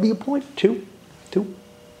 EW point, two? I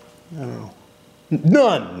don't know.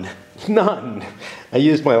 None. I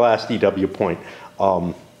used my last EW point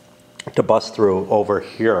to bust through over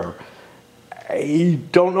here. I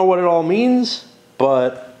don't know what it all means,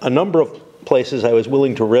 but a number of places I was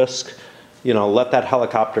willing to risk, let that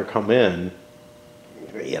helicopter come in.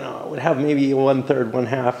 It would have maybe 1/3,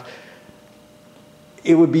 1/2.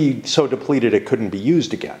 It would be so depleted it couldn't be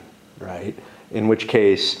used again, right? In which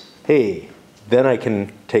case, hey, then I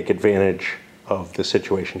can take advantage of the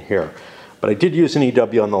situation here. But I did use an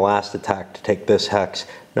EW on the last attack to take this hex.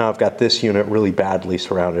 Now I've got this unit really badly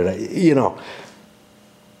surrounded.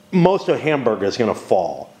 Most of Hamburg is going to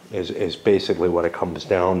fall, is basically what it comes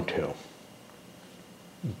down to.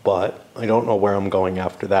 But I don't know where I'm going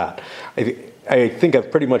after that. I think I've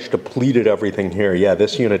pretty much depleted everything here. Yeah,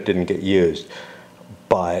 this unit didn't get used,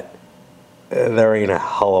 but there ain't a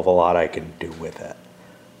hell of a lot I can do with it.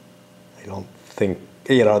 I don't think,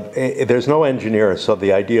 there's no engineer, so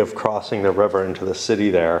the idea of crossing the river into the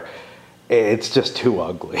city there, it's just too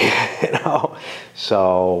ugly,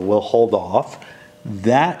 So we'll hold off.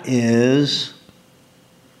 That is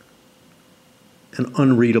an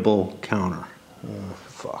unreadable counter.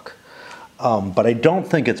 Fuck. But I don't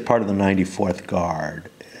think it's part of the 94th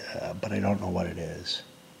Guard, but I don't know what it is.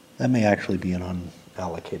 That may actually be an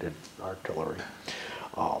unallocated artillery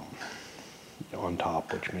on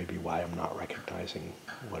top, which may be why I'm not recognizing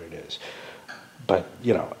what it is. But,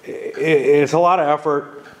 it's a lot of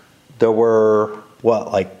effort. There were,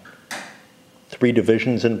 like 3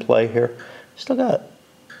 divisions in play here. Still got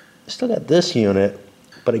this unit,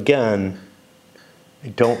 but again, I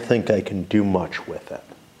don't think I can do much with it.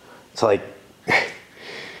 It's like,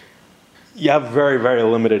 you have a very, very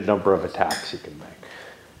limited number of attacks you can make.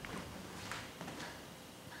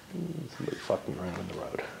 Somebody fucking ran on the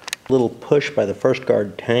road. Little push by the 1st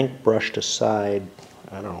Guard tank, brushed aside.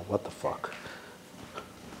 I don't know what the fuck.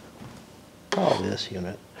 Oh, this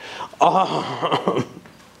unit.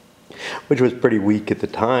 Which was pretty weak at the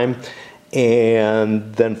time.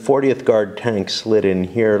 And then 40th Guard tank slid in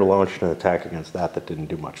here to launch an attack against that didn't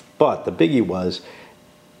do much. But the biggie was,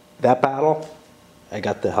 that battle, I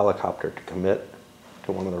got the helicopter to commit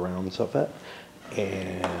to one of the rounds of it.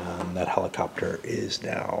 And that helicopter is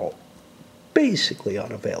now basically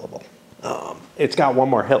unavailable. It's got 1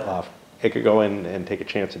 more hit left. It could go in and take a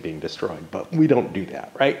chance of being destroyed, but we don't do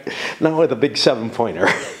that, right? Not with a big 7-pointer.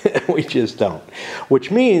 We just don't.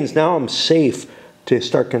 Which means now I'm safe to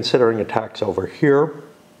start considering attacks over here.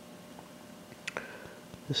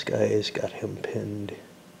 This guy has got him pinned.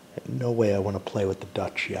 No way I want to play with the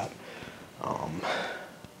Dutch yet.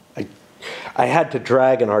 I had to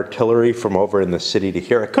drag an artillery from over in the city to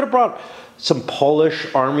here. I could have brought some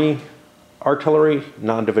Polish army artillery,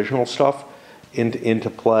 non-divisional stuff, into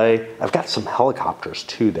play. I've got some helicopters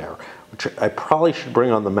too there, which I probably should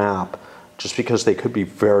bring on the map just because they could be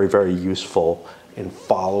very, very useful in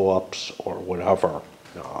follow-ups or whatever.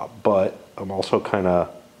 But I'm also kind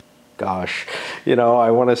of, gosh,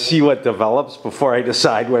 I want to see what develops before I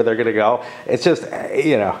decide where they're going to go. It's just,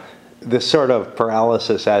 this sort of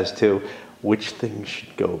paralysis as to which thing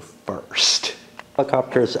should go first.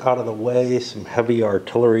 Helicopters out of the way, some heavy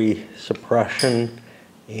artillery suppression,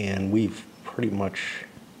 and we've pretty much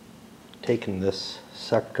taken this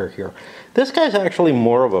sector here. This guy's actually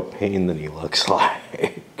more of a pain than he looks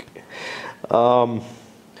like.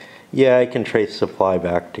 Yeah, I can trace supply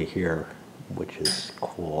back to here, which is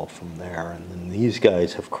cool from there. And then these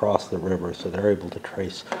guys have crossed the river, so they're able to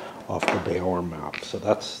trace off the Bayeux map. So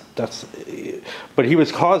that's, but he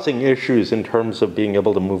was causing issues in terms of being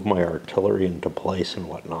able to move my artillery into place and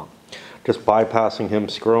whatnot. Just bypassing him,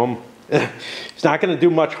 screw him. He's not going to do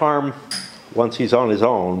much harm once he's on his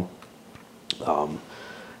own.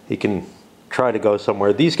 He can try to go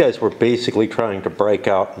somewhere. These guys were basically trying to break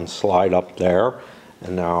out and slide up there,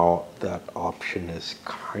 and now that option is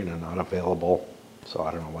kind of not available. So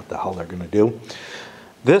I don't know what the hell they're going to do.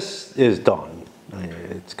 This is done.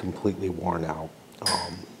 It's completely worn out.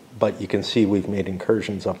 But you can see we've made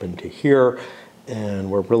incursions up into here,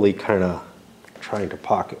 and we're really kind of trying to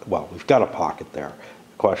pocket. Well, we've got a pocket there.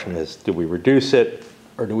 The question is, do we reduce it,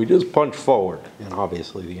 or do we just punch forward? And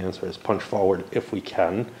obviously the answer is punch forward if we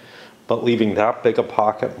can, but leaving that big a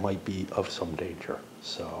pocket might be of some danger.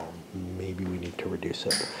 So maybe we need to reduce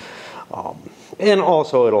it. And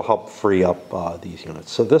also it'll help free up these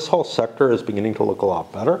units. So this whole sector is beginning to look a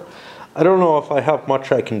lot better. I don't know if I have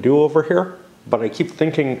much I can do over here, but I keep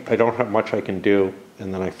thinking I don't have much I can do,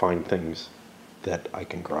 and then I find things that I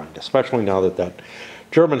can grind, especially now that that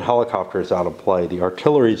German helicopter is out of play. The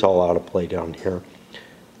artillery's all out of play down here.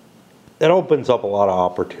 It opens up a lot of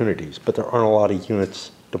opportunities, but there aren't a lot of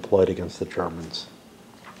units deployed against the Germans.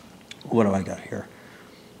 What do I got here?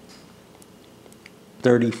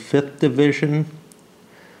 35th Division.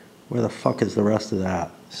 Where the fuck is the rest of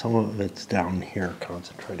that? Some of it's down here,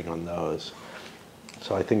 concentrating on those.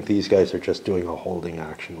 So I think these guys are just doing a holding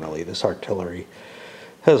action, really. This artillery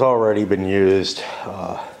has already been used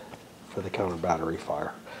for the counter battery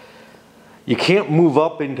fire. You can't move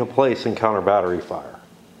up into place and counter battery fire.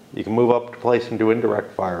 You can move up to place and do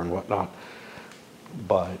indirect fire and whatnot,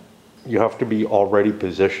 but you have to be already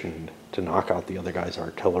positioned to knock out the other guy's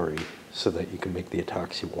artillery so that you can make the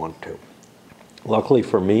attacks you want to. Luckily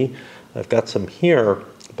for me, I've got some here,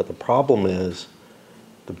 but the problem is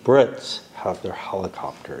the Brits have their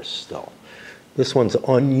helicopters still. This one's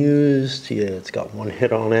unused. Yeah, it's got one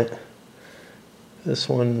hit on it. This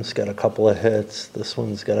one's got a couple of hits. This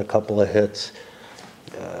one's got a couple of hits.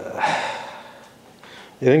 I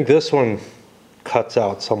think this one cuts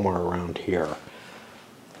out somewhere around here.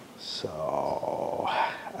 So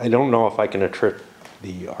I don't know if I can attrit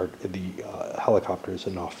the helicopters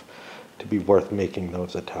enough to be worth making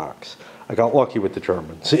those attacks. I got lucky with the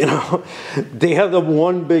Germans, you know. They have the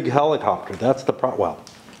one big helicopter. That's the problem. Well,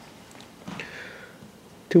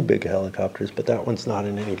 two big helicopters, but that one's not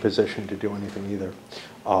in any position to do anything either.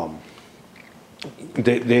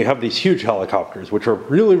 They have these huge helicopters, which are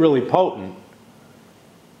really, really potent,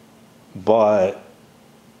 but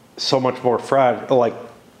so much more fragile. Like,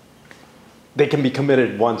 they can be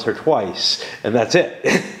committed once or twice, and that's it.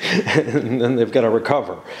 And then they've got to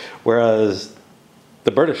recover. Whereas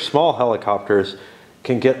the British small helicopters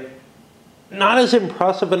can get not as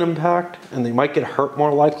impressive an impact, and they might get hurt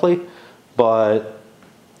more likely, but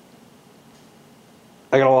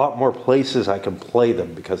I got a lot more places I can play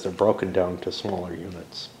them because they're broken down to smaller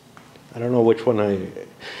units. I don't know which one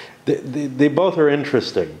they both are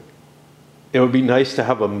interesting. It would be nice to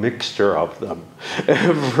have a mixture of them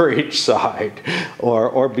for each side,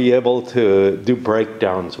 or be able to do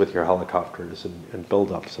breakdowns with your helicopters and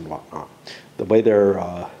build-ups and whatnot. The way they're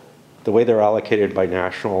allocated by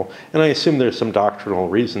national, and I assume there's some doctrinal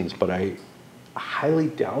reasons, but I highly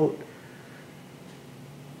doubt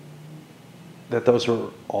that those are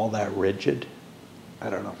all that rigid. I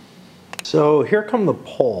don't know. So here come the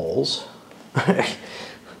Poles.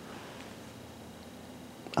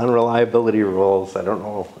 Unreliability rules. I don't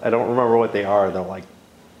know. I don't remember what they are. They're like,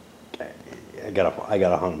 I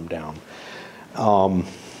gotta hunt them down.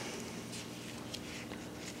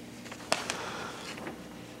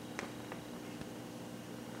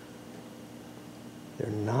 They're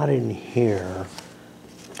not in here.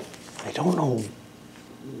 I don't know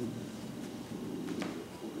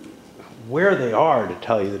where they are, to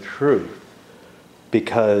tell you the truth,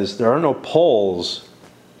 because there are no Poles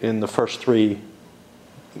in the first three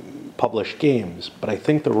published games, but I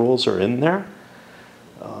think the rules are in there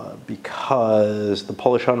because the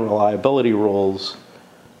Polish unreliability rules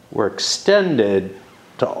were extended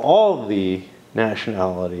to all the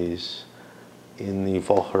nationalities in the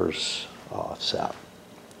Volhers set.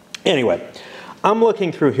 Anyway, I'm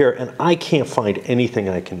looking through here and I can't find anything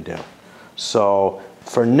I can do. So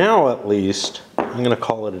for now, at least, I'm going to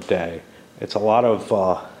call it a day. It's a lot of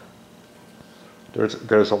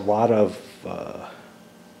there's a lot of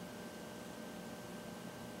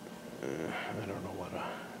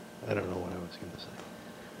I don't know what I was going to say.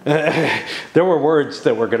 There were words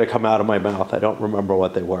that were going to come out of my mouth. I don't remember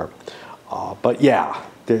what they were. But yeah,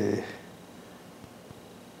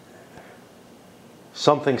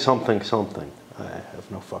 something. I have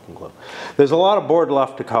no fucking clue. There's a lot of board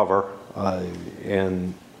left to cover.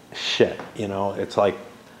 And shit, you know, it's like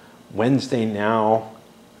Wednesday now.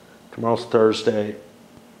 Tomorrow's Thursday.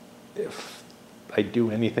 If I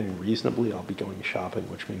do anything reasonably, I'll be going shopping,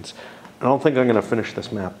 which means I don't think I'm going to finish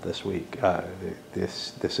this map this week,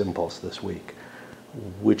 this impulse this week,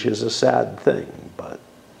 which is a sad thing, but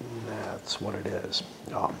that's what it is.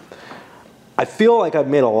 I feel like I've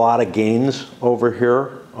made a lot of gains over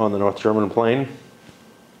here on the North German plain,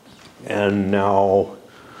 and now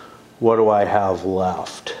what do I have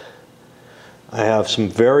left? I have some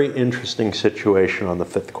very interesting situation on the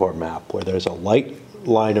 5th Corps map where there's a light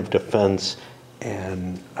line of defense,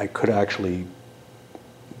 and I could actually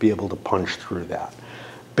be able to punch through that.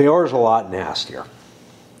 Beor's a lot nastier.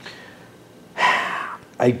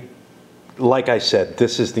 Like I said,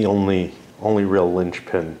 this is the only real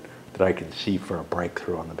linchpin that I can see for a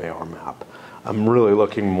breakthrough on the Beor map. I'm really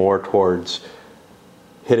looking more towards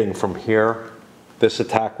hitting from here. This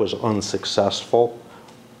attack was unsuccessful,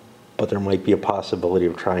 but there might be a possibility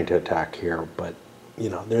of trying to attack here. But, you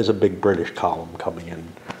know, there's a big British column coming in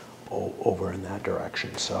over in that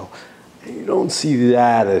direction. So you don't see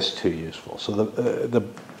that as too useful. So the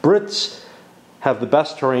Brits have the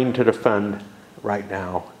best terrain to defend right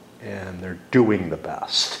now, and they're doing the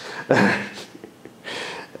best.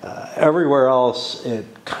 Everywhere else, it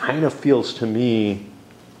kind of feels to me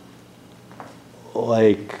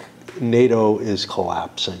like NATO is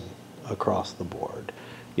collapsing across the board.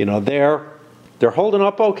 You know, they're holding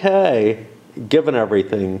up okay, given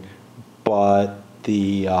everything, but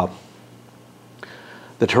the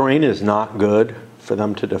terrain is not good for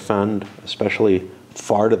them to defend, especially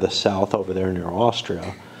far to the south over there near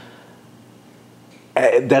Austria.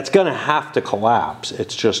 That's going to have to collapse.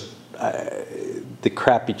 It's just the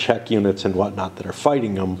crappy Czech units and whatnot that are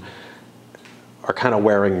fighting them are kind of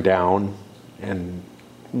wearing down and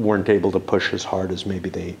weren't able to push as hard as maybe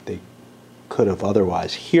they could have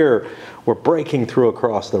otherwise. Here, we're breaking through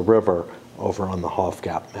across the river over on the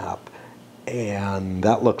Hofgap map, and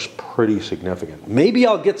that looks pretty significant. Maybe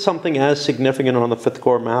I'll get something as significant on the 5th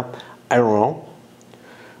Corps map. I don't know.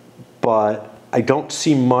 But I don't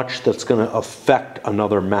see much that's going to affect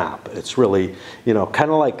another map. It's really, you know,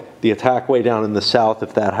 kind of like the attack way down in the south.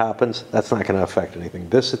 If that happens, that's not going to affect anything.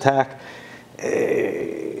 This attack,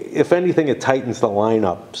 if anything, it tightens the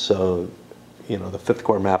lineup. So, you know, the 5th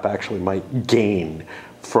Corps map actually might gain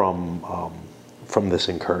from this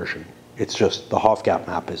incursion. It's just the Hofgap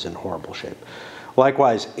map is in horrible shape.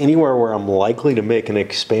 Likewise, anywhere where I'm likely to make an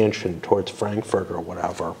expansion towards Frankfurt or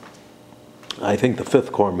whatever, I think the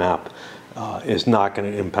 5th Corps map is not going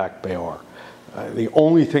to impact Bayeux. The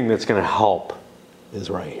only thing that's going to help is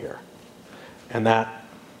right here. And that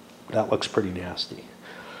looks pretty nasty.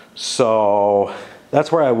 So that's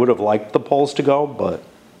where I would have liked the Poles to go, but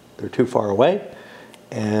they're too far away.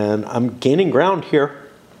 And I'm gaining ground here.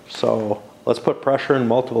 So let's put pressure in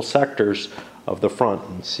multiple sectors of the front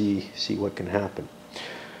and see what can happen.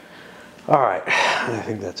 All right, I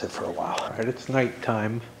think that's it for a while. All right, it's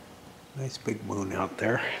nighttime. Nice big moon out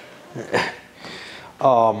there.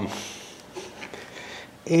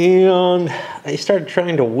 And I started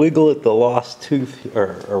trying to wiggle at the lost tooth,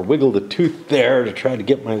 or wiggle the tooth there to try to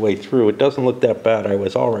get my way through. It doesn't look that bad. I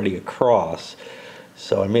was already across.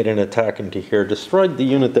 So I made an attack into here, destroyed the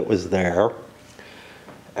unit that was there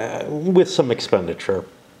with some expenditure,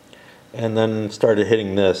 and then started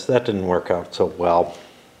hitting this. That didn't work out so well.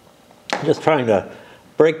 Just trying to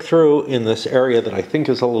break through in this area that I think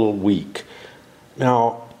is a little weak.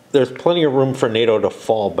 Now, there's plenty of room for NATO to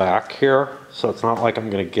fall back here, so it's not like I'm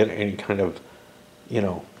going to get any kind of, you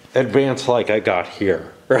know, advance like I got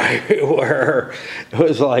here, right? Where it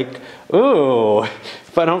was like, ooh,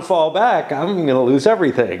 if I don't fall back, I'm going to lose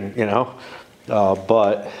everything, you know?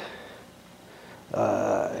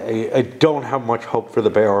 I don't have much hope for the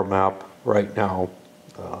Bayeux map right now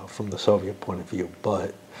from the Soviet point of view,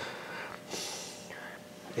 but,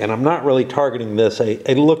 and I'm not really targeting this. I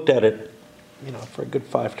looked at it, you know, for a good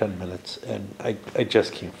 5-10 minutes, and I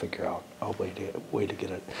just can't figure out a way to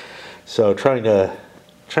get it. So trying to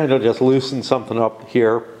just loosen something up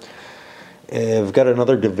here. I've got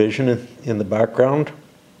another division in the background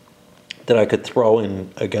that I could throw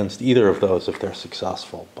in against either of those if they're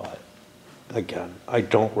successful, but again, I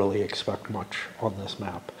don't really expect much on this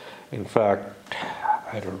map. In fact,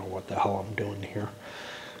 I don't know what the hell I'm doing here.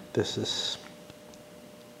 This is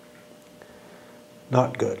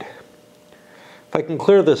not good. If I can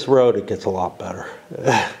clear this road, it gets a lot better.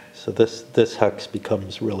 So this hex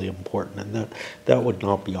becomes really important, and that would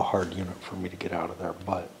not be a hard unit for me to get out of there.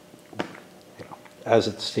 But you know, as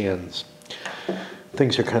it stands,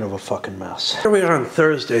 things are kind of a fucking mess. Here we are on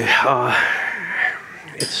Thursday.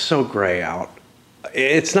 It's so gray out.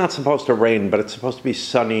 It's not supposed to rain, but it's supposed to be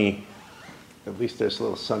sunny. At least there's a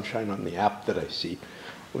little sunshine on the app that I see,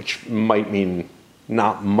 which might mean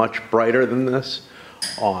not much brighter than this.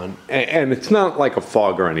 And it's not like a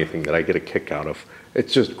fog or anything that I get a kick out of.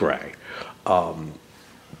 It's just gray. On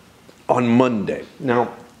Monday.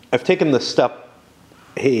 Now, I've taken the step,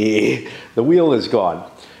 hey, the wheel is gone.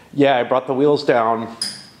 Yeah, I brought the wheels down,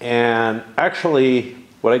 and actually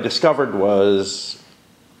what I discovered was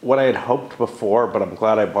what I had hoped before, but I'm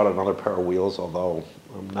glad I bought another pair of wheels, although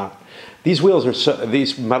I'm not. These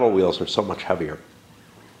metal wheels are so much heavier.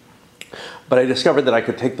 But I discovered that I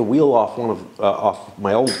could take the wheel off off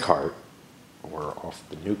my old cart, or off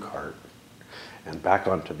the new cart, and back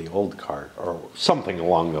onto the old cart, or something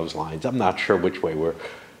along those lines. I'm not sure which way we're.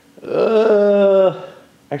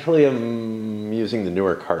 Actually, I'm using the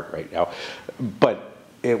newer cart right now, but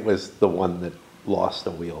it was the one that lost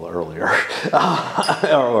the wheel earlier,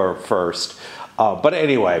 or first. But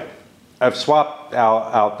anyway, I've swapped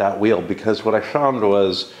out that wheel because what I found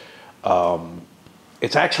was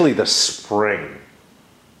it's actually the spring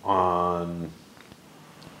on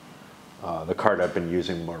the cart I've been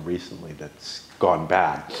using more recently that's gone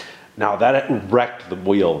bad. Now that wrecked the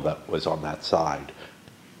wheel that was on that side,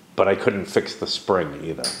 but I couldn't fix the spring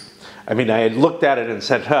either. I mean, I had looked at it and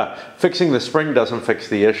said, huh, fixing the spring doesn't fix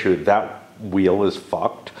the issue. That wheel is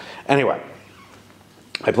fucked. Anyway,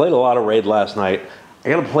 I played a lot of Raid last night. I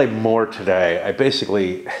gotta play more today.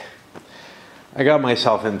 I got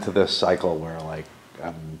myself into this cycle where like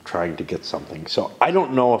I'm trying to get something. So I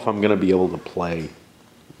don't know if I'm gonna be able to play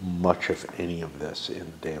much of any of this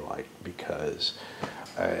in daylight because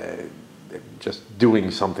just doing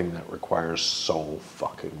something that requires so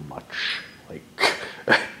fucking much like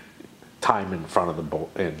time in front of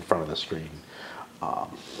the screen.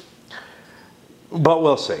 But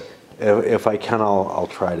we'll see. If I can, I'll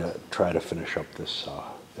try to finish up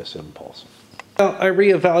this impulse. I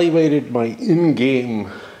reevaluated my in-game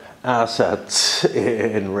assets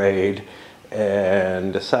in Raid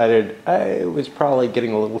and decided I was probably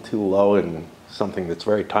getting a little too low in something that's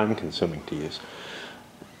very time-consuming to use.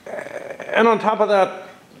 And on top of that,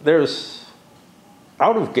 there's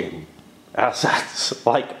out-of-game assets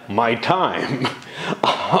like my time.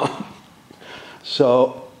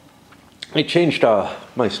 So I changed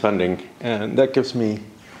my spending, and that gives me,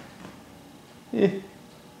 I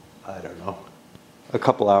don't know, a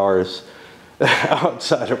couple hours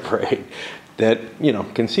outside of Raid that, you know,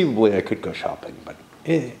 conceivably I could go shopping, but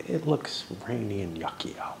it looks rainy and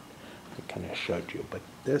yucky out. I kind of showed you, but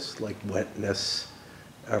there's like wetness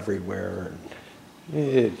everywhere, and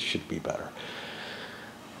it should be better.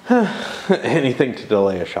 Anything to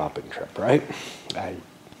delay a shopping trip, right? I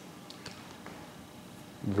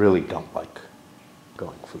really don't like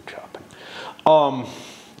going food shopping.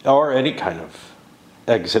 Or any kind of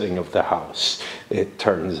exiting of the house, it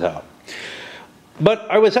turns out. But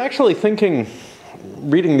I was actually thinking,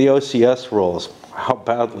 reading the OCS rules, how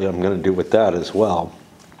badly I'm going to do with that as well.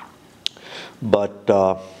 But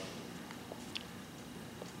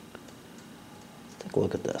take a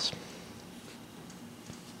look at this.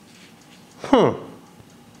 Oh,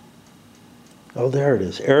 there it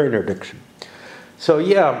is, air interdiction. So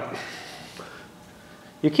yeah,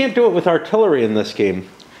 you can't do it with artillery in this game,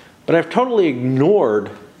 but I've totally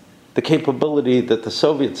ignored the capability that the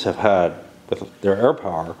Soviets have had with their air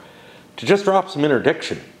power to just drop some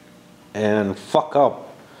interdiction and fuck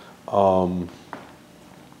up the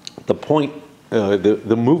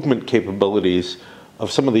movement capabilities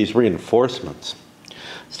of some of these reinforcements.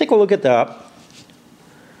 Let's take a look at that.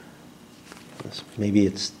 Maybe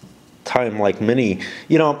it's time like mini.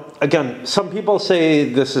 You know, again, some people say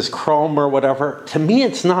this is Chrome or whatever. To me,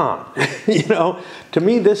 it's not. You know, to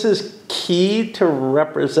me, this is key to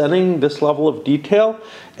representing this level of detail.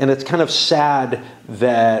 And it's kind of sad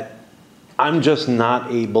that I'm just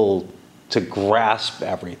not able to grasp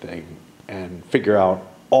everything and figure out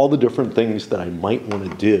all the different things that I might want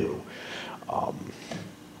to do.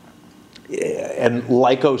 And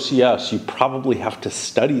like OCS, you probably have to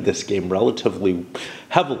study this game relatively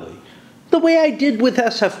heavily, the way I did with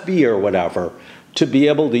SFB or whatever, to be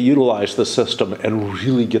able to utilize the system and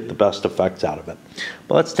really get the best effects out of it.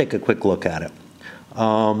 But let's take a quick look at it.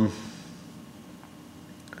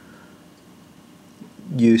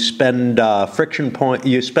 You spend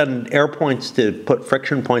you spend air points to put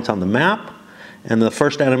friction points on the map, and the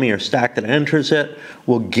first enemy or stack that enters it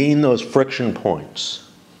will gain those friction points.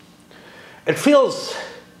 It feels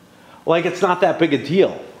like it's not that big a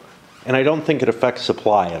deal, and I don't think it affects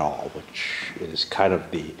supply at all, which is kind of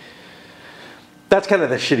that's kind of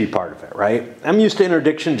the shitty part of it, right? I'm used to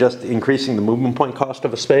interdiction just increasing the movement point cost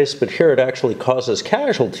of a space, but here it actually causes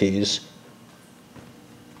casualties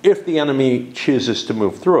if the enemy chooses to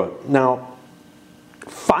move through it. Now,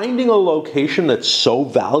 finding a location that's so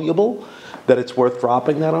valuable that it's worth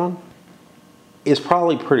dropping that on is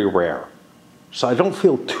probably pretty rare. So I don't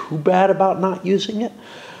feel too bad about not using it.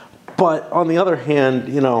 But on the other hand,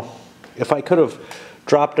 you know, if I could have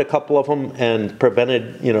dropped a couple of them and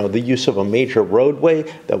prevented, you know, the use of a major roadway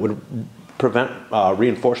that would prevent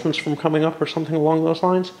reinforcements from coming up or something along those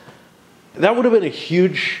lines, that would have been a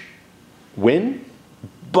huge win.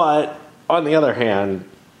 But on the other hand,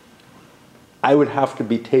 I would have to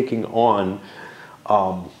be taking on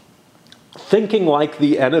thinking like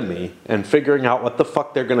the enemy and figuring out what the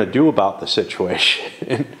fuck they're going to do about the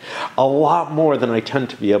situation a lot more than I tend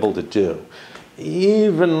to be able to do.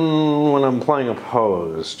 Even when I'm playing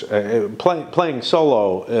opposed, playing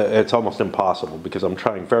solo, it's almost impossible because I'm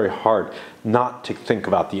trying very hard not to think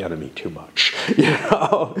about the enemy too much, you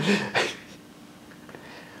know?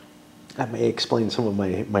 That may explain some of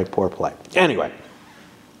my poor play. Anyway,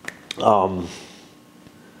 I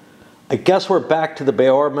guess we're back to the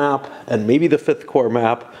Beor map and maybe the Fifth Corps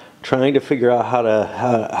map, trying to figure out how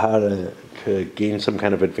to gain some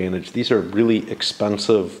kind of advantage. These are really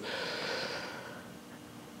expensive.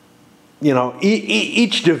 You know,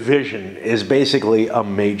 each division is basically a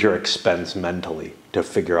major expense mentally to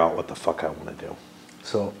figure out what the fuck I want to do.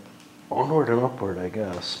 So onward and upward, I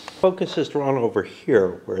guess. Focus is drawn over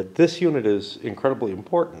here, where this unit is incredibly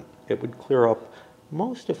important. It would clear up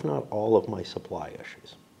most, if not all, of my supply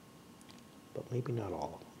issues. But maybe not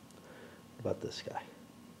all of them. What about this guy?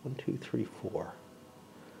 1, 2, 3, 4.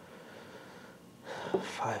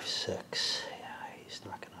 5, 6. Yeah, he's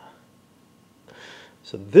not gonna.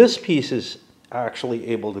 So this piece is actually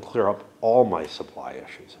able to clear up all my supply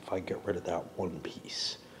issues if I get rid of that one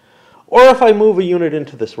piece. Or if I move a unit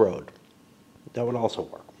into this road. That would also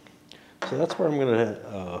work. So that's where I'm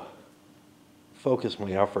gonna focus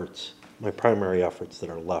my efforts, my primary efforts that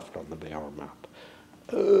are left on the Beor map.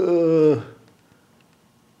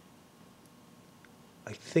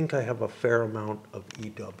 I think I have a fair amount of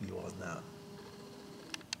EW on that.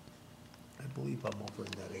 I believe I'm over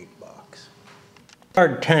in that 8 box.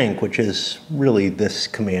 Guard tank, which is really this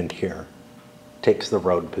command here, takes the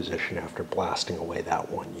road position after blasting away that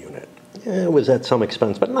one unit. It was at some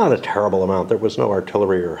expense, but not a terrible amount. There was no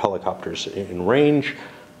artillery or helicopters in range,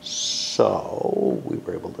 so we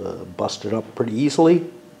were able to bust it up pretty easily,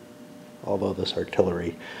 although this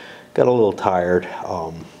artillery got a little tired.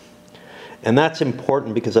 And that's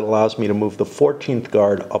important because it allows me to move the 14th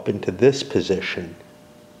Guard up into this position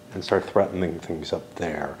and start threatening things up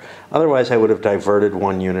there. Otherwise, I would have diverted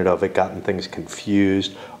one unit of it, gotten things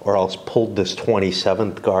confused, or else pulled this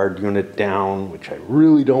 27th Guard unit down, which I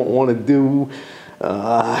really don't want to do.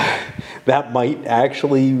 That might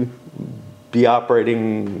actually be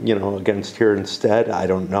operating, you know, against here instead. I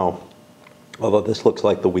don't know. Although this looks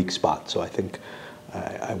like the weak spot, so I think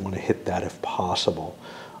I want to hit that if possible.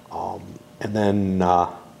 And then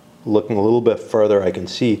looking a little bit further, I can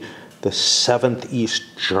see the 7th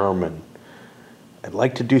East German. I'd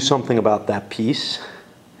like to do something about that piece,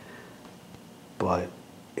 but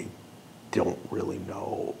I don't really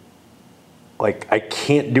know. Like, I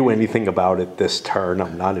can't do anything about it this turn.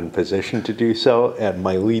 I'm not in position to do so, and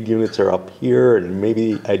my lead units are up here, and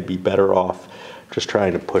maybe I'd be better off just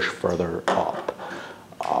trying to push further up.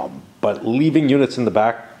 But leaving units in the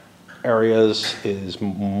back areas is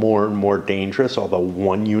more and more dangerous, although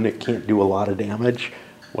one unit can't do a lot of damage.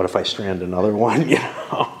 What if I strand another one, you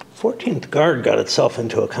know? 14th Guard got itself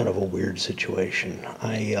into a kind of a weird situation.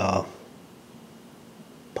 I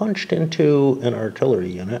punched into an artillery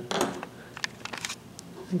unit. I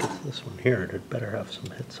think it's this one here. It better have some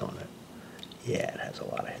hits on it. Yeah, it has a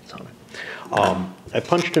lot of hits on it. I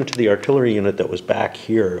punched into the artillery unit that was back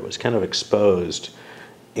here. It was kind of exposed.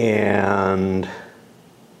 And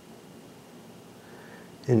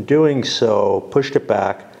in doing so, pushed it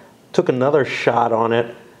back, took another shot on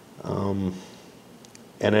it,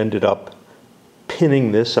 and ended up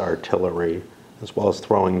pinning this artillery as well as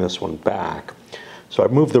throwing this one back. So I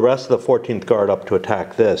moved the rest of the 14th Guard up to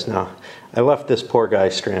attack this. Now, I left this poor guy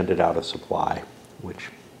stranded out of supply, which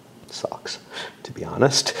sucks, to be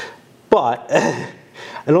honest. But I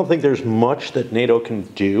don't think there's much that NATO can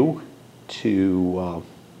do to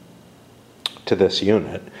this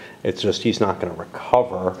unit. It's just he's not going to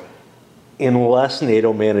recover unless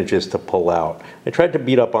NATO manages to pull out. I tried to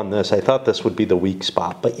beat up on this. I thought this would be the weak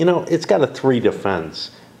spot, but you know, it's got a 3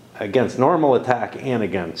 defense against normal attack and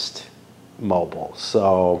against mobile.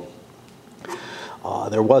 So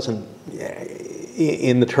there wasn't,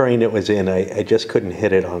 in the terrain it was in, I just couldn't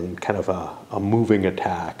hit it on kind of a moving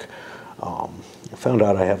attack. I found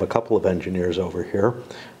out I have a couple of engineers over here.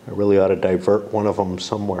 I really ought to divert one of them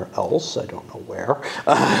somewhere else. I don't know where,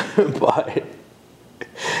 but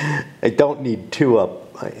I don't need 2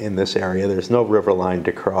 up in this area. There's no river line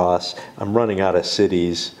to cross. I'm running out of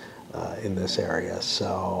cities in this area,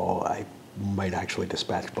 so I might actually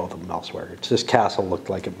dispatch both of them elsewhere. It's this castle looked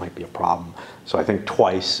like it might be a problem, so I think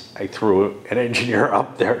twice I threw an engineer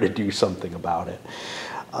up there to do something about it.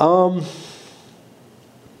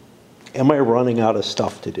 Am I running out of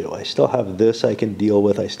stuff to do? I still have this I can deal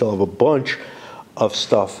with. I still have a bunch of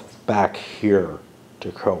stuff back here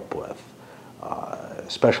to cope with,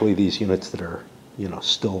 especially these units that are, you know,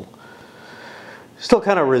 still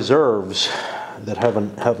kind of reserves that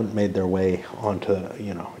haven't made their way onto,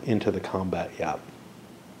 you know, into the combat yet.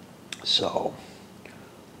 So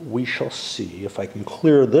we shall see if I can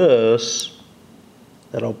clear this.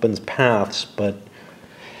 That opens paths, but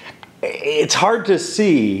it's hard to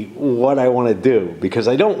see what I want to do because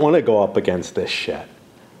I don't want to go up against this shit.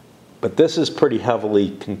 But this is pretty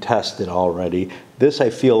heavily contested already. This I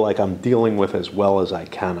feel like I'm dealing with as well as I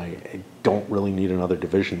can. I don't really need another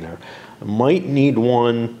division there. I might need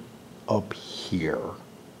one up here.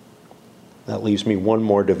 That leaves me one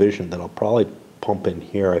more division that I'll probably pump in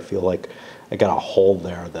here. I feel like I got a hole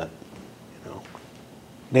there that, you know,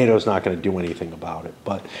 NATO's not going to do anything about it.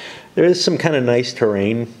 But there is some kind of nice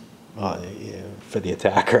terrain for the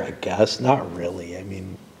attacker, I guess. Not really. I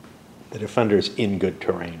mean, the defender's in good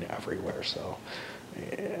terrain everywhere, so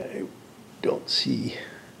I don't see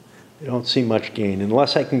much gain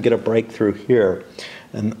unless I can get a breakthrough here.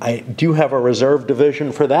 And I do have a reserve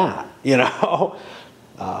division for that, you know,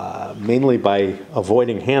 mainly by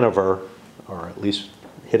avoiding Hanover, or at least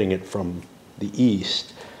hitting it from the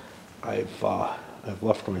east. I've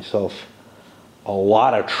left myself a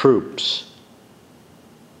lot of troops,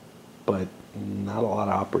 but not a lot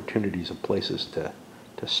of opportunities of places to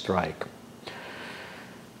strike.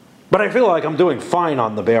 But I feel like I'm doing fine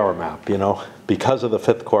on the Bayor map, you know, because of the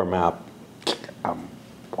 5th Corps map. I'm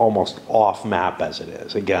almost off map as it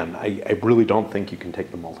is. Again, I really don't think you can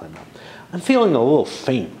take the multi-map. I'm feeling a little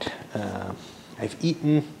faint. I've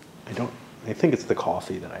eaten, I think it's the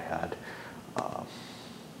coffee that I had.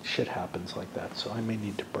 Shit happens like that, so I may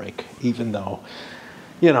need to break, even though,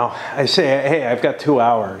 you know, I say, hey, I've got 2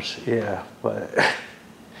 hours. Yeah, but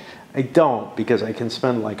I don't, because I can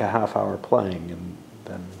spend like a half hour playing, and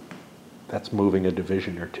then that's moving a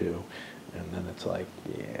division or two. And then it's like,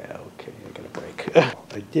 yeah, okay, I got a break.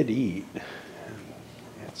 I did eat.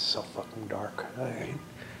 It's so fucking dark.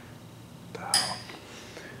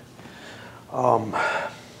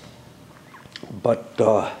 But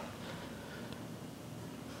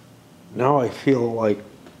now I feel like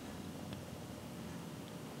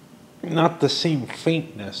not the same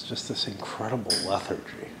faintness, just this incredible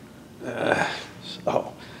lethargy.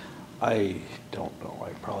 So I don't know. I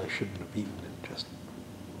probably shouldn't have eaten and just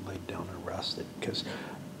laid down and rested, because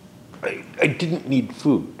I didn't need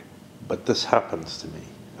food, but this happens to me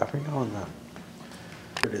every now and then.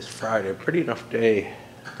 It is Friday, a pretty enough day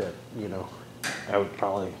that, you know, I would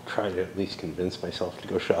probably try to at least convince myself to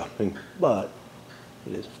go shopping, but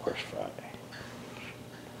it is, of course, Friday.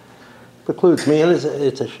 Precludes me, and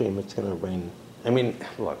it's a shame it's going to rain. I mean,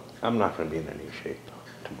 look, I'm not going to be in any shape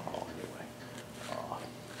tomorrow anyway.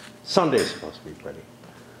 Sunday's supposed to be pretty.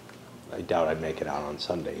 I doubt I'd make it out on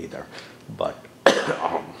Sunday either. But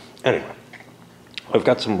anyway, I've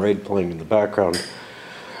got some raid playing in the background.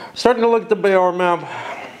 Starting to look at the Bayor map.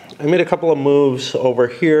 I made a couple of moves over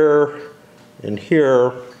here and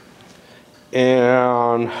here,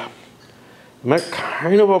 and I'm at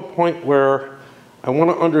kind of a point where I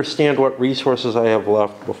want to understand what resources I have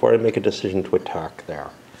left before I make a decision to attack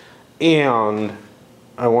there. And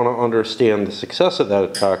I want to understand the success of that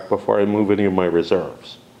attack before I move any of my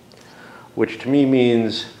reserves. Which to me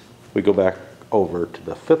means we go back over to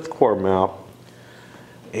the 5th Corps map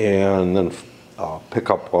and then pick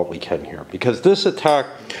up what we can here. Because this attack,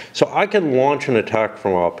 so I can launch an attack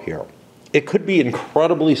from up here. It could be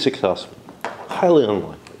incredibly successful. Highly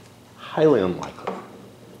unlikely. Highly unlikely.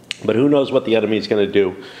 But who knows what the enemy is going to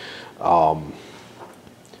do.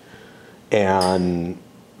 And,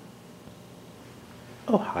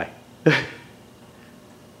 oh, hi.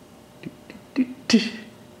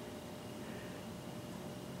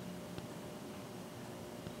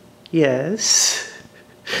 Yes.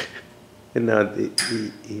 And now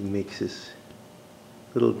he makes his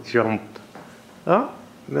little jump. Oh,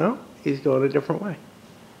 no, he's going a different way.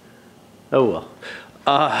 Oh,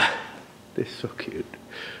 well. They're so cute.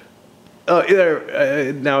 Oh,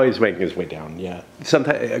 now he's making his way down, yeah.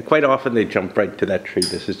 Sometimes, quite often they jump right to that tree.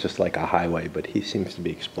 This is just like a highway, but he seems to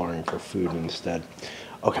be exploring for food instead.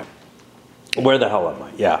 Okay. Where the hell am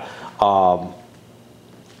I? Yeah.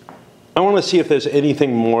 I want to see if there's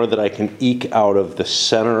anything more that I can eke out of the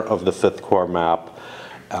center of the 5th Corps map,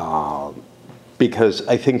 because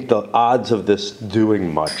I think the odds of this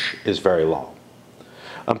doing much is very low.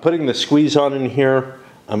 I'm putting the squeeze on in here.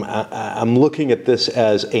 I'm looking at this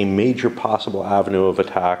as a major possible avenue of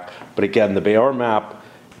attack, but again, the Bayor map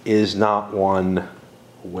is not one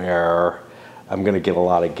where I'm going to get a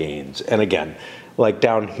lot of gains. And again, like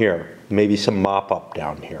down here, maybe some mop-up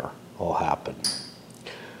down here will happen.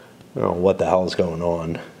 I don't know what the hell is going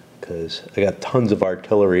on, because I got tons of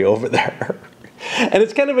artillery over there. And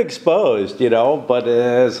it's kind of exposed, you know, but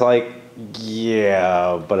it's like,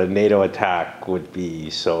 yeah, but a NATO attack would be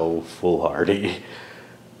so foolhardy.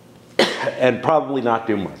 And probably not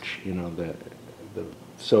do much. You know, the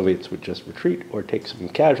Soviets would just retreat or take some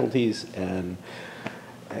casualties, and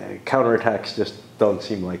counterattacks just don't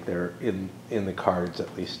seem like they're in the cards,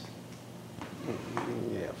 at least,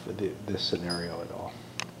 yeah, for this scenario at all.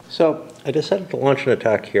 So I decided to launch an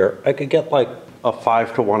attack here. I could get like a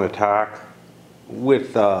 5-to-1 attack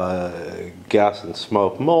with gas and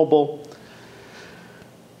smoke mobile,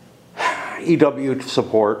 EW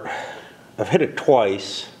support. I've hit it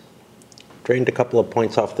twice, drained a couple of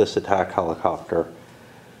points off this attack helicopter.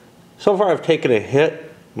 So far I've taken a hit.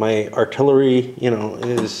 My artillery, you know,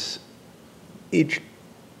 is each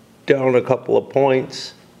down a couple of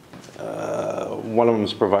points. One of them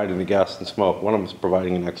is providing the gas and smoke. One of them is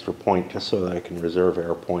providing an extra point just so that I can reserve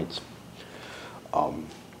air points.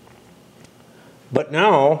 But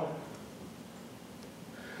now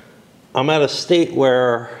I'm at a state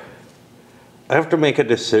where I have to make a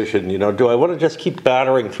decision. You know, do I want to just keep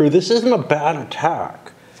battering through? This isn't a bad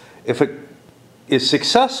attack. If it is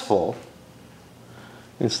successful,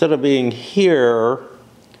 instead of being here,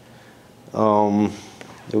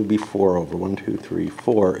 it would be 4 over 1, 2, 3,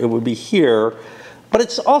 4. It would be here, but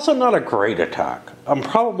it's also not a great attack. I'm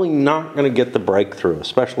probably not going to get the breakthrough,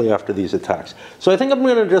 especially after these attacks. So I think I'm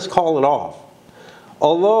going to just call it off.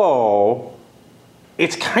 Although,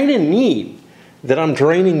 it's kind of neat that I'm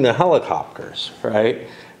draining the helicopters, right?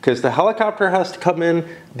 Because the helicopter has to come in,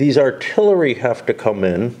 these artillery have to come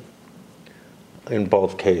in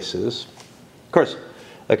both cases. Of course,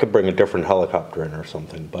 I could bring a different helicopter in or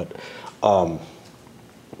something, but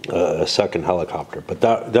a second helicopter, but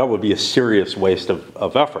that would be a serious waste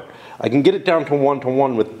of effort. I can get it down to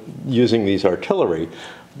 1-to-1 with using these artillery,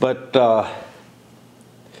 but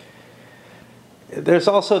there's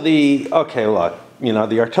also the, okay, look, you know,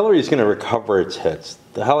 the artillery is going to recover its hits.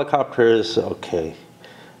 The helicopter is, okay,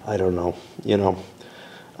 I don't know, you know.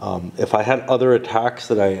 If I had other attacks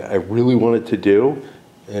that I really wanted to do,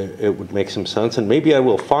 it would make some sense, and maybe I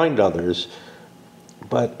will find others,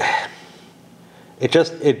 but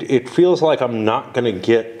it feels like I'm not going to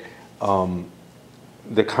get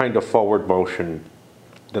the kind of forward motion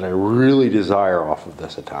that I really desire off of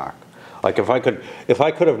this attack. Like if I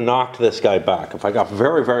could have knocked this guy back, if I got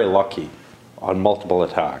very, very lucky on multiple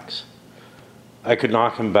attacks, I could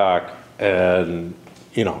knock him back and,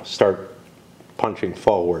 you know, start punching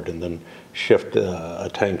forward and then shift a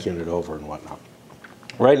tank unit over and whatnot.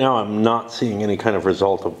 Right now I'm not seeing any kind of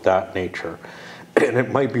result of that nature, and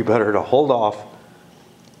it might be better to hold off,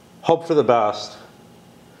 hope for the best,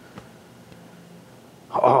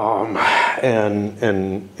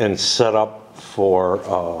 and set up for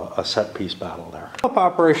a set piece battle there. Up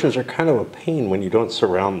operations are kind of a pain when you don't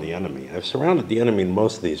surround the enemy. I've surrounded the enemy in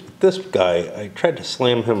most of these, but this guy, I tried to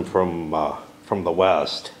slam him from the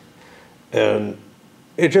west, and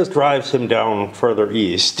it just drives him down further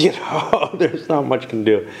east. You know, there's not much can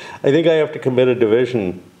do. I think I have to commit a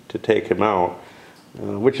division to take him out,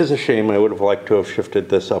 which is a shame. I would have liked to have shifted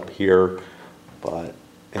this up here, but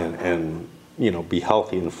and you know, be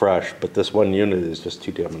healthy and fresh. But this one unit is just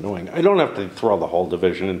too damn annoying. I don't have to throw the whole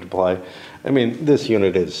division into play. I mean, this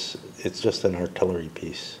unit it's just an artillery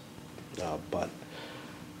piece, but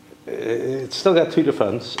it's still got 2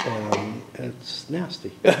 defense, and it's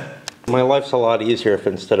nasty. My life's a lot easier if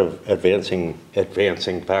instead of advancing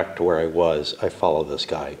back to where I was, I follow this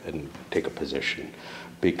guy and take a position,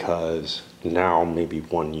 because now maybe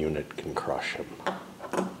 1 unit can crush him.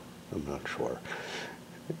 I'm not sure.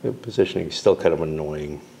 The positioning is still kind of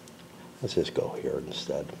annoying. Let's just go here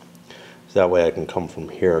instead. So that way I can come from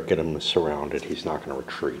here, get him surrounded. He's not going to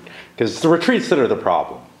retreat, because it's the retreats that are the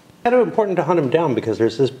problem. It's kind of important to hunt him down because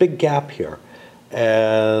there's this big gap here,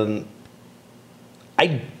 and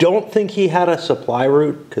I don't think he had a supply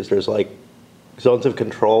route, because there's like zones of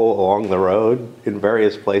control along the road in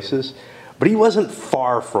various places, but he wasn't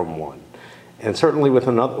far from one. And certainly with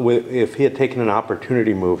if he had taken an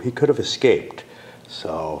opportunity move, he could have escaped.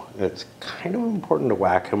 So it's kind of important to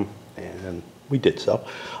whack him, and we did so.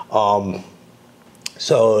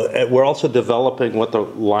 So we're also developing what the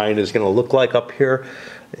line is going to look like up here.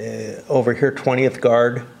 Over here, 20th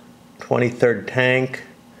Guard, 23rd Tank,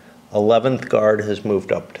 11th Guard has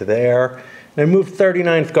moved up to there. And I moved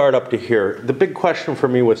 39th Guard up to here. The big question for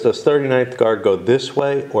me was, does 39th Guard go this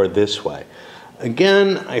way or this way?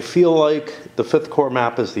 Again, I feel like the 5th Corps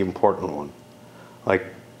map is the important one. Like,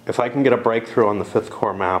 if I can get a breakthrough on the 5th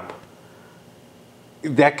Corps map,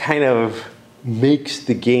 that kind of makes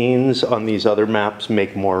the gains on these other maps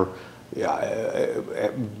make more,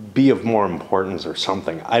 be of more importance or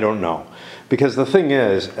something. I don't know. Because the thing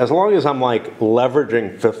is, as long as I'm like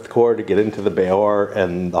leveraging 5th Corps to get into the Beor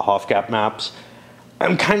and the Hofgap maps,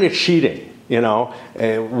 I'm kind of cheating, you know?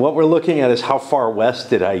 What we're looking at is how far west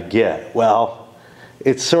did I get? Well,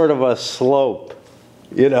 it's sort of a slope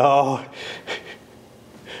you know,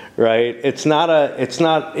 right?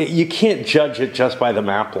 You can't judge it just by the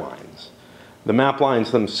map lines. The map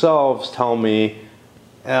lines themselves tell me,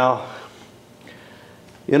 well,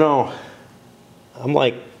 you know, I'm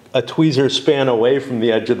like a tweezer span away from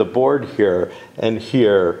the edge of the board here, and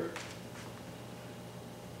here.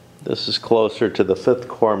 This is closer to the 5th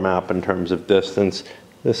Corps map in terms of distance.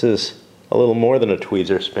 This is a little more than a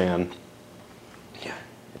tweezer span. Yeah,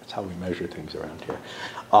 that's how we measure things around here.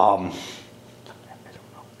 I don't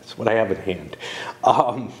know. It's what I have at hand.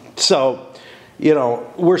 So, you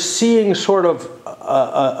know, we're seeing sort of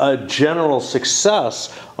a general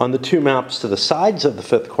success on the 2 maps to the sides of the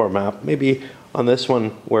 5th Corps map. Maybe on this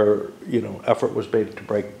one where, you know, effort was made to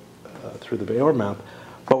break through the Bayor map.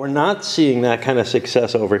 But we're not seeing that kind of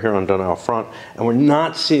success over here on Donnell Front, and we're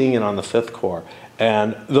not seeing it on the 5th Corps.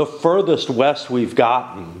 And the furthest west we've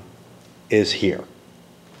gotten is here.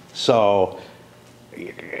 So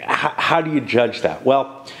how do you judge that?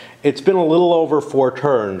 Well, it's been a little over 4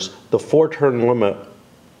 turns. The 4-turn limit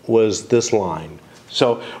was this line.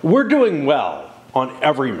 So we're doing well on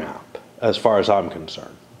every map, as far as I'm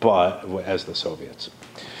concerned, but as the Soviets.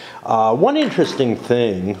 One interesting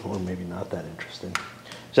thing, or maybe not that interesting,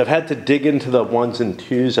 is I've had to dig into the 1s and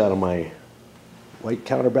 2s out of my white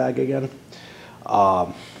counter bag again.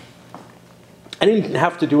 I didn't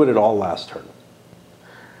have to do it at all last turn.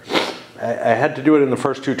 I had to do it in the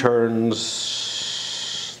first 2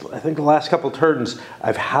 turns. I think the last couple turns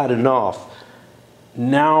I've had enough.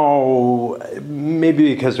 Now,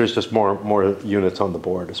 maybe because there's just more units on the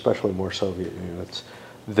board, especially more Soviet units,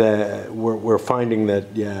 that we're finding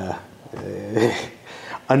that, yeah,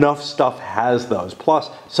 enough stuff has those.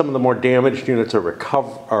 Plus, some of the more damaged units are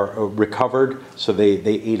recovered, so they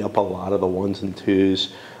ate up a lot of the 1s and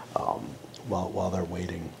 2s while they're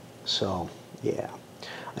waiting. So, yeah.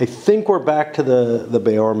 I think we're back to the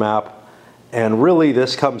Bayor map, and really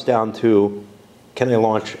this comes down to, can I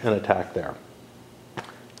launch an attack there?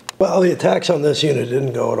 Well, the attacks on this unit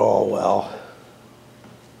didn't go at all well.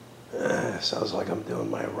 Sounds like I'm doing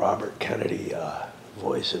my Robert Kennedy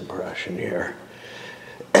voice impression here.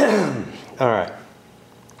 All right.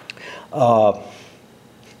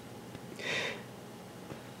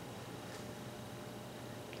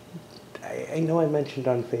 I know I mentioned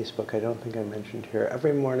on Facebook, I don't think I mentioned here,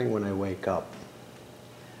 every morning when I wake up,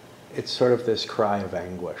 it's sort of this cry of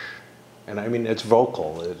anguish. And I mean, it's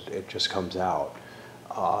vocal, it just comes out.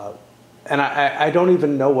 And I don't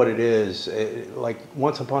even know what it is. Like,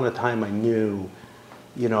 once upon a time I knew,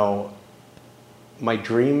 you know, my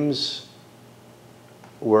dreams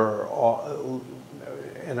were all,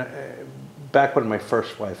 back when my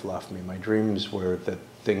first wife left me, my dreams were that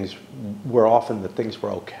things were often that things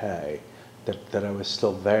were okay, that I was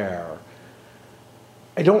still there.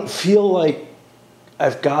 I don't feel like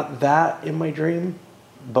I've got that in my dream,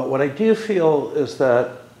 but what I do feel is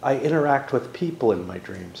that I interact with people in my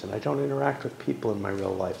dreams, and I don't interact with people in my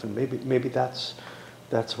real life, and maybe that's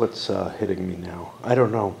what's hitting me now. I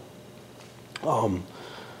don't know.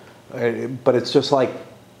 But it's just like,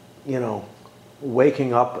 you know,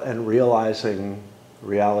 waking up and realizing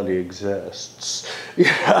reality exists, you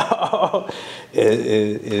know,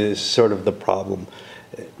 is sort of the problem.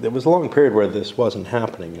 There was a long period where this wasn't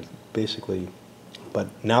happening, basically, but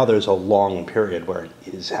now there's a long period where it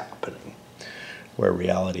is happening, where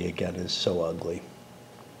reality again is so ugly.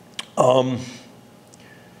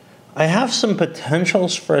 I have some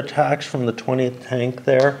potentials for attacks from the 20th tank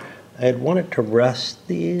there. I had wanted to rest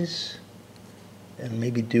these and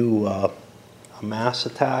maybe do a mass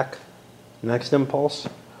attack next impulse,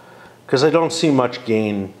 because I don't see much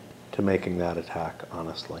gain to making that attack,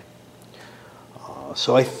 honestly.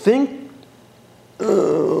 So I think,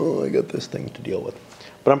 I got this thing to deal with.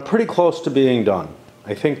 But I'm pretty close to being done.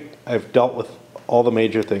 I think I've dealt with all the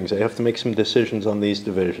major things. I have to make some decisions on these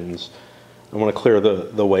divisions. I want to clear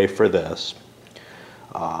the way for this.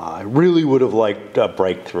 I really would have liked a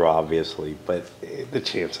breakthrough, obviously, but the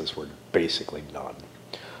chances were basically none.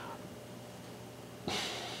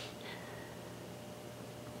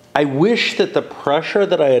 I wish that the pressure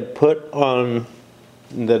that I had put on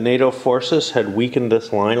the NATO forces had weakened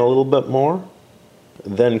this line a little bit more.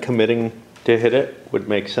 Then committing to hit it would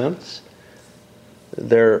make sense.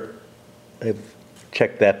 I've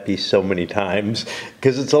checked that piece so many times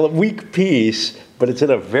because it's a weak piece, but it's in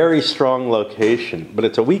a very strong location. But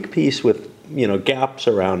it's a weak piece with, you know, gaps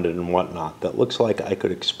around it and whatnot that looks like I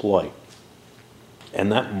could exploit.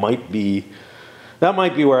 And that might be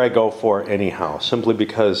where I go for anyhow, simply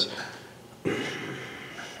because,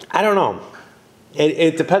 I don't know.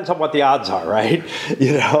 It depends on what the odds are, right?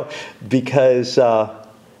 You know, because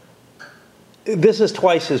this is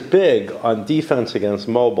twice as big on defense against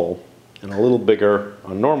mobile and a little bigger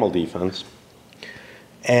on normal defense.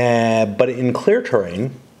 But in clear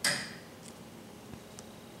terrain,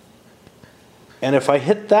 and if I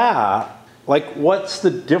hit that, like, what's the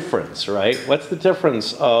difference, right? What's the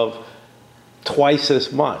difference of twice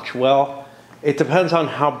as much? Well, it depends on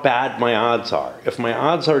how bad my odds are. If my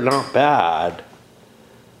odds are not bad,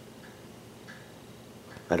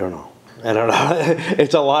 I don't know.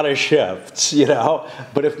 It's a lot of shifts, you know?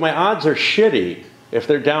 But if my odds are shitty, if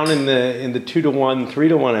they're down in the 2-to-1,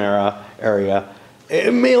 3-to-1 area,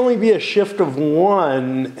 it may only be a shift of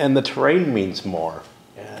 1, and the terrain means more.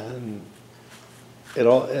 And it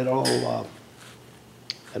all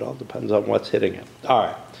depends on what's hitting it. All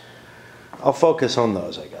right. I'll focus on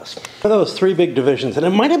those, I guess. Those 3 big divisions, and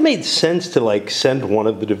it might have made sense to like send one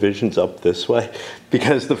of the divisions up this way,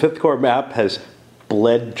 because the 5th Corps map has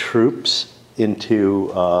bled troops into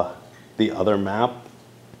the other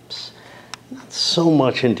maps. Not so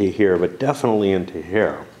much into here, but definitely into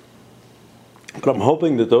here. But I'm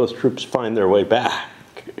hoping that those troops find their way back.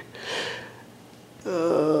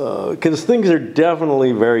 Because things are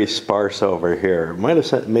definitely very sparse over here. It might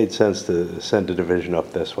have made sense to send a division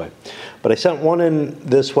up this way. But I sent one in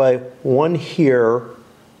this way, one here.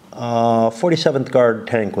 47th Guard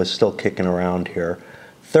tank was still kicking around here.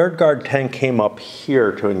 3rd Guard tank came up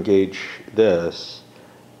here to engage this.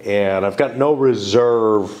 And I've got no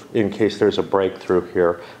reserve in case there's a breakthrough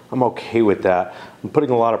here. I'm okay with that. I'm putting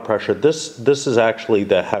a lot of pressure. This is actually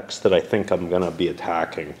the hex that I think I'm going to be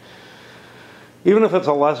attacking. Even if it's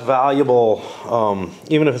a less valuable,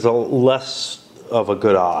 even if it's a less of a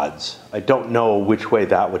good odds, I don't know which way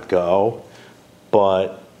that would go,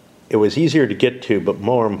 but it was easier to get to, but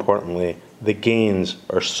more importantly, the gains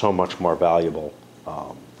are so much more valuable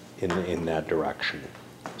in that direction.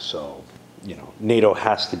 So, you know, NATO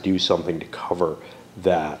has to do something to cover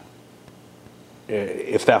that.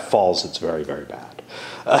 If that falls, it's very, very bad.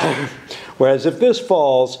 Whereas if this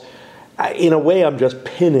falls, in a way, I'm just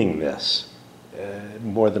pinning this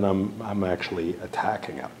more than I'm actually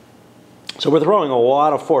attacking it. So we're throwing a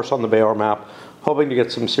lot of force on the Bayeux map, hoping to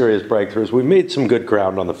get some serious breakthroughs. We made some good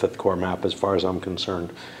ground on the 5th Corps map as far as I'm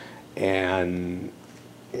concerned. And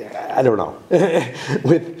I don't know,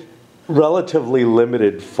 with relatively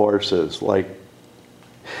limited forces, like,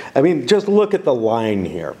 I mean, just look at the line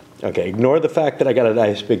here. Okay, ignore the fact that I got a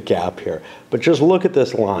nice big gap here, but just look at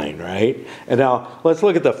this line, right? And now let's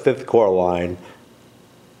look at the 5th Corps line.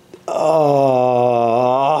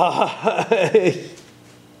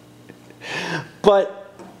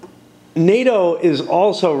 But NATO is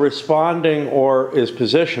also responding or is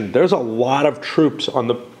positioned. There's a lot of troops on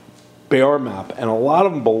the Bayeux map, and a lot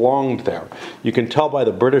of them belonged there. You can tell by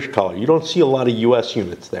the British color. You don't see a lot of US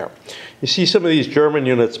units there. You see some of these German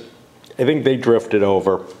units, I think they drifted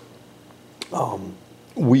over,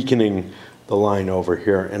 weakening the line over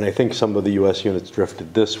here, and I think some of the US units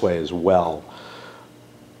drifted this way as well.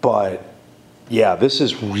 But yeah, this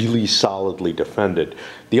is really solidly defended.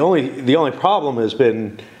 The only problem has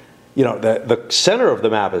been, you know, the center of the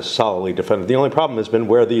map is solidly defended. The only problem has been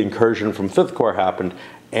where the incursion from 5th Corps happened,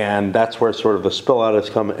 and that's where sort of the spill out has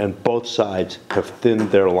come, and both sides have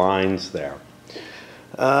thinned their lines there.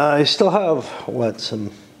 I still have, what,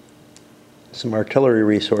 some artillery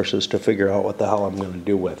resources to figure out what the hell I'm going to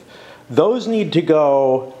do with. Those need to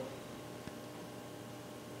go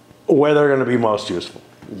where they're going to be most useful.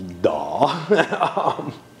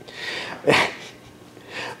 Duh.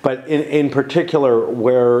 But in particular,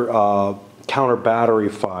 where counter battery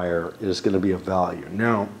fire is going to be of value.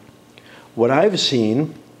 Now, what I've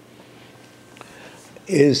seen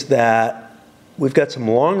is that we've got some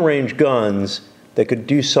long-range guns that could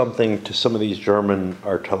do something to some of these German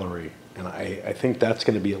artillery. And I think that's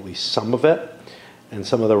going to be at least some of it. And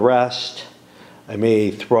some of the rest I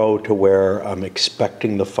may throw to where I'm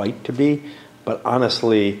expecting the fight to be. But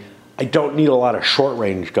honestly, I don't need a lot of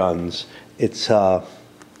short-range guns. It's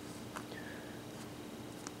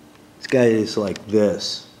guys like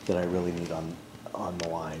this that I really need on the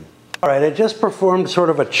line. All right, I just performed sort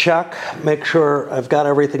of a check, make sure I've got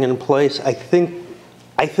everything in place. I think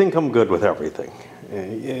I'm good with everything.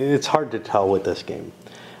 It's hard to tell with this game.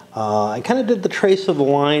 I kind of did the trace of the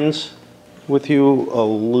lines with you a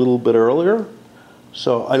little bit earlier,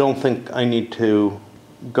 so I don't think I need to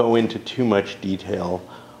go into too much detail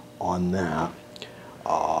on that.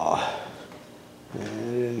 I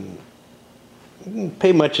didn't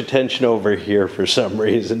pay much attention over here for some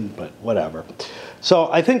reason, but whatever.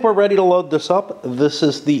 So I think we're ready to load this up. This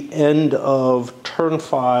is the end of turn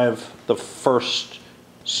 5, the first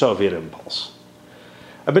Soviet impulse.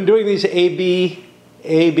 I've been doing these A-B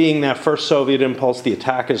A, being that first Soviet impulse, the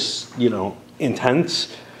attack is, you know,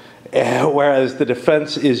 intense, whereas the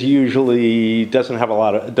defense is usually doesn't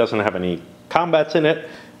have any combats in it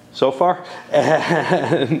so far,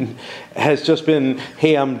 and has just been,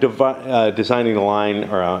 hey, I'm designing the line,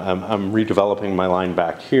 or I'm redeveloping my line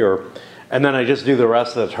back here, and then I just do the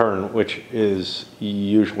rest of the turn, which is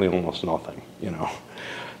usually almost nothing, you know.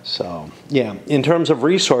 So, yeah, in terms of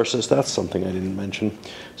resources, that's something I didn't mention.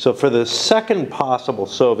 So for the second possible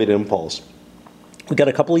Soviet impulse, we got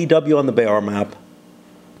a couple EW on the Bayar map.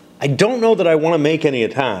 I don't know that I want to make any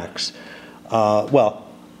attacks. Well,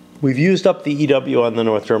 we've used up the EW on the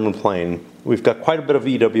North German plain. We've got quite a bit of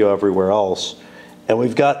EW everywhere else. And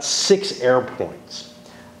we've got 6 air points.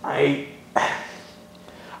 I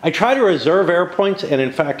try to reserve air points, and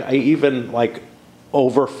in fact, I even like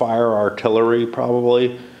overfire artillery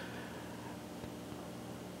probably.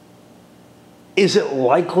 Is it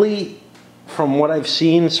likely, from what I've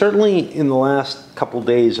seen, certainly in the last couple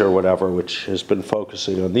days or whatever, which has been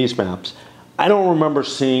focusing on these maps, I don't remember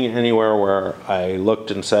seeing anywhere where I looked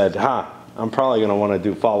and said, I'm probably going to want to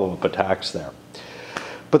do follow-up attacks there.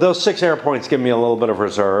 But those 6 air points give me a little bit of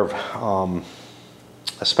reserve,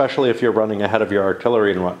 especially if you're running ahead of your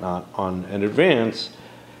artillery and whatnot on an advance.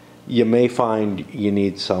 You may find you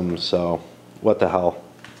need some, so what the hell.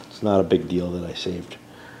 It's not a big deal that I saved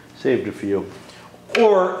a few.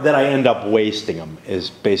 Or that I end up wasting them is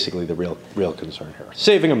basically the real concern here.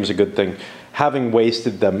 Saving them is a good thing. Having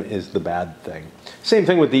wasted them is the bad thing. Same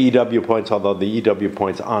thing with the EW points, although the EW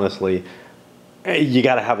points, honestly, you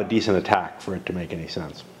got to have a decent attack for it to make any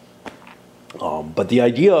sense. But the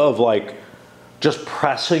idea of like just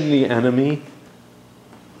pressing the enemy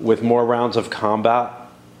with more rounds of combat,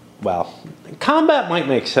 well, combat might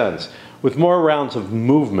make sense. With more rounds of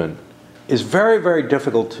movement is very, very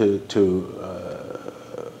difficult to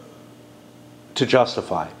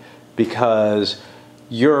justify, because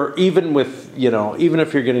you're, even with, you know, even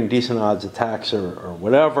if you're getting decent odds attacks or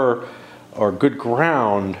whatever, or good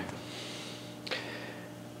ground,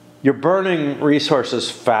 you're burning resources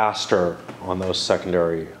faster on those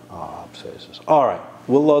secondary phases. All right,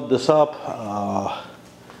 we'll load this up,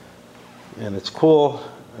 and it's cool.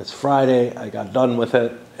 It's Friday. I got done with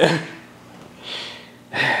it.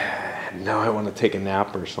 Now I want to take a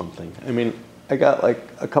nap or something. I mean, I got like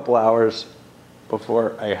a couple hours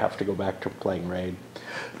before I have to go back to playing Raid.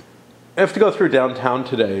 I have to go through downtown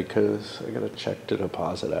today because I got a check to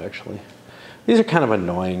deposit, actually. These are kind of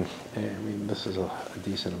annoying. I mean, this is a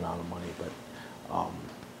decent amount of money, but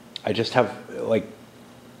I just have, like,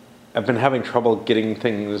 I've been having trouble getting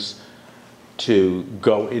things to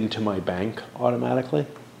go into my bank automatically.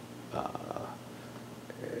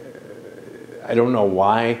 I don't know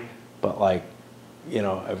why, but like, you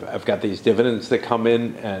know, I've got these dividends that come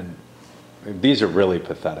in, and these are really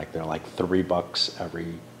pathetic. They're like $3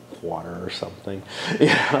 every quarter or something. You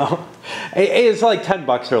know, it's like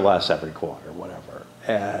 $10 or less every quarter, whatever.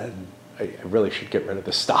 And I really should get rid of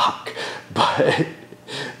the stock, but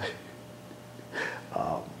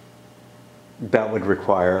that would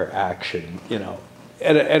require action, you know.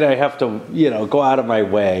 And I have to, you know, go out of my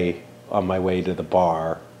way on my way to the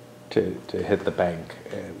bar to hit the bank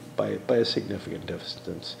by a significant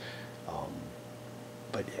distance.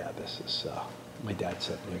 But yeah, this is, my dad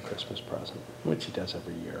sent me a Christmas present, which he does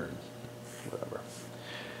every year, and whatever,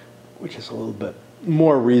 which is a little bit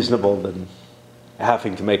more reasonable than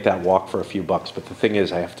having to make that walk for a few bucks. But the thing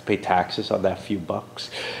is, I have to pay taxes on that few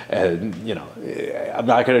bucks, and, you know, I'm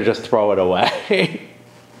not going to just throw it away,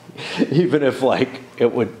 even if, like,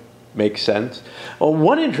 it would make sense. Well,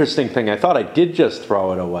 one interesting thing, I thought I did just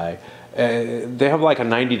throw it away. They have like a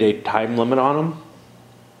 90-day time limit on them,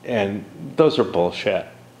 and those are bullshit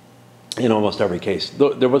in almost every case.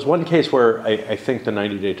 There was one case where I think the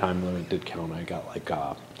 90-day time limit did count. I got like,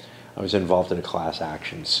 I was involved in a class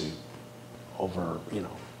action suit over, you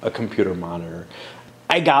know, a computer monitor.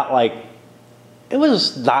 I got like, it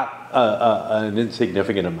was not an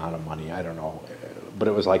insignificant amount of money, I don't know, but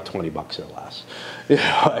it was like $20 or less. You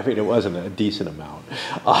know, I mean, it wasn't a decent amount.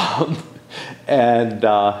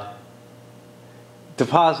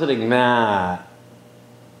 Depositing that,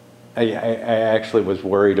 I actually was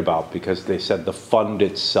worried about, because they said the fund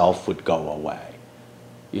itself would go away,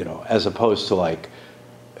 you know, as opposed to like,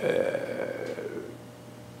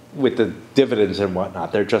 with the dividends and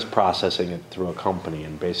whatnot, they're just processing it through a company,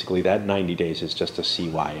 and basically that 90 days is just a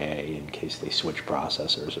CYA in case they switch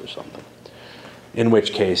processors or something. In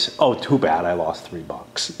which case, oh, too bad, I lost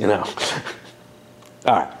 $3, you know.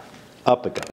 All right, up it goes.